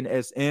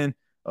HNSN.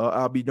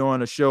 I'll be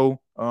doing a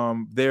show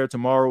there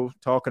tomorrow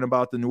talking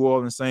about the New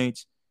Orleans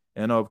Saints.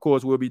 And, of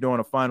course, we'll be doing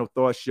a final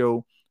thought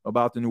show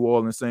about the New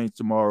Orleans Saints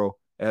tomorrow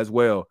as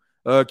well.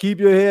 Keep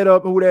your head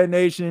up, Who That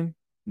Nation.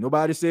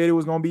 Nobody said it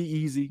was going to be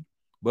easy,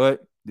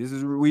 but this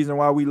is the reason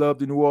why we love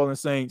the New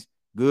Orleans Saints.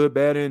 Good,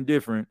 bad, and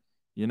indifferent.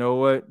 You know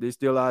what? They're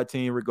still our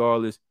team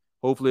regardless.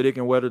 Hopefully they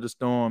can weather the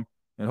storm,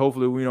 and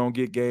hopefully we don't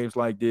get games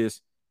like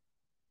this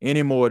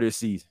anymore this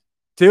season.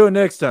 Till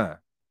next time,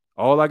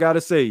 all I got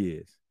to say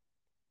is,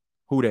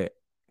 Who Dat?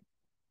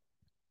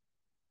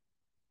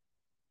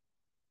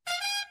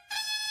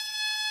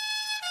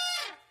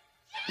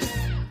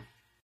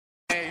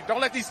 Hey,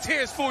 don't let these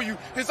tears fool you.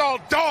 It's all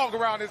dog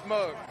around this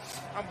mug.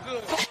 I'm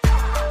good.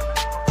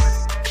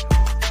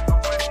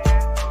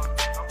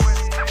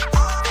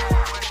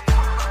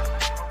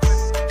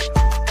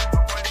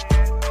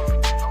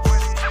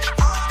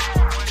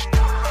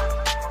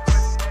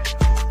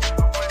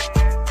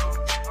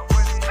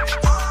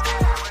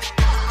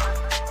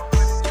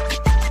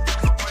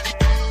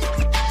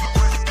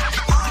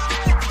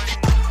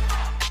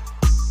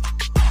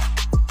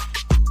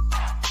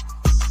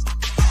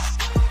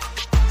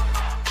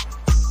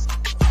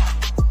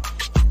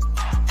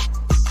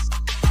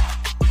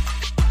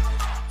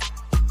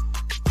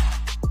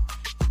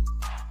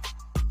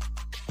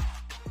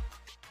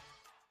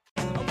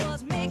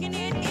 taking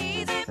it